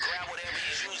 Grab whatever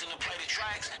he's using to play the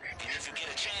tracks, and if you get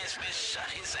a chance, man, shut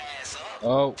his ass up.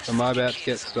 Oh, am I about to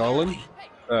get stolen?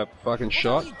 Fucking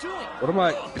shot? What am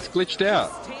I? It's glitched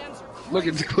out. Look,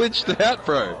 it's glitched out,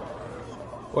 bro.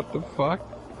 What the fuck?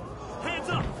 Hands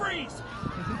up, freeze!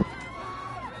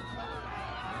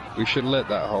 We should let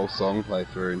that whole song play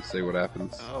through and see what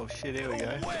happens. Oh shit, here we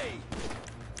go.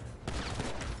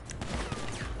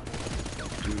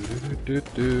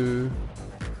 Do.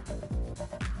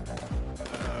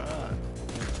 Alright.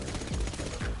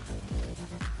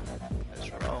 Let's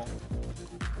roll.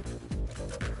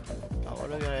 Oh, what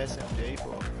are we gonna SMG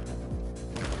for?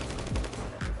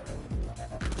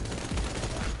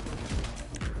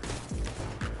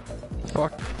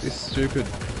 Fuck this stupid.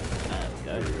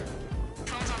 There we go.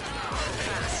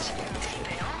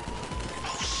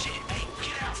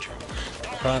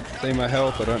 Can't see my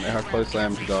health. I don't know how close I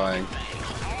am to dying.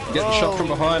 Get the shot from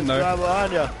behind, though. Right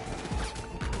behind you.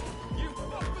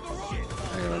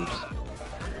 Hang on.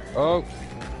 Oh.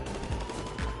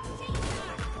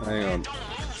 Hang on.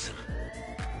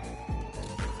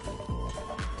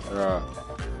 Alright.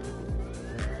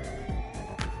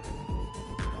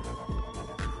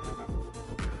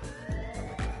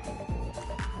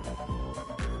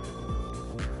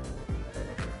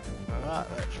 Alright,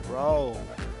 let's roll.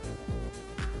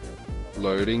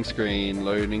 Loading screen,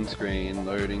 loading screen,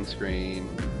 loading screen.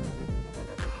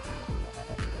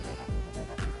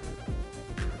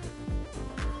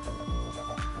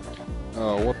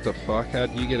 Oh, what the fuck?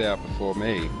 How'd you get out before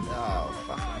me? Oh,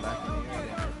 fucking back in here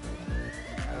again.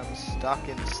 I'm stuck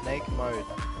in snake mode.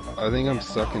 I think I'm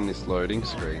stuck in this loading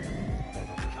screen.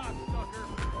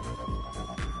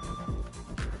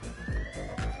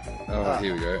 Oh,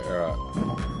 here we go. Alright.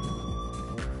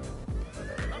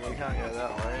 We can't go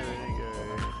that way, we need to go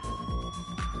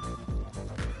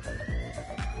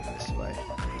this way.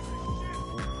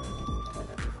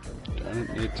 Don't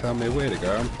you tell me where to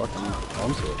go. I'm fucking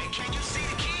onto it. Hey, can you see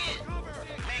the kid?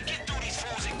 Man, get through these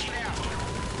fools and get out.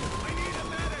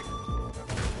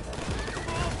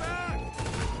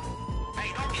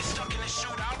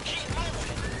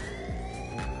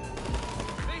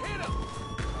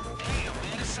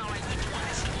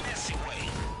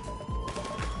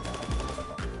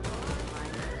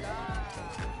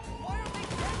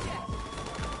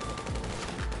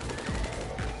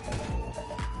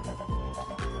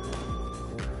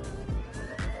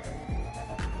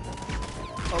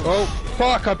 Oh,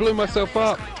 fuck, I blew myself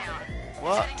up.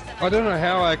 What? I don't know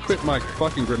how I equipped my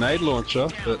fucking grenade launcher,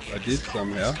 but I did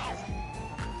somehow.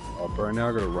 Oh, bro, now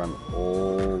I gotta run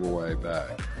all the way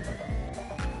back.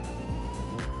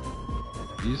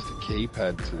 Use the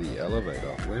keypad to the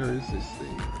elevator. Where is this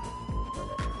thing?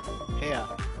 Here.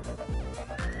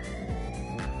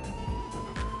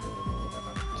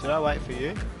 Should I wait for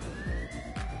you?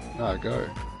 No, go.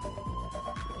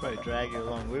 Probably drag you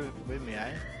along with me,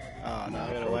 eh? Oh no,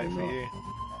 I gotta wait for not. you.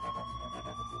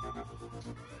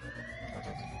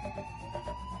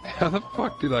 How the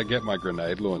fuck did I get my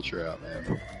grenade launcher out,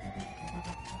 man?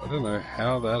 I don't know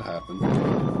how that happened.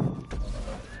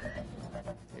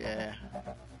 Yeah.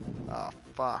 Oh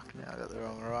fuck, now I got the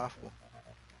wrong rifle.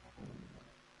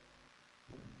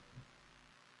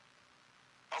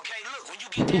 Okay, look, when you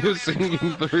get You're singing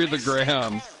through the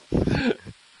ground.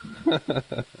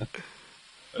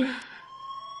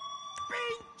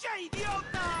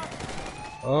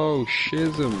 Oh,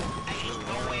 shizzum.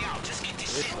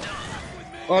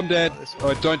 I'm dead.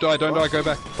 Oh, don't die, don't die, go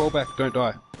back, fall back, don't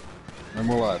die. No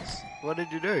more lives. What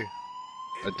did you do?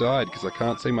 I died because I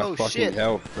can't see my Oh, fucking shit.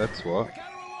 health, that's what.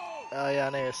 Oh yeah, I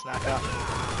need to snack up.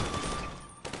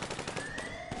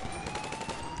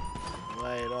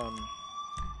 Wait on.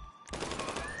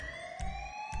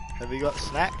 Have you got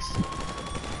snacks?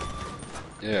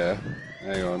 Yeah,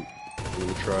 hang on.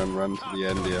 We'll try and run to the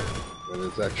end here, where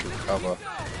there's actual cover.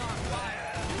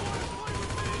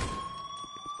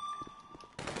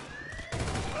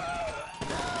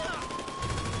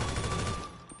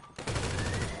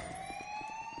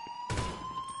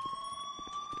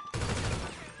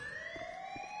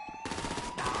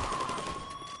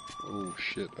 Oh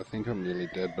shit, I think I'm nearly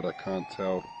dead, but I can't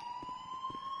tell.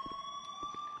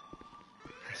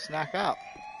 Snack up.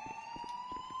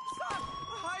 Stop!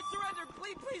 I surrender!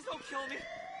 Please don't kill me!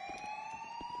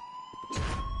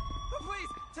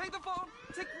 Please, take the phone,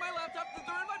 take my laptop, they're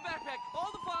in my backpack.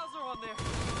 All the files are on there.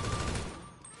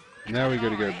 Now we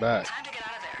gotta go back. Time to get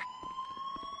out of there.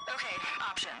 Okay,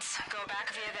 options. Go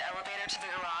back via the elevator to the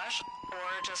garage,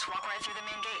 or just walk right through the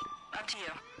main gate. Up to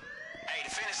you. Hey,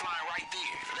 the finish line right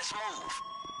there. Let's move.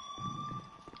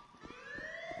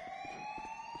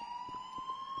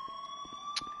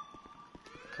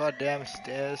 Goddamn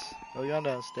stairs. Are we going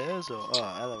downstairs or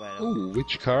elevator? Ooh,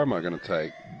 which car am I gonna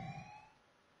take?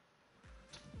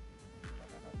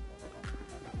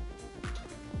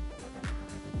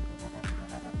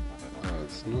 Oh,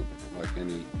 it's not like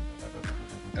any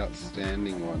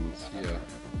outstanding ones here.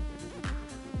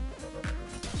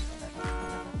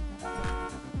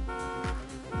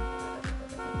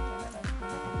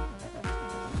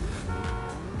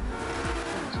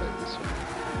 I'll take this one.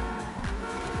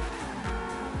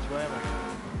 Which way am I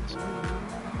going? This way?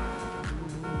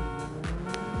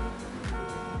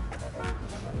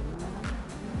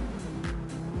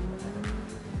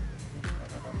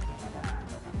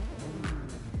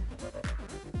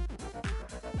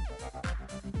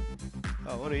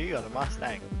 Oh, what do you got? A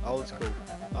Mustang? Old school.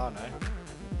 Oh no.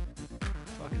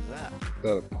 Fuck is that? Is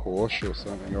that a Porsche or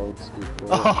something old school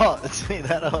Porsche? Oh, see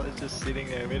that? I was just sitting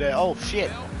there midair. Oh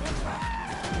shit!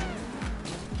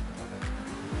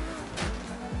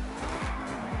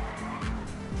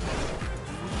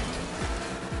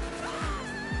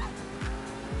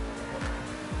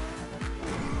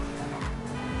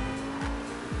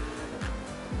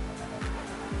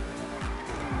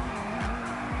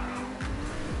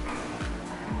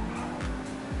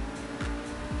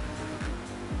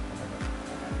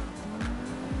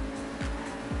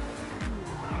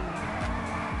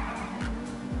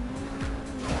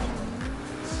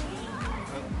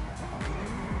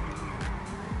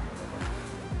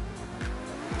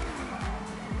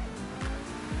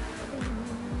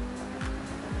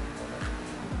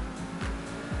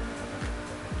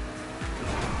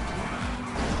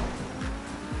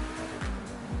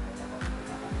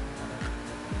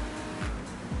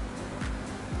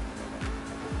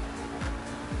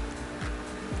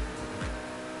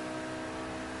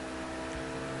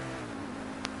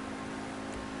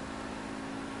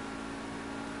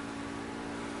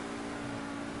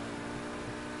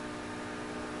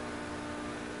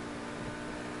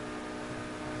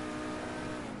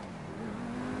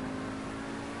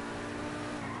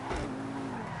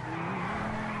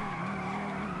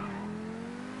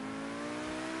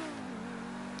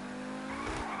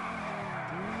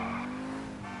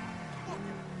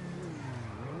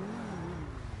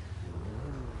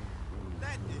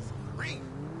 That is great.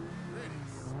 Pretty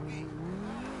sweet.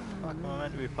 Fuck, am I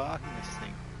meant to be parking this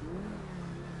thing?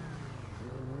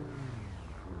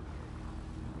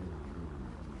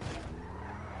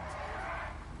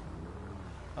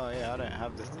 Oh yeah, I don't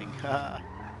have the thing.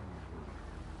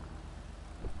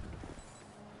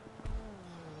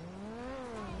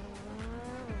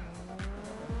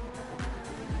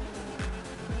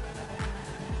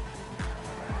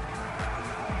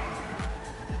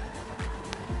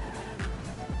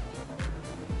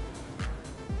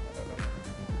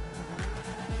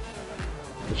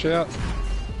 Watch out.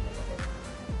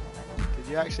 Did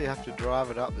you actually have to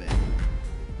drive it up there?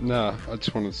 Nah, I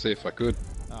just wanted to see if I could.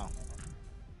 Oh.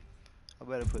 I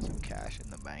better put some cash in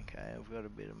the bank, eh? I've got a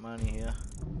bit of money here.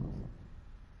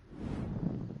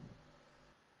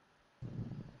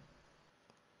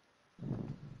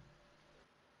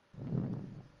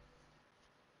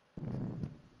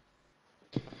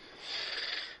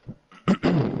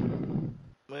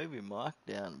 Move your mic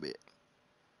down a bit.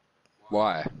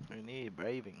 Why? We need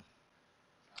braving.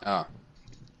 Ah.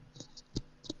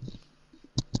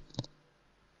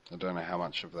 I don't know how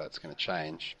much of that's going to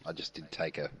change. I just did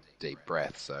take a deep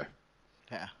breath, so...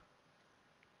 Yeah.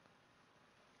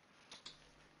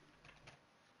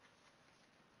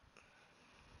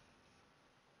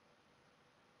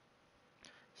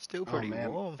 Still pretty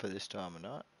man. warm for this time of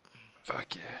night.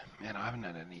 Fuck yeah. Man, I haven't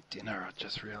had any dinner, I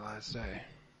just realised, eh?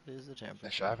 What is the temperature?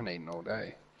 Actually, I haven't eaten all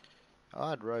day.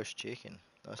 I had roast chicken.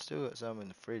 I still got some in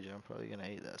the fridge. I'm probably going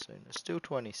to eat that soon. It's still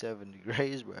 27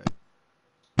 degrees, bro.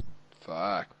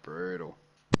 Fuck, brutal.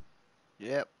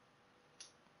 Yep.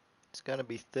 It's going to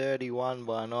be 31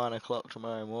 by 9 o'clock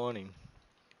tomorrow morning.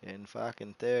 And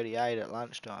fucking 38 at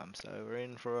lunchtime. So we're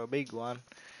in for a big one.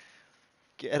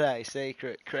 G'day,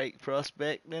 Secret Creek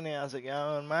Prospecting. How's it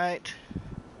going, mate?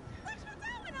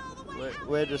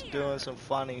 We're just doing some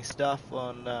funny stuff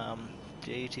on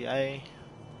GTA.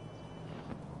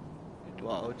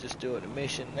 Well, we'll just do it a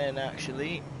mission then,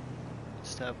 actually.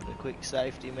 Just having a quick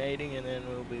safety meeting, and then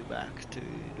we'll be back to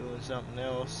doing something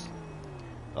else.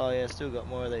 Oh yeah, still got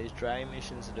more of these dray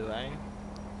missions to do, eh?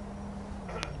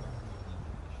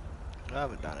 I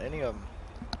haven't done any of them.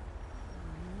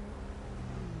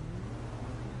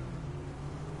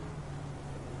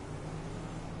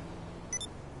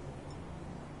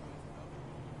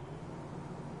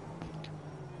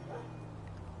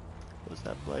 What's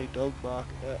that bloody dog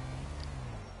barking at?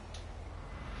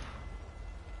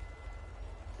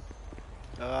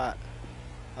 Alright.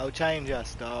 I'll change our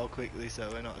style quickly so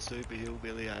we're not super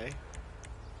hillbilly, eh?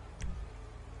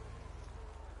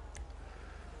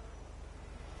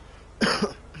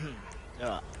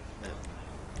 Alright.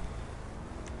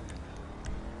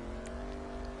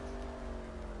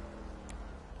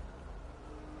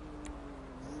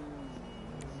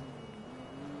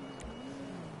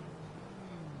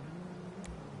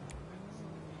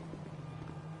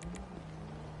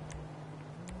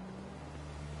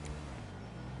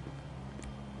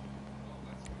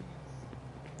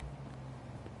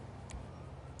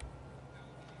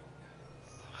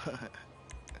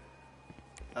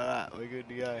 Alright, we're good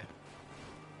to go.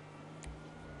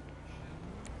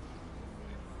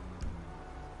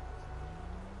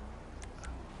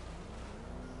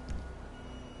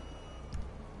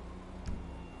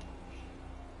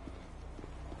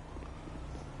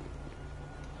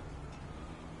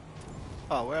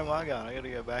 Oh, where am I going? I gotta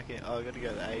go back in. Oh, I gotta go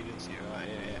to the agency, right?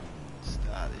 Yeah.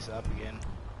 Start this up again.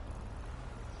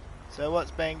 So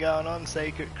what's been going on,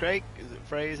 Secret Creek? Is it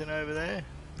freezing over there?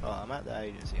 Oh, I'm at the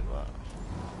agency, what?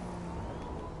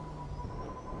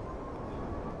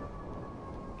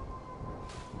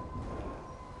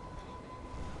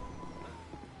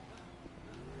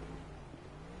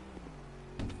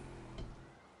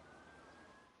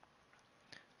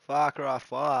 Far Cry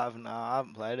 5? No, I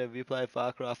haven't played it. Have you played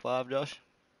Far Cry 5, Josh?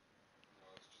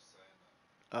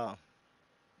 Oh.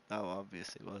 Oh,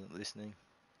 obviously wasn't listening.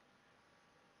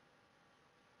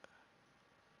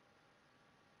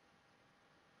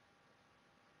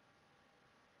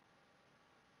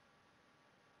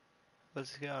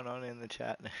 What's going on in the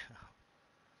chat now?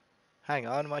 Hang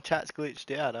on, my chat's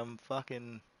glitched out. I'm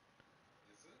fucking...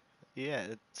 Yeah,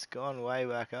 it's gone way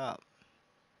back up.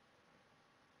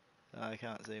 I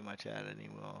can't see my chat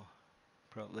anymore.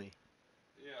 Probably.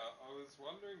 Yeah, I was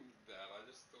wondering that. I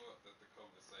just thought that the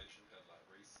conversation had, like,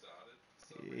 restarted for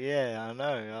some reason. Yeah, I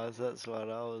know. That's what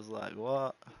I was like,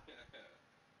 what? Yeah.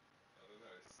 I don't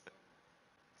know,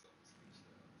 something's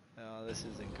glitched out. Oh, this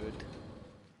isn't good.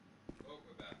 Oh,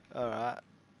 we're back. Alright.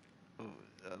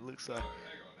 It looks like... Oh,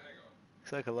 hang on.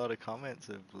 Looks like a lot of comments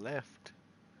have left.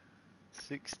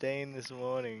 16 this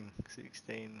morning.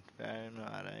 16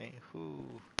 Fahrenheit, eh?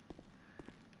 Whew.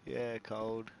 Yeah,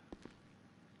 cold.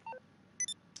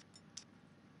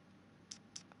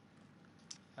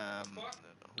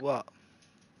 What?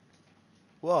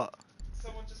 What?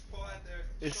 Someone just fired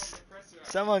their shot compressor at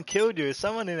Someone killed you.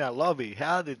 Someone in our lobby.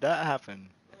 How did that happen?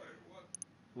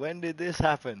 When did this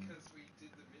happen?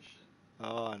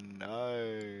 Oh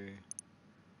no.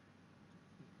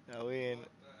 Are we in?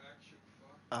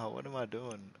 Oh, what am I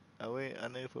doing? Are we? I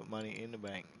need to put money in the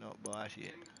bank, not buy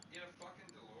shit.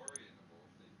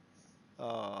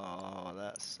 Oh,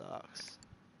 that sucks.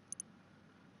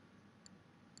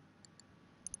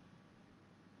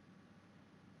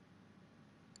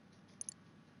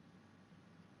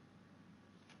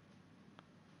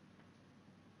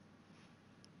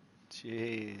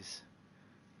 Jeez,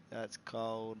 that's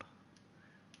cold.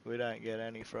 We don't get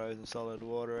any frozen solid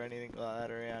water or anything like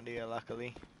that around here,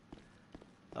 luckily.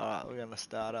 Alright, we're gonna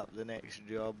start up the next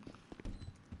job.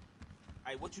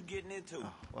 Hey, what you getting into?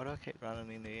 Oh, why do I keep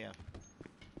running into here?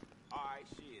 Alright,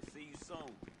 shit. See you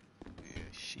soon. Yeah,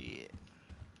 shit.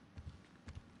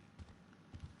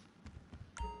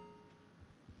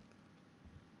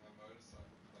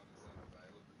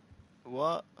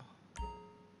 What?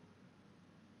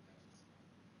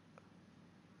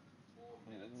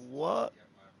 What?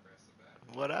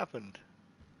 What happened?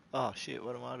 Oh shit,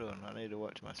 what am I doing? I need to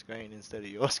watch my screen instead of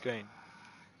your screen.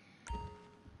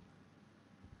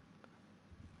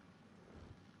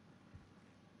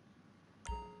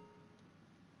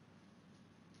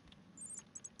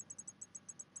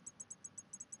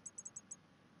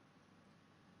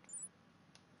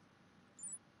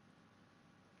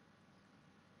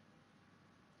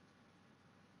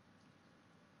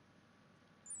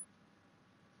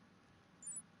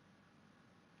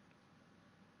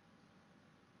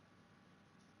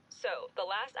 So, the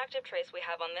last active trace we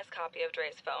have on this copy of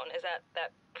Dre's phone is at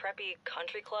that preppy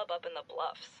country club up in the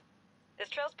Bluffs. This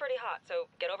trail's pretty hot, so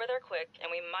get over there quick, and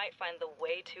we might find the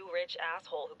way too rich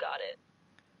asshole who got it.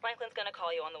 Franklin's gonna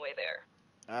call you on the way there.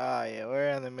 Ah, yeah, we're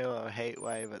in the middle of a heat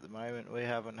wave at the moment. We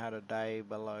haven't had a day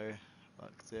below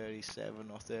like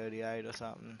 37 or 38 or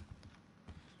something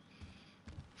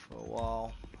for a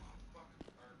while.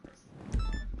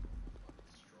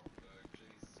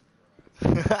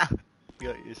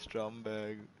 Got your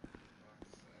Stromberg.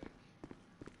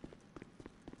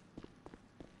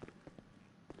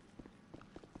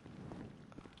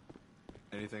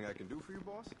 Anything I can do for you,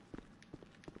 boss?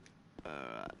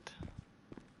 Alright.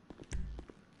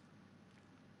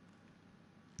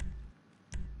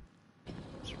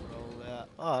 Let's roll out.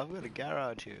 Oh, I've got a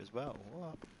garage here as well.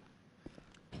 What?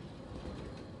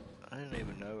 I didn't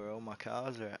even know where all my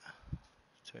cars are at.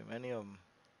 Too many of them.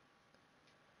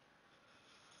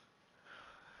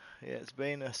 Yeah, it's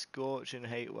been a scorching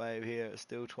heat wave here. It's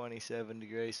still 27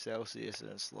 degrees Celsius and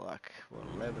it's like, what,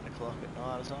 11 o'clock at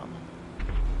night or something?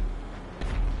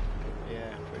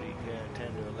 Yeah, yeah,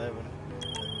 10 to 11.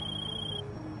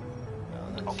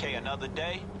 Oh, Okay, another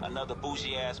day, another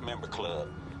bougie-ass member club.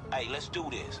 Hey, let's do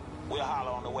this. We'll holler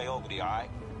on the way over there,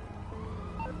 alright?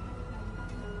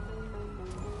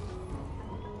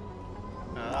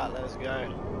 Alright, let's go.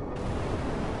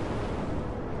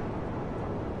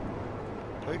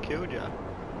 Who killed ya?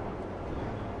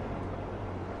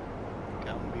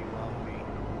 Gumby Wumby.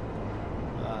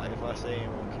 If I see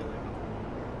him, I'll kill him.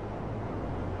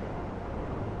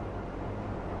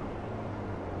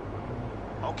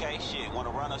 Okay, shit, wanna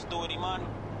run us through it, Imani?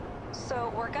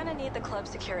 So, we're gonna need the club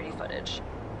security footage.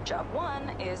 Job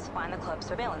 1 is find the club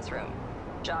surveillance room.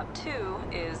 Job 2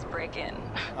 is break in.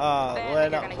 Oh, then we're you're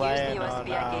not gonna use playing the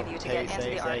USB I gave you to get into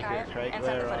the archive Creek. and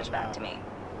send the footage back to me.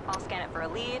 I'll scan it for a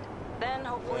lead, then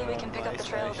hopefully we can pick up the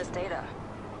trail of this data.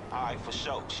 Alright, for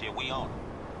sure. Shit, we on it.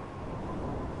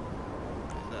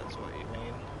 If that's what you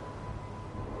mean.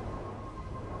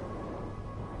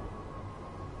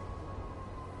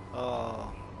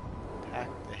 Oh, hack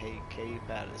the heat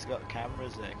keypad. It's got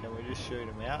cameras there. Can we just shoot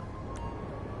them out?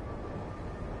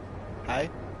 Hey?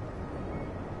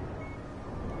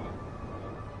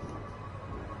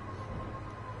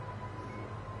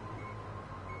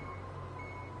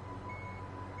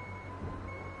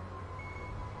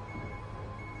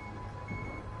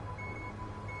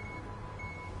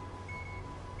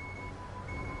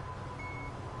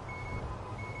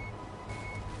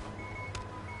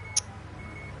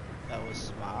 That was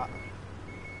smart.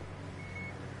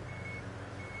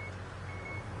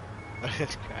 I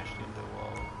just crashed into the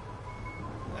wall.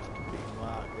 Left a big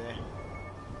mark there.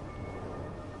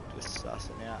 Just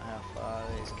sussing out how far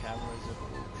these cameras are.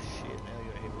 Oh shit, now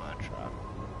got hit by a truck.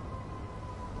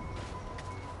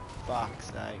 Fuck's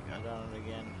sake, I done it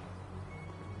again.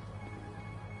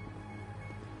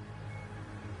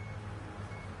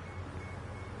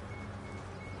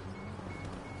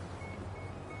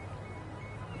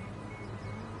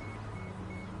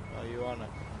 Are you on it?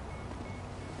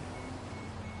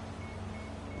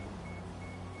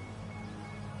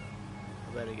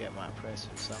 better get my press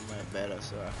somewhere better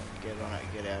so I can get on it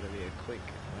and get out of here quick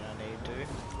when I need to.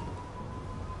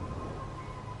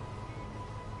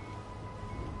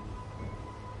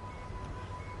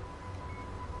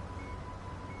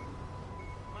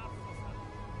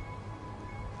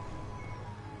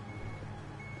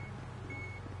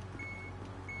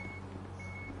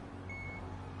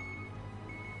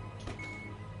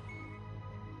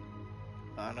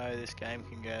 I know this game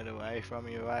can get away from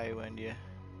you when you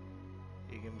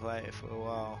can play it for a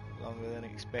while, longer than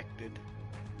expected.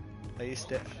 Are you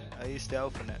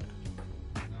stealthing it?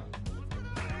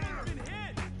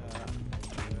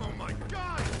 Oh my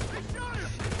god! They shot him!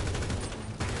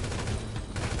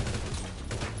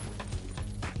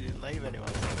 You didn't leave anyone.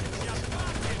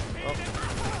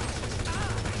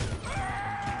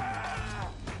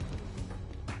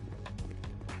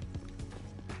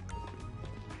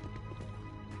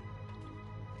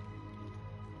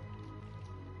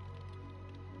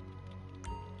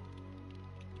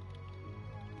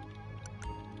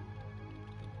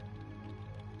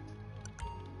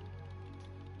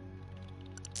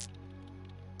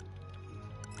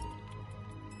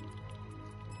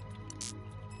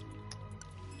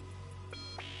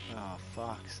 Oh,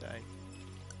 fuck's sake.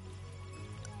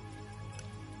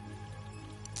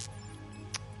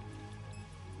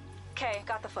 Okay,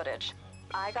 got the footage.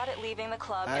 I got it leaving the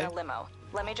club in a limo.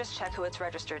 Let me just check who it's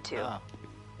registered to. Oh.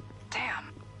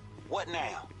 Damn. What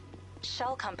now?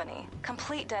 Shell company.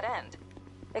 Complete dead end.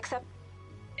 Except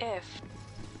if...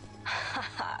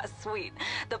 Sweet.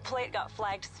 The plate got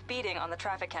flagged speeding on the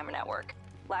traffic camera network.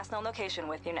 Last known location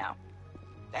with you now.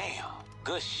 Damn,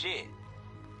 good shit.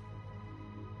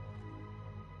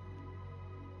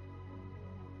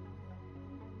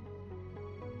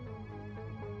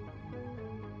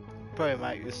 Probably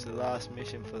make this the last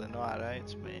mission for the night, eh?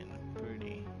 It's been a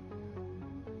pretty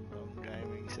long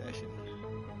gaming session.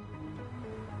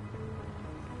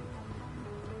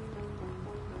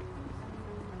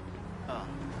 Oh.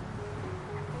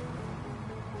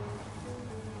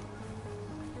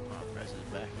 My press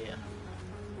is back here.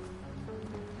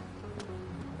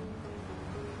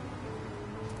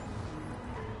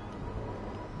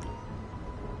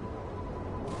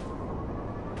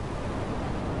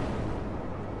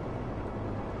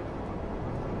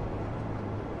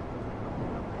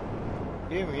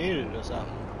 You're muted or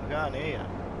something. I can't hear you.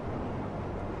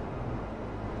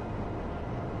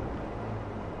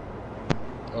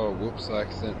 Oh, whoops, I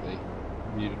accidentally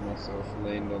muted myself and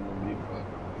leaned on the mute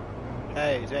button.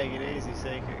 Hey, take it easy,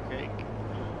 Secret Creek.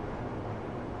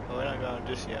 Oh, we're not going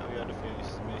just yet. We got to finish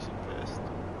the mission first.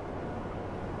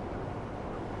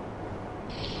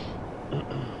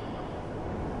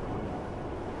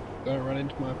 Don't run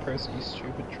into my press, you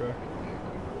stupid truck.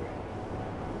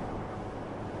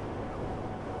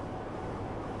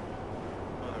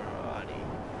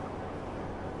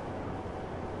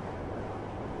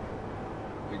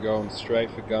 Going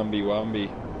straight for Gumby Wumby.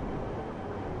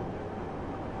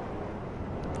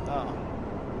 Oh.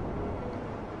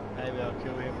 Maybe I'll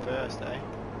kill him first, eh?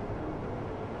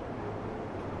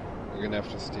 We're gonna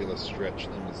have to steal a stretch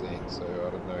limousine, so I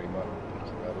don't know, he might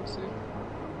pick you out or see.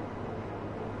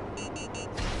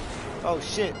 Oh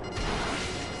shit!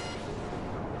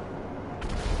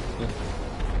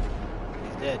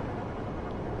 He's dead.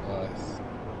 Nice.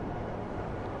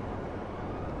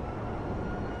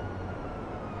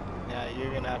 Now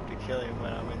you're gonna have to kill him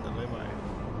when I'm in the limo.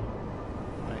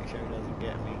 Make sure he doesn't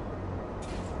get me.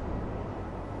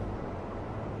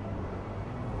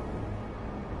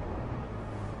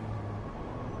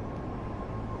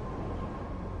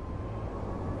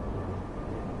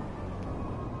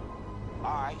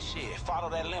 Alright, shit, follow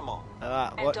that limo.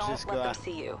 Alright, And watch don't this let guy. them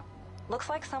see you. Looks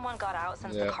like someone got out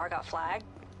since the car got flagged.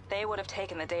 They would have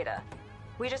taken the data.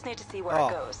 We just need to see where it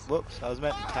goes. Whoops, I was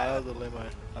meant to tail the limo.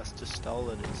 I just stole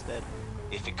it instead.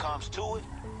 If it comes to it,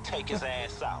 take his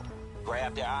ass out.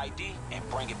 Grab their ID and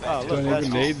bring it back You don't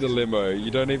even need the limo. You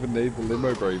don't even need the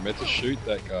limo, bro. You meant to shoot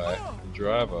that guy, the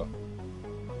driver.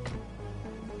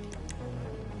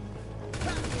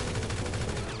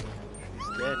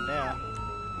 He's dead now.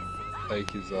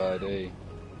 Take his ID.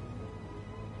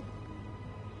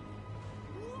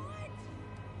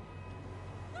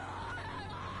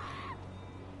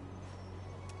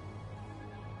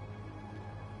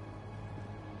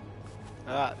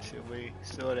 Alright, should we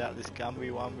sort out this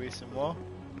Gumby Wumby some more?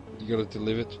 You gotta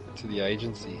deliver it to the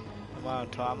agency. Am I on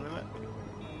time limit?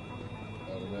 I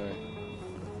don't know.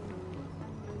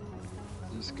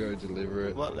 Just go deliver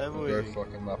it. What level go is he?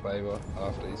 fuck him up, Ava,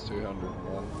 after he's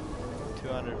 201.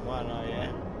 201, oh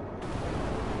yeah.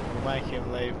 We'll make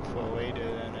him leave before we do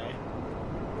then, eh?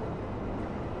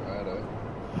 Righto.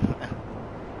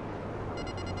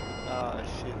 Oh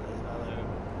shit, there's other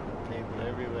people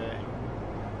everywhere.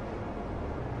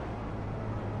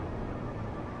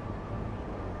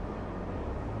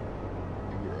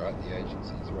 You're right, the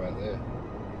agency's right there.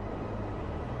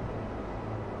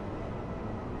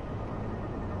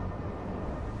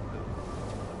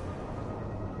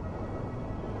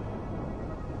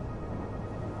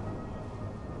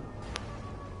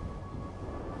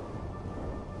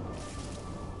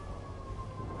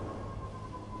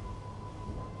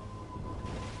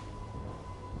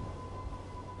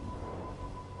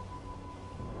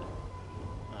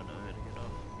 I know how to get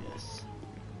off, yes.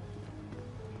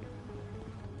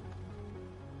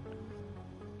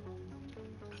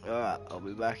 Alright, I'll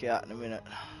be back out in a minute.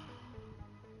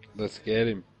 Let's get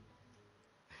him.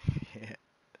 Yeah.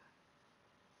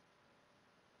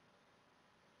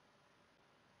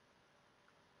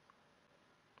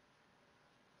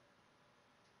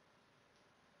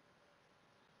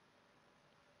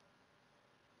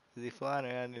 Is he flying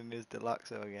around in his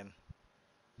Deluxo again?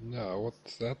 No,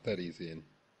 what's that he's in?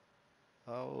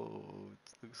 Oh,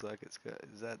 it looks like it's got.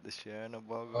 Is that the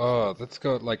Chernobog or Oh, something? that's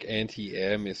got like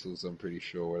anti-air missiles, I'm pretty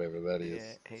sure, whatever that is.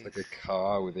 Yeah, It's like a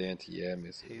car with anti-air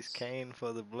missiles. he's keen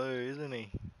for the blue, isn't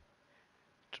he?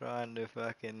 Trying to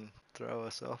fucking throw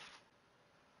us off.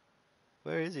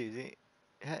 Where is he?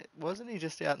 Wasn't he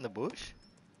just out in the bush?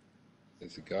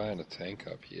 There's a guy in a tank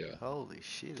up here. Holy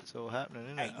shit, it's all happening,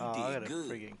 isn't Hey, it? you Oh, I did got a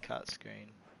good. friggin' cut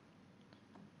screen.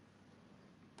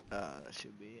 That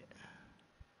should be it.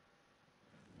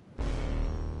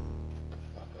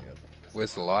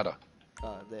 Where's the lighter?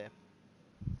 Oh, there.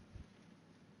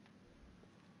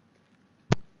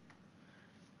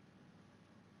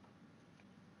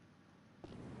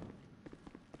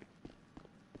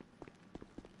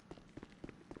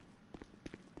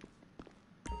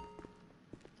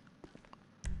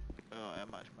 Oh, how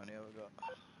much money have I got?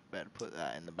 Better put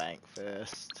that in the bank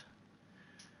first.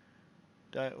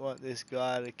 Don't want this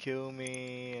guy to kill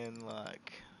me and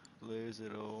like lose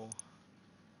it all.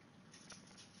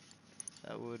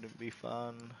 That wouldn't be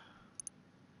fun.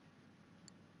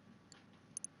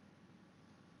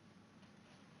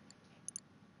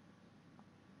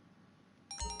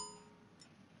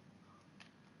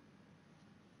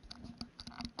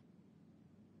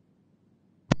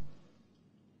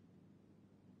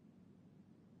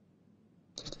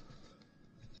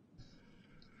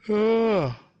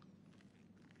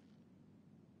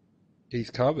 He's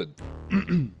covered.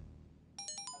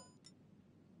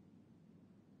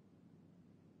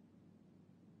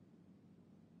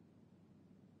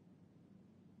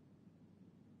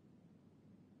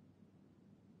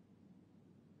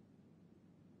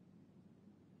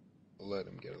 I'll let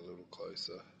him get a little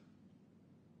closer.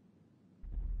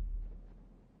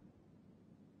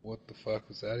 What the fuck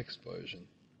was that explosion?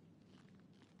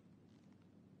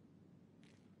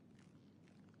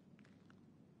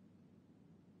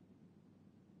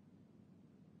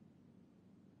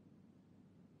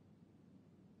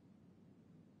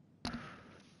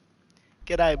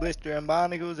 G'day, Blister and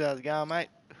Barnacles. How's it going, mate?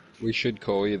 We should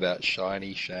call you that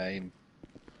shiny Shane.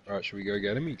 Alright, should we go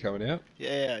get him? You coming out?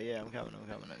 Yeah, I'm coming.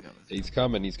 He's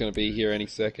coming. He's going to be here any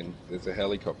second. There's a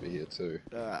helicopter here too.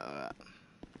 Alright.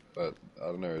 But, I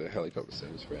don't know, the helicopter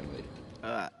seems friendly.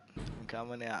 Alright, I'm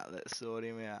coming out. Let's sort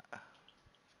him out.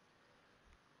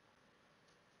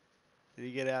 Did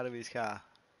he get out of his car?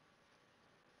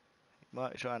 He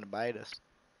might be trying to bait us.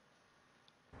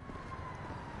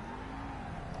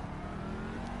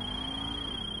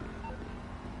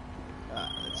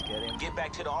 Alright, let's get him. Get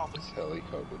back to the office. This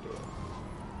helicopter door.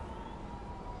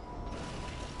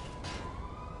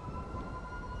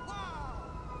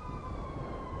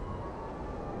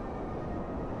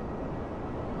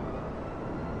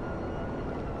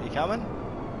 You coming?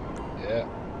 Yeah.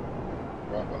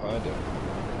 Right behind him.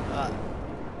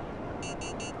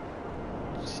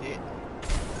 Shit.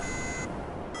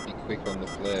 Be quick on the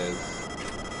flares.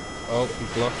 Oh,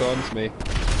 he's locked on to me.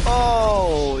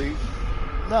 Oh,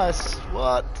 nice.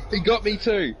 What? He got me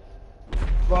too.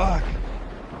 Fuck.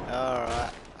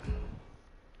 Alright.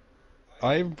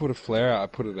 I even put a flare out. I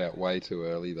put it out way too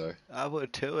early though. I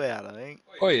put 2 out, I think.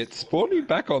 Oh, it spawned me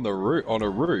back on the roof. On a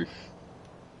roof.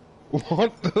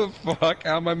 What the fuck?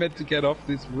 How am I meant to get off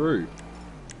this roof?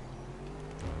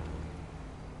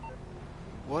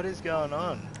 What is going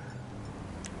on?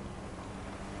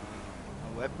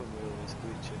 My weapon wheel is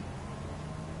glitching.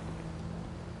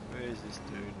 Where is this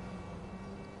dude?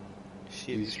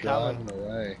 Shit, He's he's coming. driving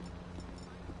away.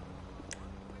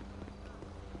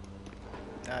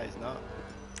 No, he's not.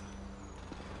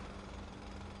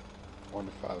 I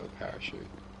wonder if I have a parachute.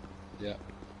 Yeah.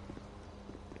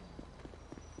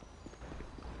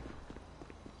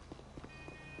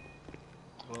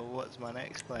 what's my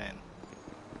next plan?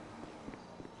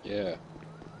 Yeah.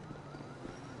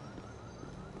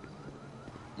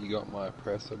 You got my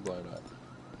oppressor blown up.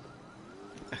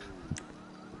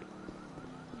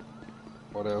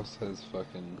 What else has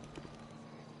fucking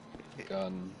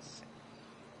guns?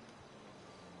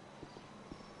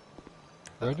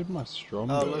 Where did my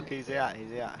Stromberg? Oh look, he's out,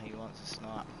 he's out. He wants a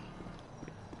snipe.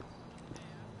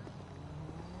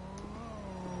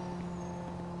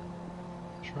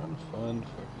 Trying to find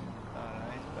fucking... Oh no,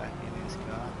 he's back in his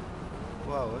car.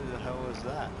 Whoa, what the hell was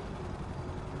that?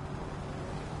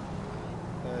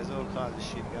 There's all kinds of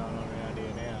shit going on around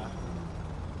here now.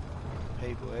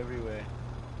 People everywhere.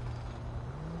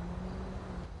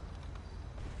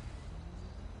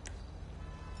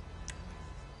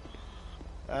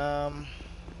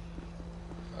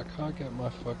 I can't get my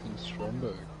fucking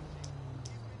Stromberg.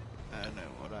 I don't know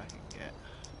what I can get.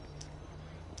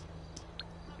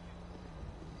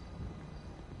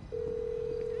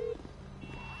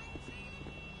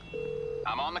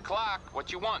 I'm on the clock.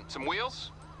 What you want? Some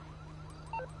wheels?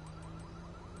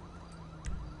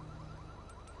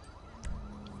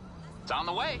 It's on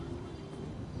the way.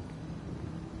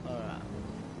 Alright.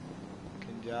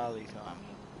 Kanjali time.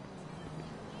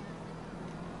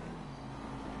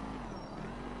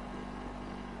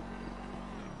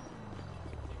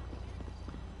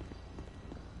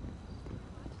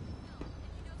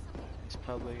 He's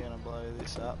probably gonna blow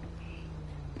this up.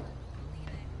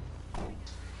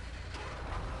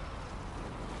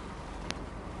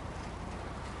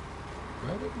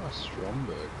 Where did my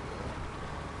Stromberg go?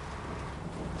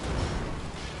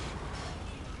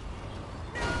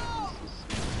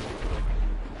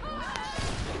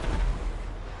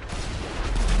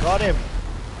 Got him!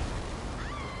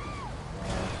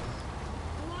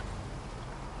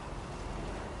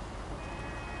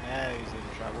 Now he's in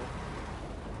trouble.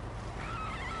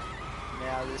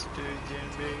 Now this dude's in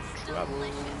big trouble.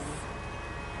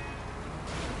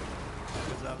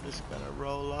 Because I'm just gonna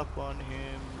roll up on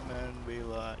him and be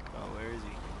like, oh, where is he?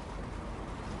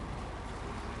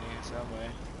 He's in here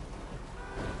somewhere.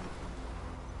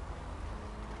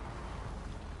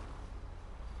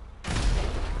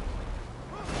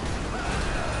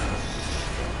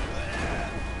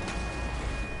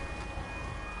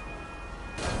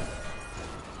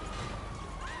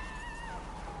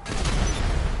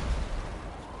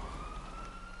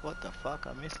 What the fuck?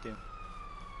 I missed him.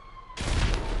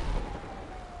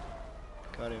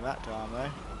 Got him that time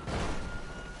though.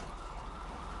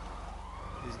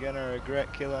 He's gonna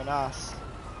regret killing us.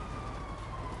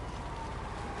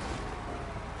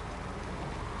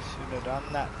 Should have done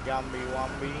that, Gumby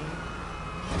Wumby.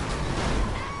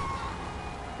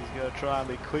 He's gonna try and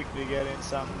be quick to get in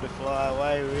something to fly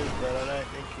away with, but I don't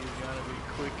think he's gonna be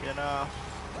quick enough.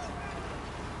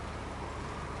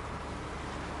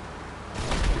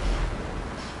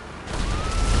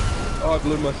 Oh, I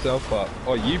blew myself up.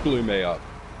 Oh, you blew me up.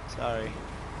 Sorry.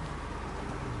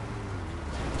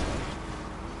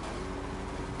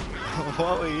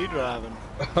 What were you driving?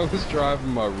 I was driving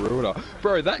my Ruiner.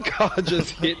 Bro, that car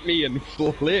just hit me and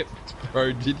flipped,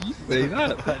 bro. Did you see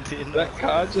that? I didn't. That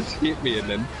car just hit me and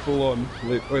then full on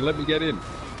flipped. Wait, let me get in.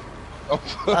 Oh,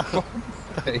 for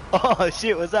fuck's sake. Oh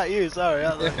shit, was that you? Sorry.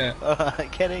 Yeah.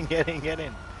 Alright, get in, get in, get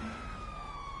in.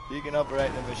 You can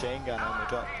operate the machine gun on the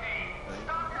top.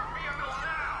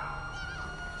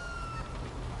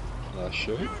 Can I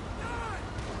shoot?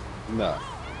 No.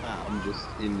 Oh. I'm just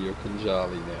in your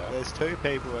Kanjali now. There's two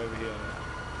people over here.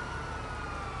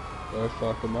 Go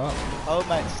fuck them up. Old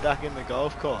mate's stuck in the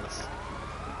golf course.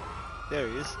 There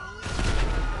he is.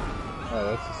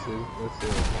 Oh, that's a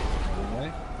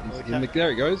mate. He's in the,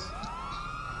 there he goes.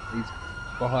 He's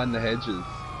behind the hedges.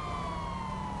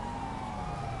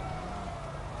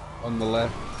 On the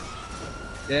left.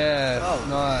 Yeah, Oh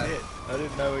nice. shit, I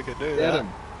didn't know we could do Get that. him.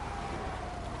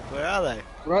 Where are they?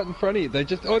 Right in front of you. They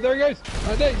just... Oh, there he goes.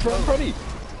 Oh, there, he's right in front of you.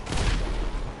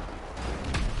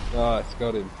 Nice,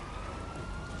 got him.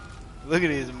 Look at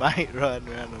his mate riding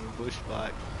around on a bush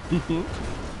bike.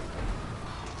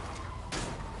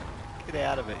 Get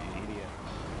out of it, you idiot.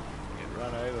 Get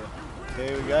run over.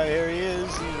 There we go, here he is.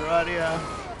 He's right here.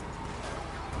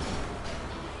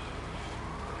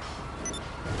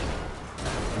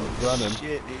 He's running.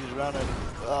 Shit, he's running.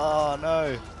 Oh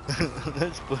no.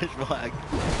 That's bush bike.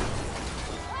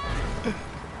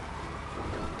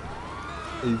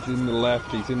 He's in the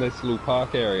left. He's in this little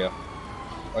park area.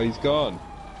 Oh, he's gone.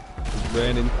 He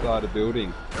ran inside a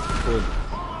building. Good.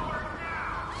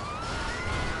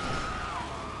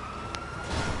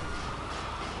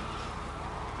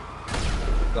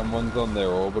 Someone's on their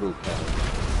orbital cannon.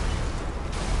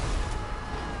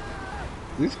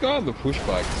 This guy on the push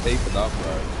bike is keeping up,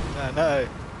 bro. I know.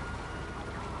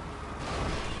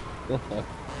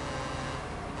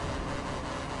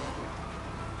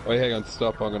 Wait, hang on,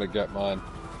 stop, I'm gonna get mine.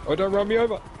 Oh, don't run me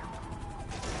over!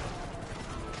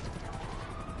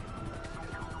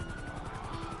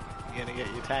 You're gonna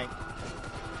get your tank.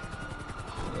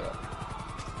 Yeah.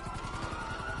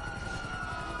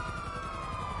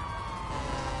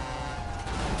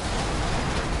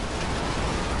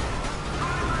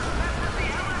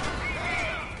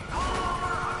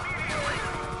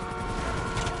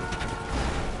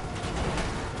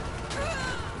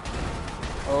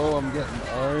 Oh, I'm getting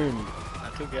owned. I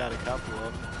took out a couple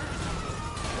of them.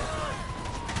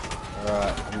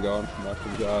 Alright, I'm going for my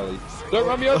Charlie. Don't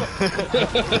run me over!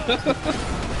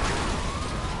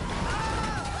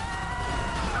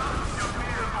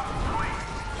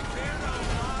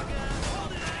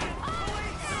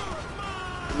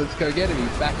 Let's go get him,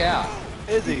 he's back out.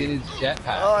 Is he? He's in his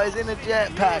jetpack. Oh, he's in a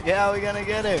jetpack. How are we gonna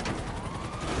get him?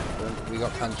 We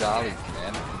got Punjalis,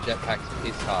 man. The jetpack's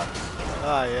piss hard.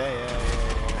 Oh, yeah.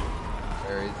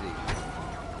 Where is he?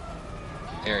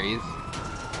 There he is.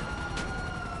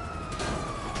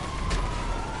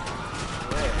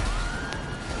 Where?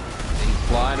 He's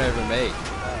flying over me.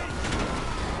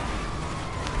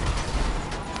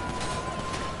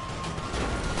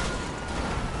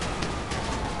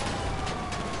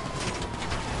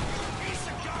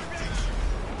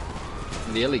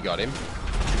 Nearly got him.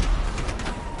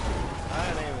 I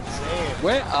don't even see him.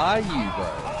 Where are you, bro?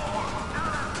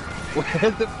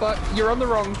 Where the fuck? You're on the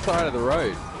wrong side of the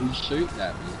road. He's shooting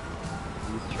at me.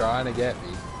 He's trying to get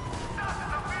me.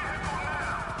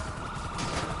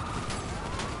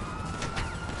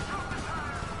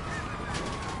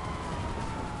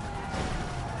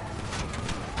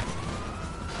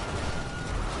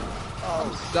 Oh,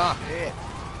 I'm stuck. Shit.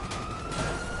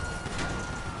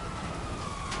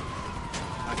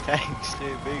 My tank's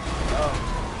too big.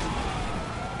 Oh.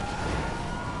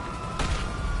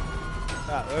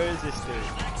 Ah, where is this dude?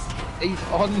 He's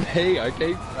on me. I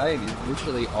keep saying he's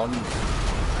literally on me.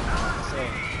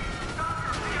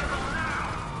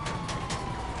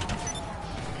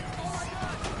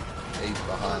 He's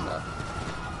behind us.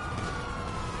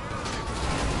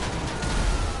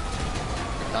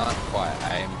 We can't quite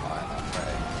aim high enough,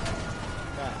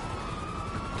 right?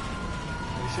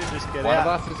 We should just get One out.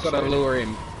 of us has got to lure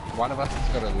him. One of us has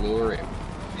got to lure him.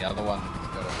 The other one has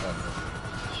got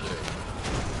to shoot.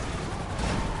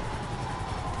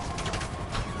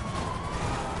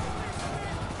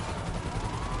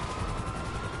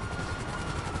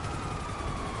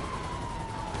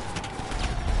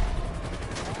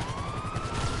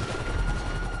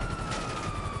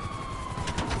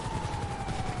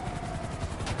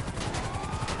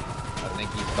 I think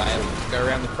he's failing. Let's go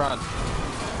around the front.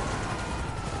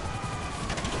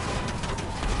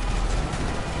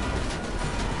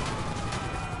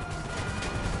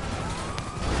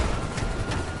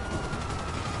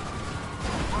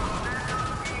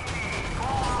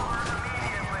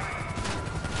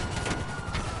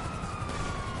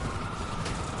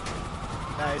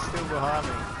 No, he's still behind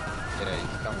me. Yeah,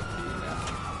 he's coming to you now.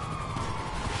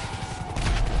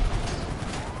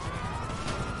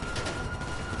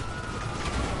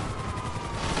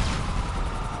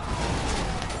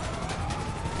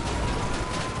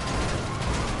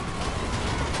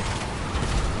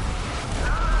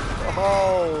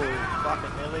 Oh,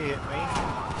 fucking nearly hit me.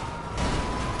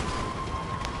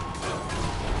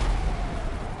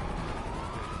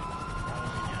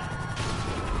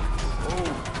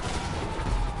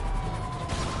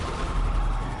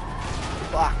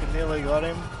 Fucking nearly got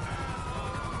him.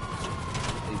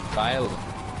 He's failing.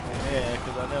 Yeah,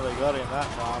 because I nearly got him that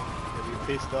time. He'd be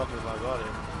pissed off if I got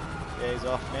him. Yeah, he's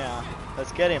off now.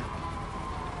 Let's get him.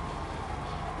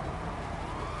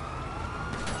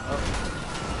 Oh.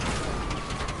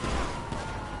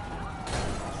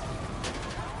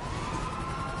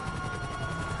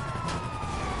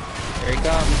 Here he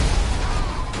comes.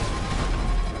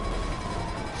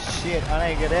 Shit, I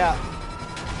need to get out.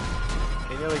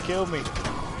 He nearly killed me.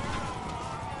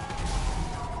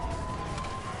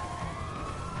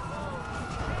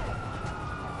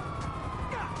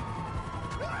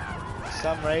 For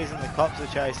some reason the cops are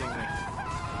chasing me.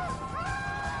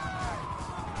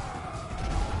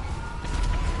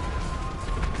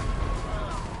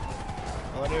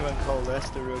 I wonder if I can call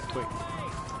Lester real quick.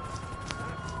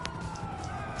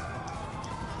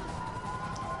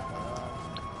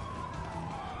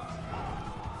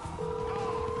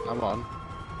 Come on.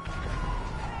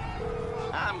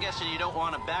 I'm guessing you don't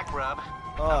want a back rub.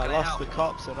 Oh, I lost the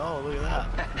cops and all, look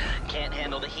at that. Can't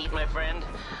handle the heat, my friend?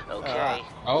 Okay. Alright.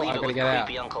 Oh, Leave I it gotta with get out.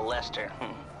 creepy Uncle Lester.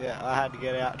 Yeah, I had to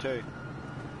get out too.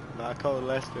 But I called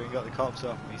Lester and got the cops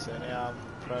off me, so now I'm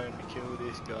prone to kill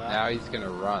this guy. Now he's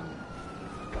gonna run.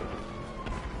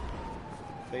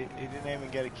 He didn't even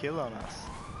get a kill on us.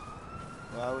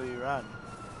 Why would he run?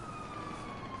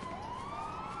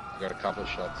 Got a couple of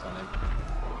shots on him.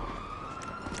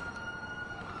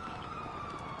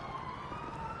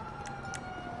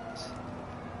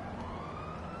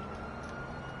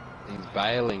 He's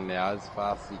bailing now as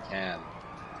fast as he can.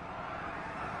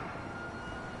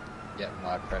 Get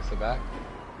my presser back.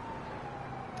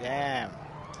 Damn.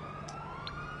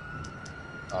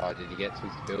 Oh, did he get to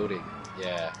his building?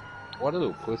 Yeah. What a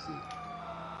little pussy.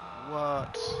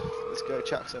 What? Let's go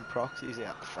chuck some proxies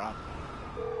out the front.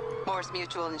 Morse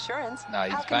Mutual Insurance. No,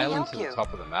 he's How can we bailing help to you? the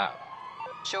top of the map.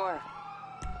 Sure.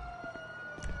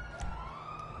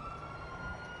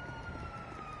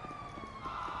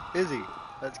 Is he?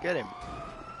 Let's get him.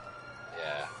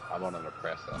 Yeah, I'm on an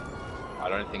oppressor. I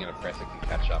don't think an oppressor can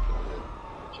catch up with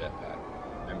the jetpack.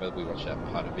 Remember we watched that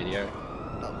part of video?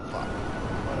 Oh fuck.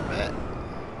 What a bet.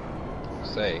 We'll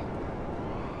see.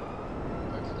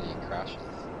 Hopefully he crashes.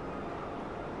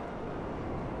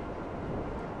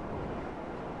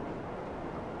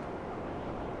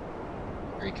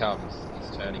 Here he comes.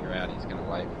 He's turning around. He's going to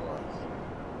wait for us.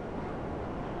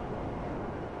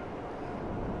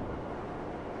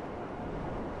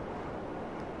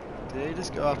 Did he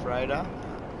just go off radar?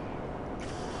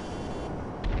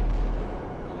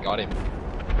 Got him.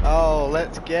 Oh,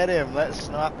 let's get him. Let's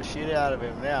snipe the shit out of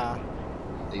him now.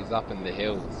 He's up in the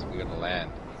hills. We're going to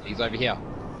land. He's over here.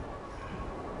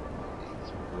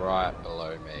 He's right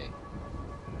below me.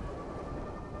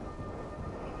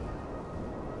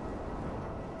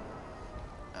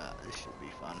 This should be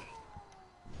fun.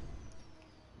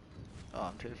 Oh,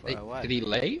 I'm too far away. Did he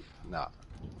leave? No.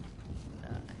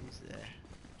 Nah, he's there.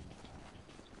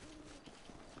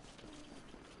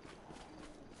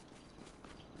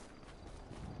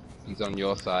 He's on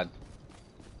your side.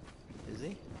 Is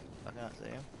he? I can't see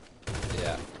him.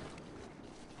 Yeah.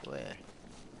 Where?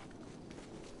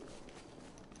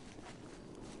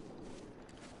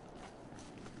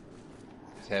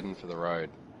 He's heading for the road.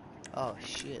 Oh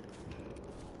shit.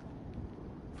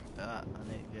 Ah,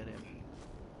 I need to get him.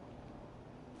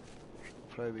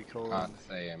 Probably calling. Can't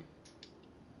see him.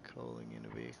 Calling in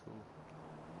a vehicle.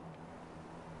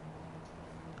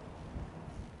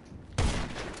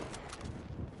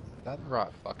 Is that the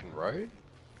right fucking road?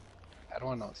 How do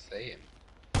I not see him?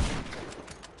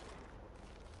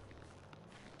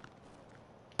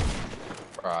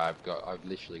 Right, I've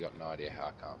literally got no idea how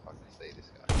I can't fucking see this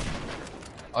guy.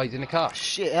 Oh, he's in the car.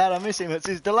 Shit, how'd I miss him? It's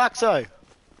his Deluxo!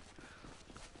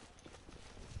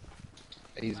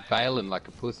 He's bailing like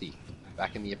a pussy.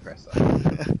 Back in the oppressor.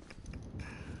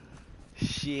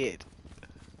 Shit.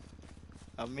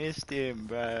 I missed him,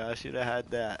 bro. I should have had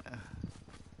that.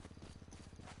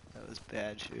 That was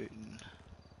bad shooting.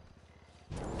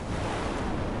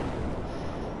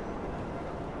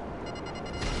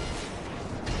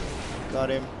 Got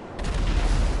him.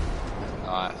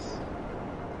 Nice.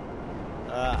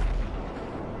 Ah.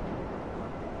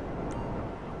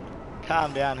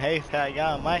 Calm down, Heath. How you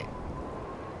going, mate?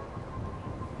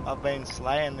 I've been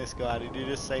slaying this guy. Did you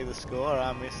just see the score?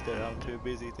 I missed it. I'm too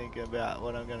busy thinking about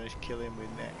what I'm going to kill him with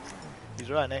next.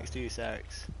 He's right next to you,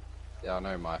 Sarix. Yeah, I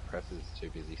know my presser's too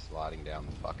busy sliding down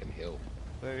the fucking hill.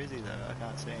 Where is he though? I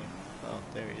can't see him. Oh,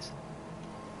 there he is.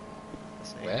 I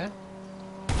see him. Where?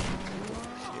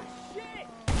 Shit.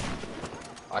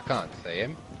 I can't see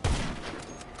him.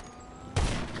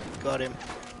 Got him.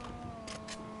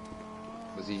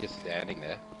 Was he just standing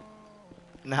there?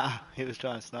 Nah, he was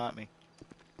trying to snipe me.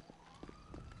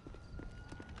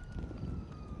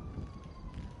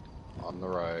 On the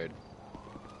road.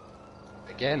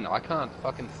 Again, I can't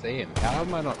fucking see him. How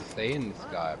am I not seeing this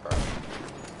guy, bro?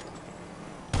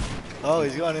 Oh,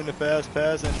 he's gone into first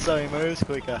person, so he moves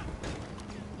quicker.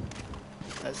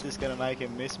 That's just gonna make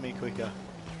him miss me quicker.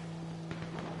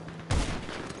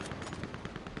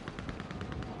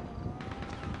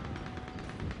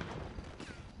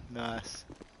 Nice.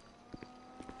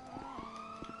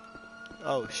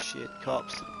 Oh shit,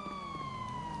 cops.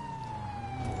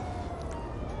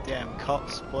 Damn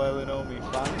cops spoiling all me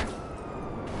fun.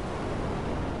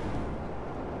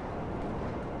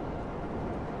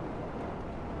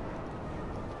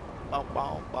 Bow,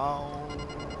 bow, bow.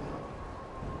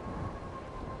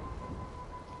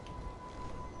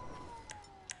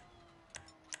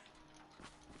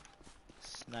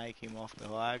 Snake him off the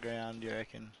high ground, you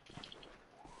reckon?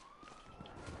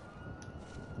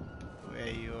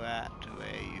 Where you at?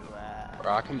 Where you at?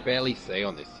 Bro, I can barely see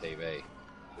on this TV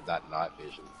with that night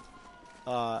vision.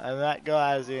 Oh, and that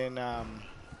guy's in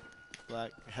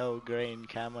like hell green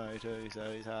camo too,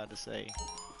 so he's hard to see.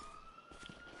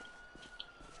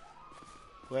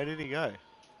 Where did he go?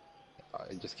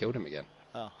 I just killed him again.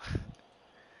 Oh.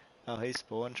 Oh, he's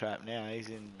spawn trapped now. He's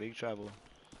in big trouble.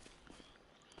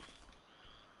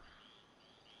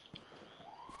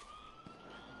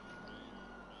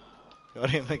 Got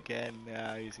him again.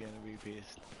 Now he's gonna be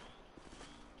pissed.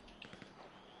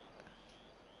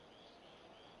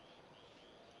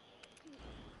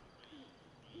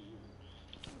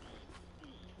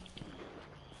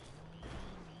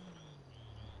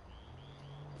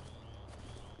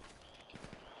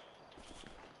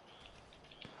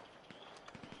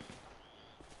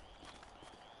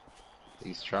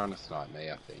 He's trying to snipe me,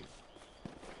 I think.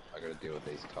 I gotta deal with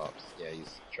these cops. Yeah,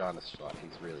 he's trying to snipe.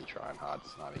 He's really trying hard to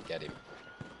snipe me. Get him.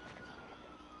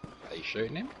 Are you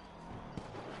shooting him?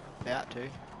 About to.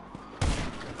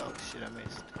 Oh shit, I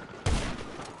missed.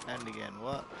 And again,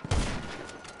 what?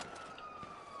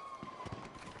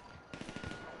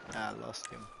 Ah, I lost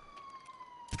him.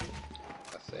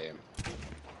 I see him.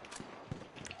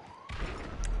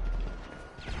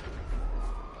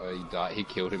 Oh, he died. He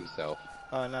killed himself.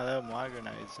 Oh no, they were my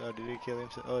grenades. Oh, did he kill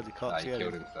himself? Oh, the cops No, he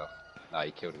killed himself. No,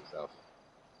 he killed himself.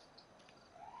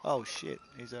 Oh shit,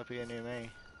 he's up here near me.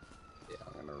 Yeah,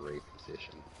 I'm gonna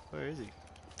reposition. Where is he?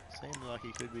 Seems like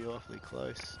he could be awfully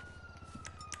close.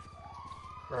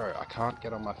 Bro, I can't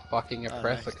get on my fucking Oh,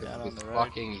 oppressor no, because down of on this the road.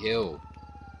 fucking hill.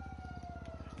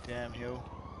 Damn hill.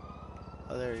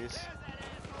 Oh, there he is.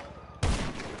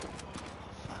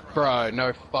 Bro,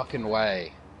 no fucking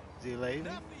way. Is he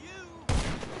leaving?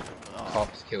 Oh,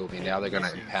 Cops killed me, now they're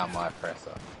gonna impound my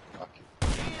oppressor. Fuck you.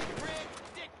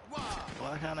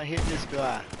 why can't I hit this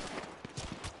guy?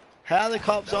 How are the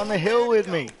cops on the hill with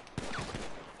me?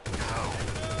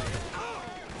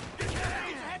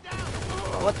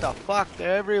 What the fuck?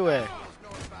 They're everywhere.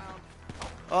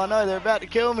 Oh no, they're about to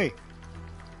kill me.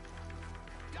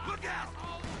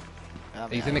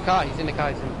 He's in the car, he's in the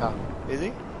car, he's in the car. Is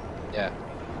he? Yeah.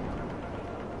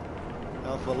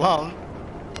 Not for long.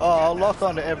 Oh, I'll lock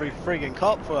onto every friggin'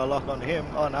 cop before I lock onto him.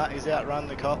 Oh no, he's outrun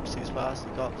the cops. He's past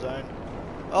the cop zone.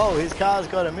 Oh, his car's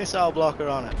got a missile blocker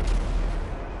on it.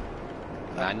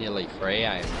 Manually free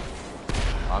aim.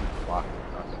 I'm fucked.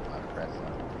 I got my oppressor.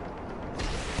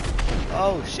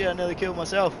 Oh shit, I nearly killed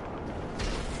myself.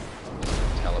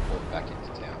 Teleport back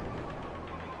into town.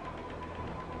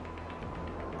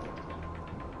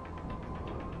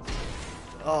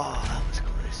 Oh, that was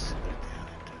close.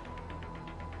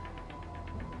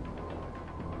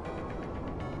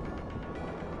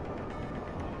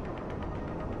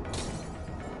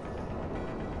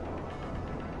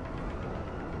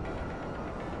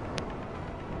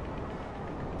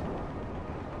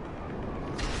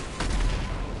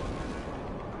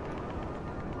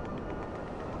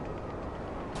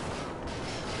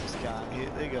 Just can't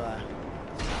hit the guy.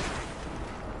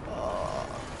 Oh.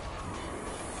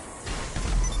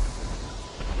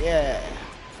 Yeah.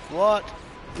 What?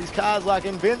 His car's like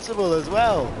invincible as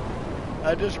well.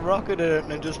 I just rocketed it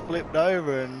and it just flipped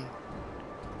over and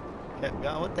kept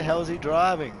going. What the hell is he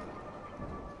driving?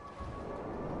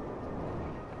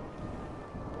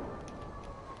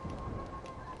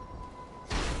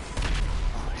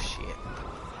 Oh shit.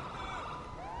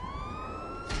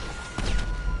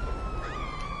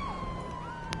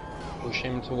 Push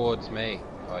him towards me.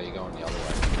 Oh, you're going the other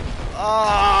way.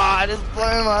 Oh, I just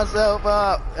blew myself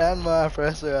up and my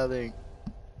oppressor, I think.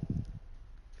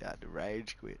 Had to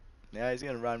rage quit. Now he's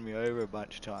gonna run me over a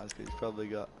bunch of times because he's probably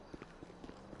got.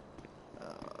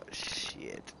 Oh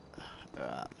shit!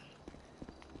 Alright.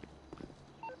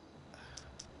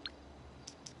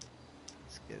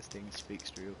 Let's get things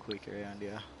fixed real quick around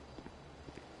here.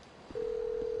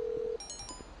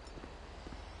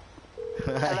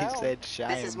 He Hello. said shame.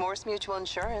 This is Morse Mutual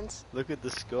Insurance. Look at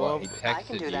the score. What, he I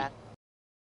can texted do you? that.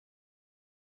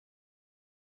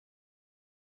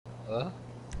 Huh?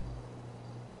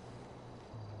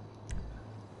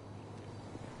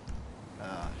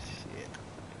 Oh shit.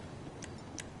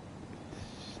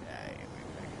 Shame, he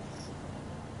reckons.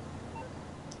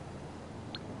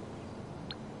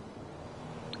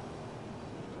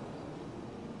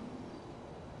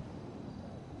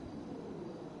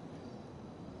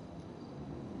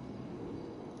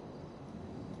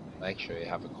 Make sure you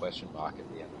have a question mark at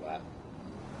the end of that.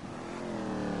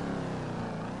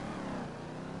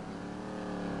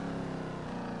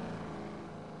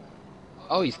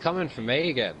 Oh, he's coming for me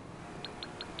again.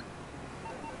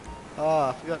 Oh,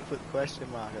 I forgot to put the question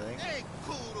mark, I think.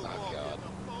 Oh god.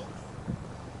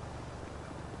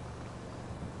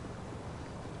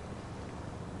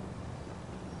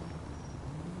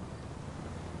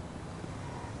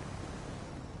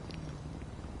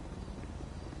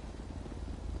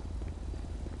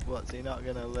 What's he not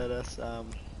gonna let us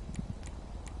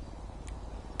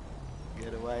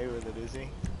get away with it, is he?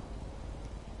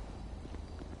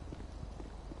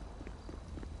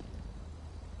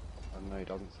 I don't know, he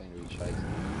doesn't seem to be chasing.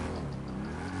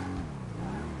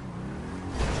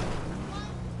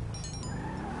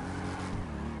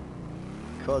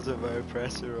 Kosovo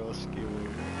presser or skewer?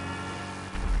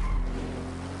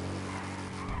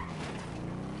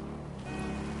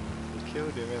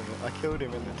 I killed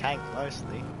him in the tank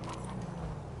mostly.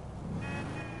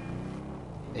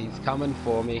 He's coming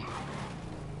for me.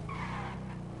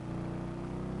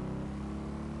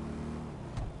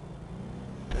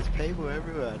 There's people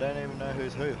everywhere. I don't even know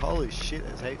who's who. Holy shit,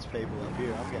 there's heaps of people up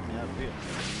here. I'm getting out of here.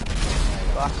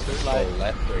 Fuck, too Go late.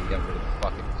 left and get rid of the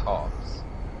fucking cops.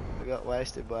 I got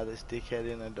wasted by this dickhead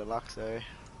in a Deluxo.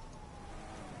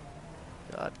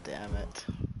 God damn it.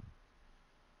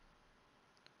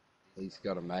 He's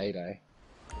got a mayday.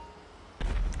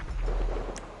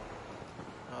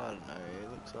 I don't know, it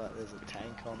looks like there's a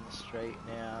tank on the street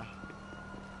now.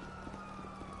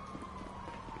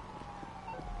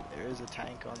 There is a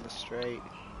tank on the street.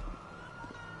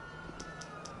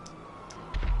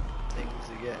 Things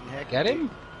are getting hectic. Get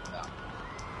him? No.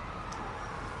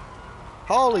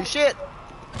 Holy shit!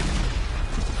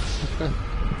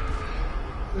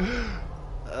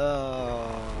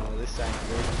 Oh, this ain't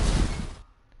good.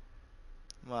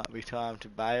 Might be time to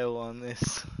bail on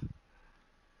this.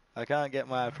 I can't get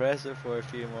my oppressor for a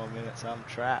few more minutes. I'm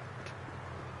trapped.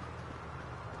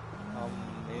 I'm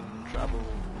in trouble.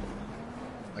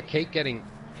 I keep getting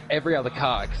every other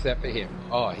car except for him.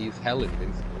 Oh, he's hell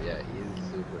invincible. Yeah, he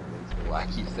is super invincible,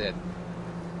 like you said.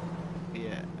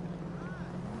 Yeah.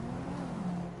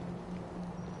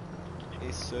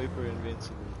 He's super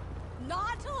invincible.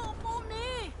 Not for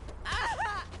me!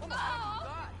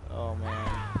 Oh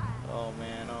man. Oh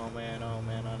man, oh man, oh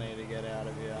man, I need to get out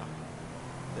of here.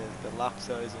 There's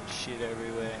Deluxos and shit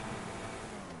everywhere.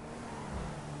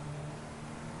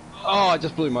 Oh, I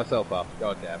just blew myself up.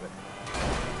 God damn it.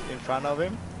 In front of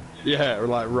him? Yeah,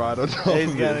 like right on top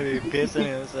He's of gonna me. be pissing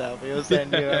himself. He'll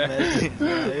send you a message.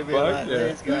 He'll be Fuck like, yeah.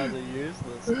 these guys are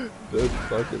useless. That's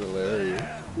fucking hilarious.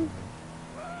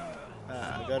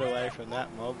 I got away from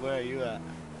that mob. Where are you at?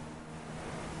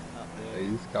 Up there.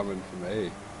 He's coming for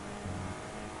me.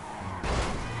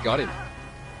 Got him.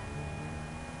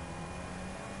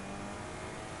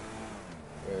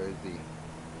 Where is he?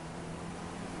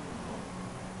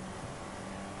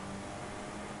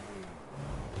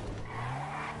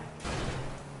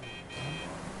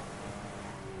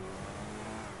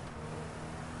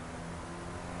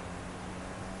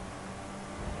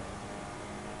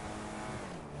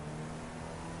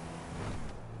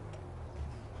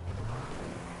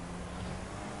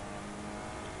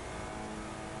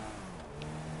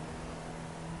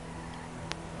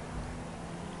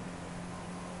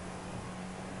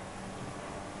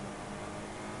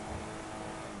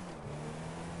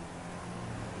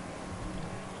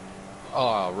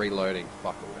 Oh, reloading.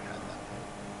 Fuck, I would have had that.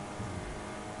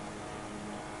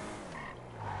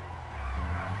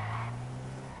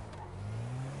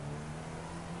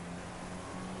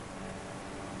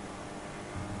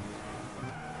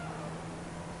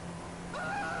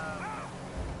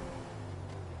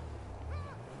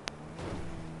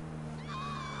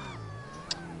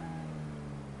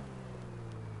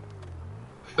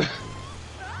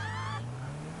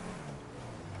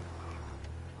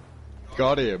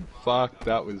 Got him. Fuck,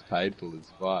 that was painful as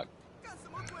fuck.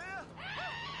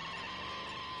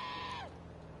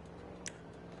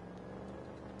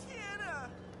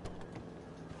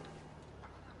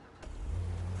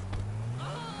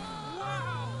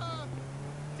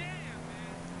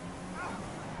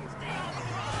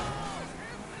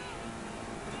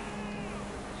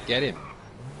 Get him.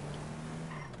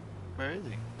 Where is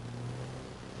he?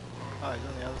 Oh, he's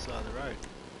on the other side of the road.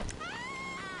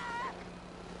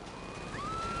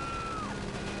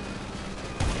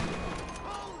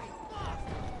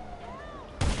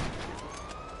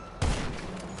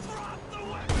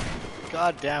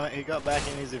 God damn it, he got back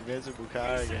in his invincible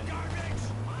car again.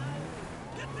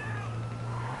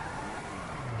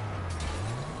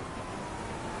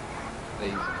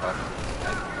 These fucking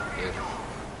yes.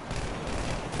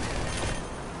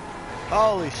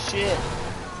 Holy shit!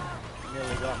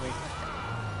 Nearly got me.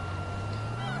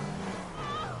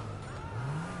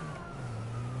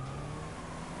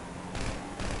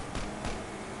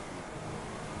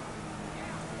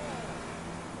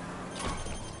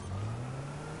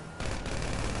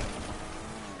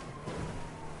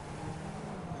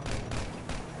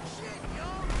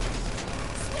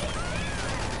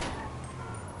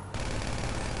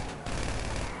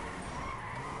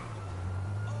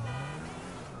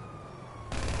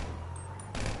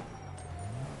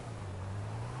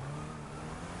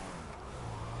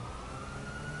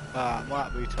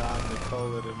 Might be time to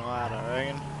call it a night, I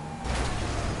reckon.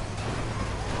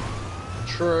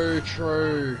 True,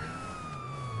 true.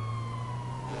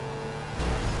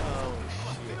 Oh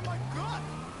shit.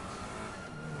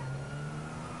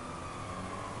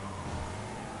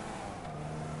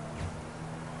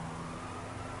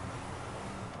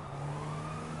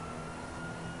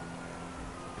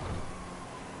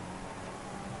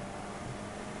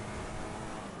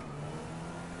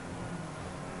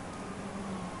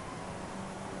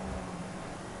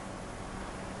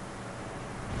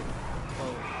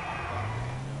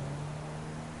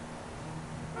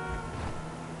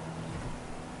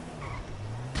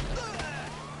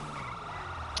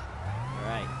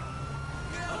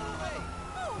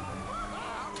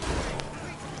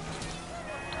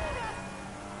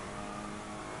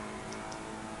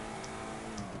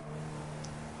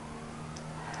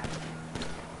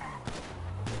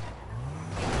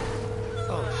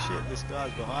 Oh shit, this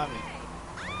guy's behind me.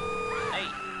 Hey,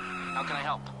 how can I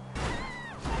help?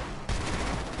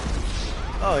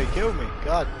 Oh, he killed me.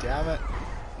 God damn it.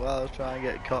 Well, I was trying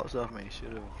to get cops off me.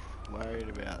 Should have worried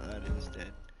about that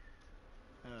instead.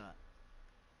 Alright.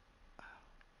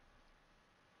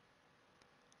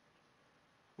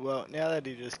 Well, now that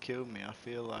he just killed me, I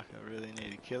feel like I really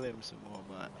need to kill him some more,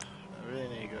 but I really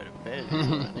need to go to bed. That's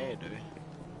what I need to do.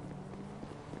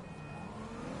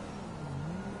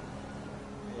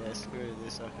 Yeah, screw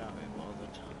this. I can't be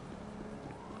bothered.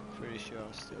 Pretty sure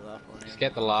I'm still up on him. Just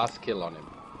get the last kill on him.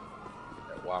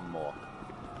 Get one more.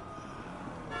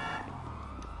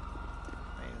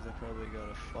 Means I probably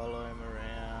gotta follow him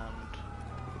around.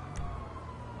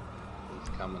 He's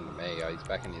coming to me. Oh, he's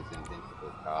back in his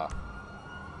invincible car.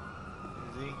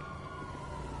 Is he?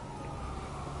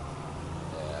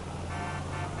 Yeah.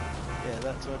 Yeah,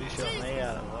 that's what he shot me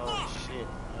out of. Oh shit.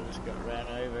 I just got ran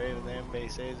over. Even the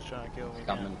NPCs are trying to kill me He's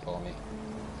now. coming for me.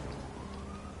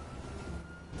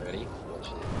 Ready? Watch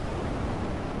this.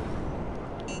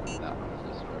 No, he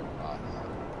just drove past.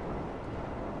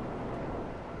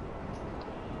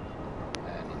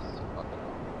 And he's fucking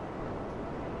on.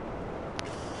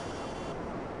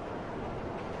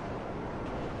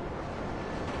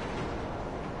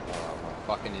 Oh, my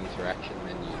fucking interaction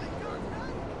menu is broken.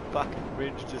 Fucking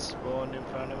bridge just spawned in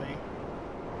front of me.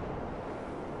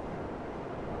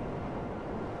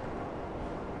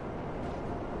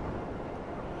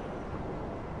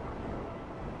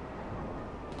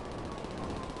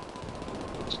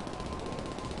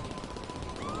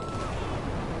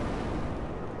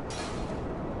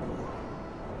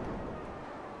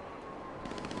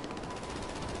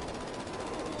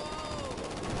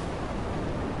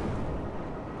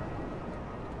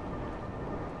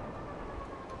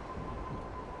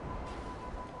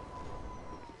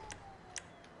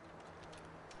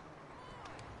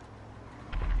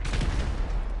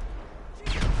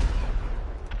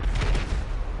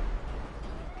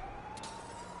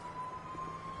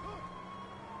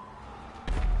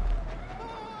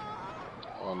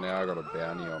 Oh, now I got a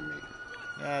bounty on me.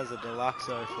 Yeah, there's a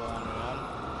Deluxo flying around.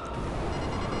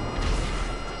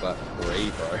 Is that free,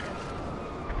 bro?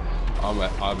 I'm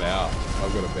out.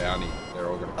 I've got a bounty. They're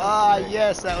all gonna come Ah, to me.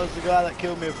 yes, that was the guy that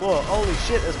killed me before. Holy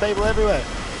shit, there's people everywhere.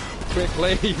 Quick,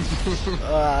 leave.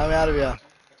 Alright, I'm out of here.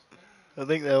 I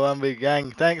think they're one big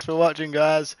gang. Thanks for watching,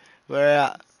 guys. We're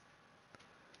out.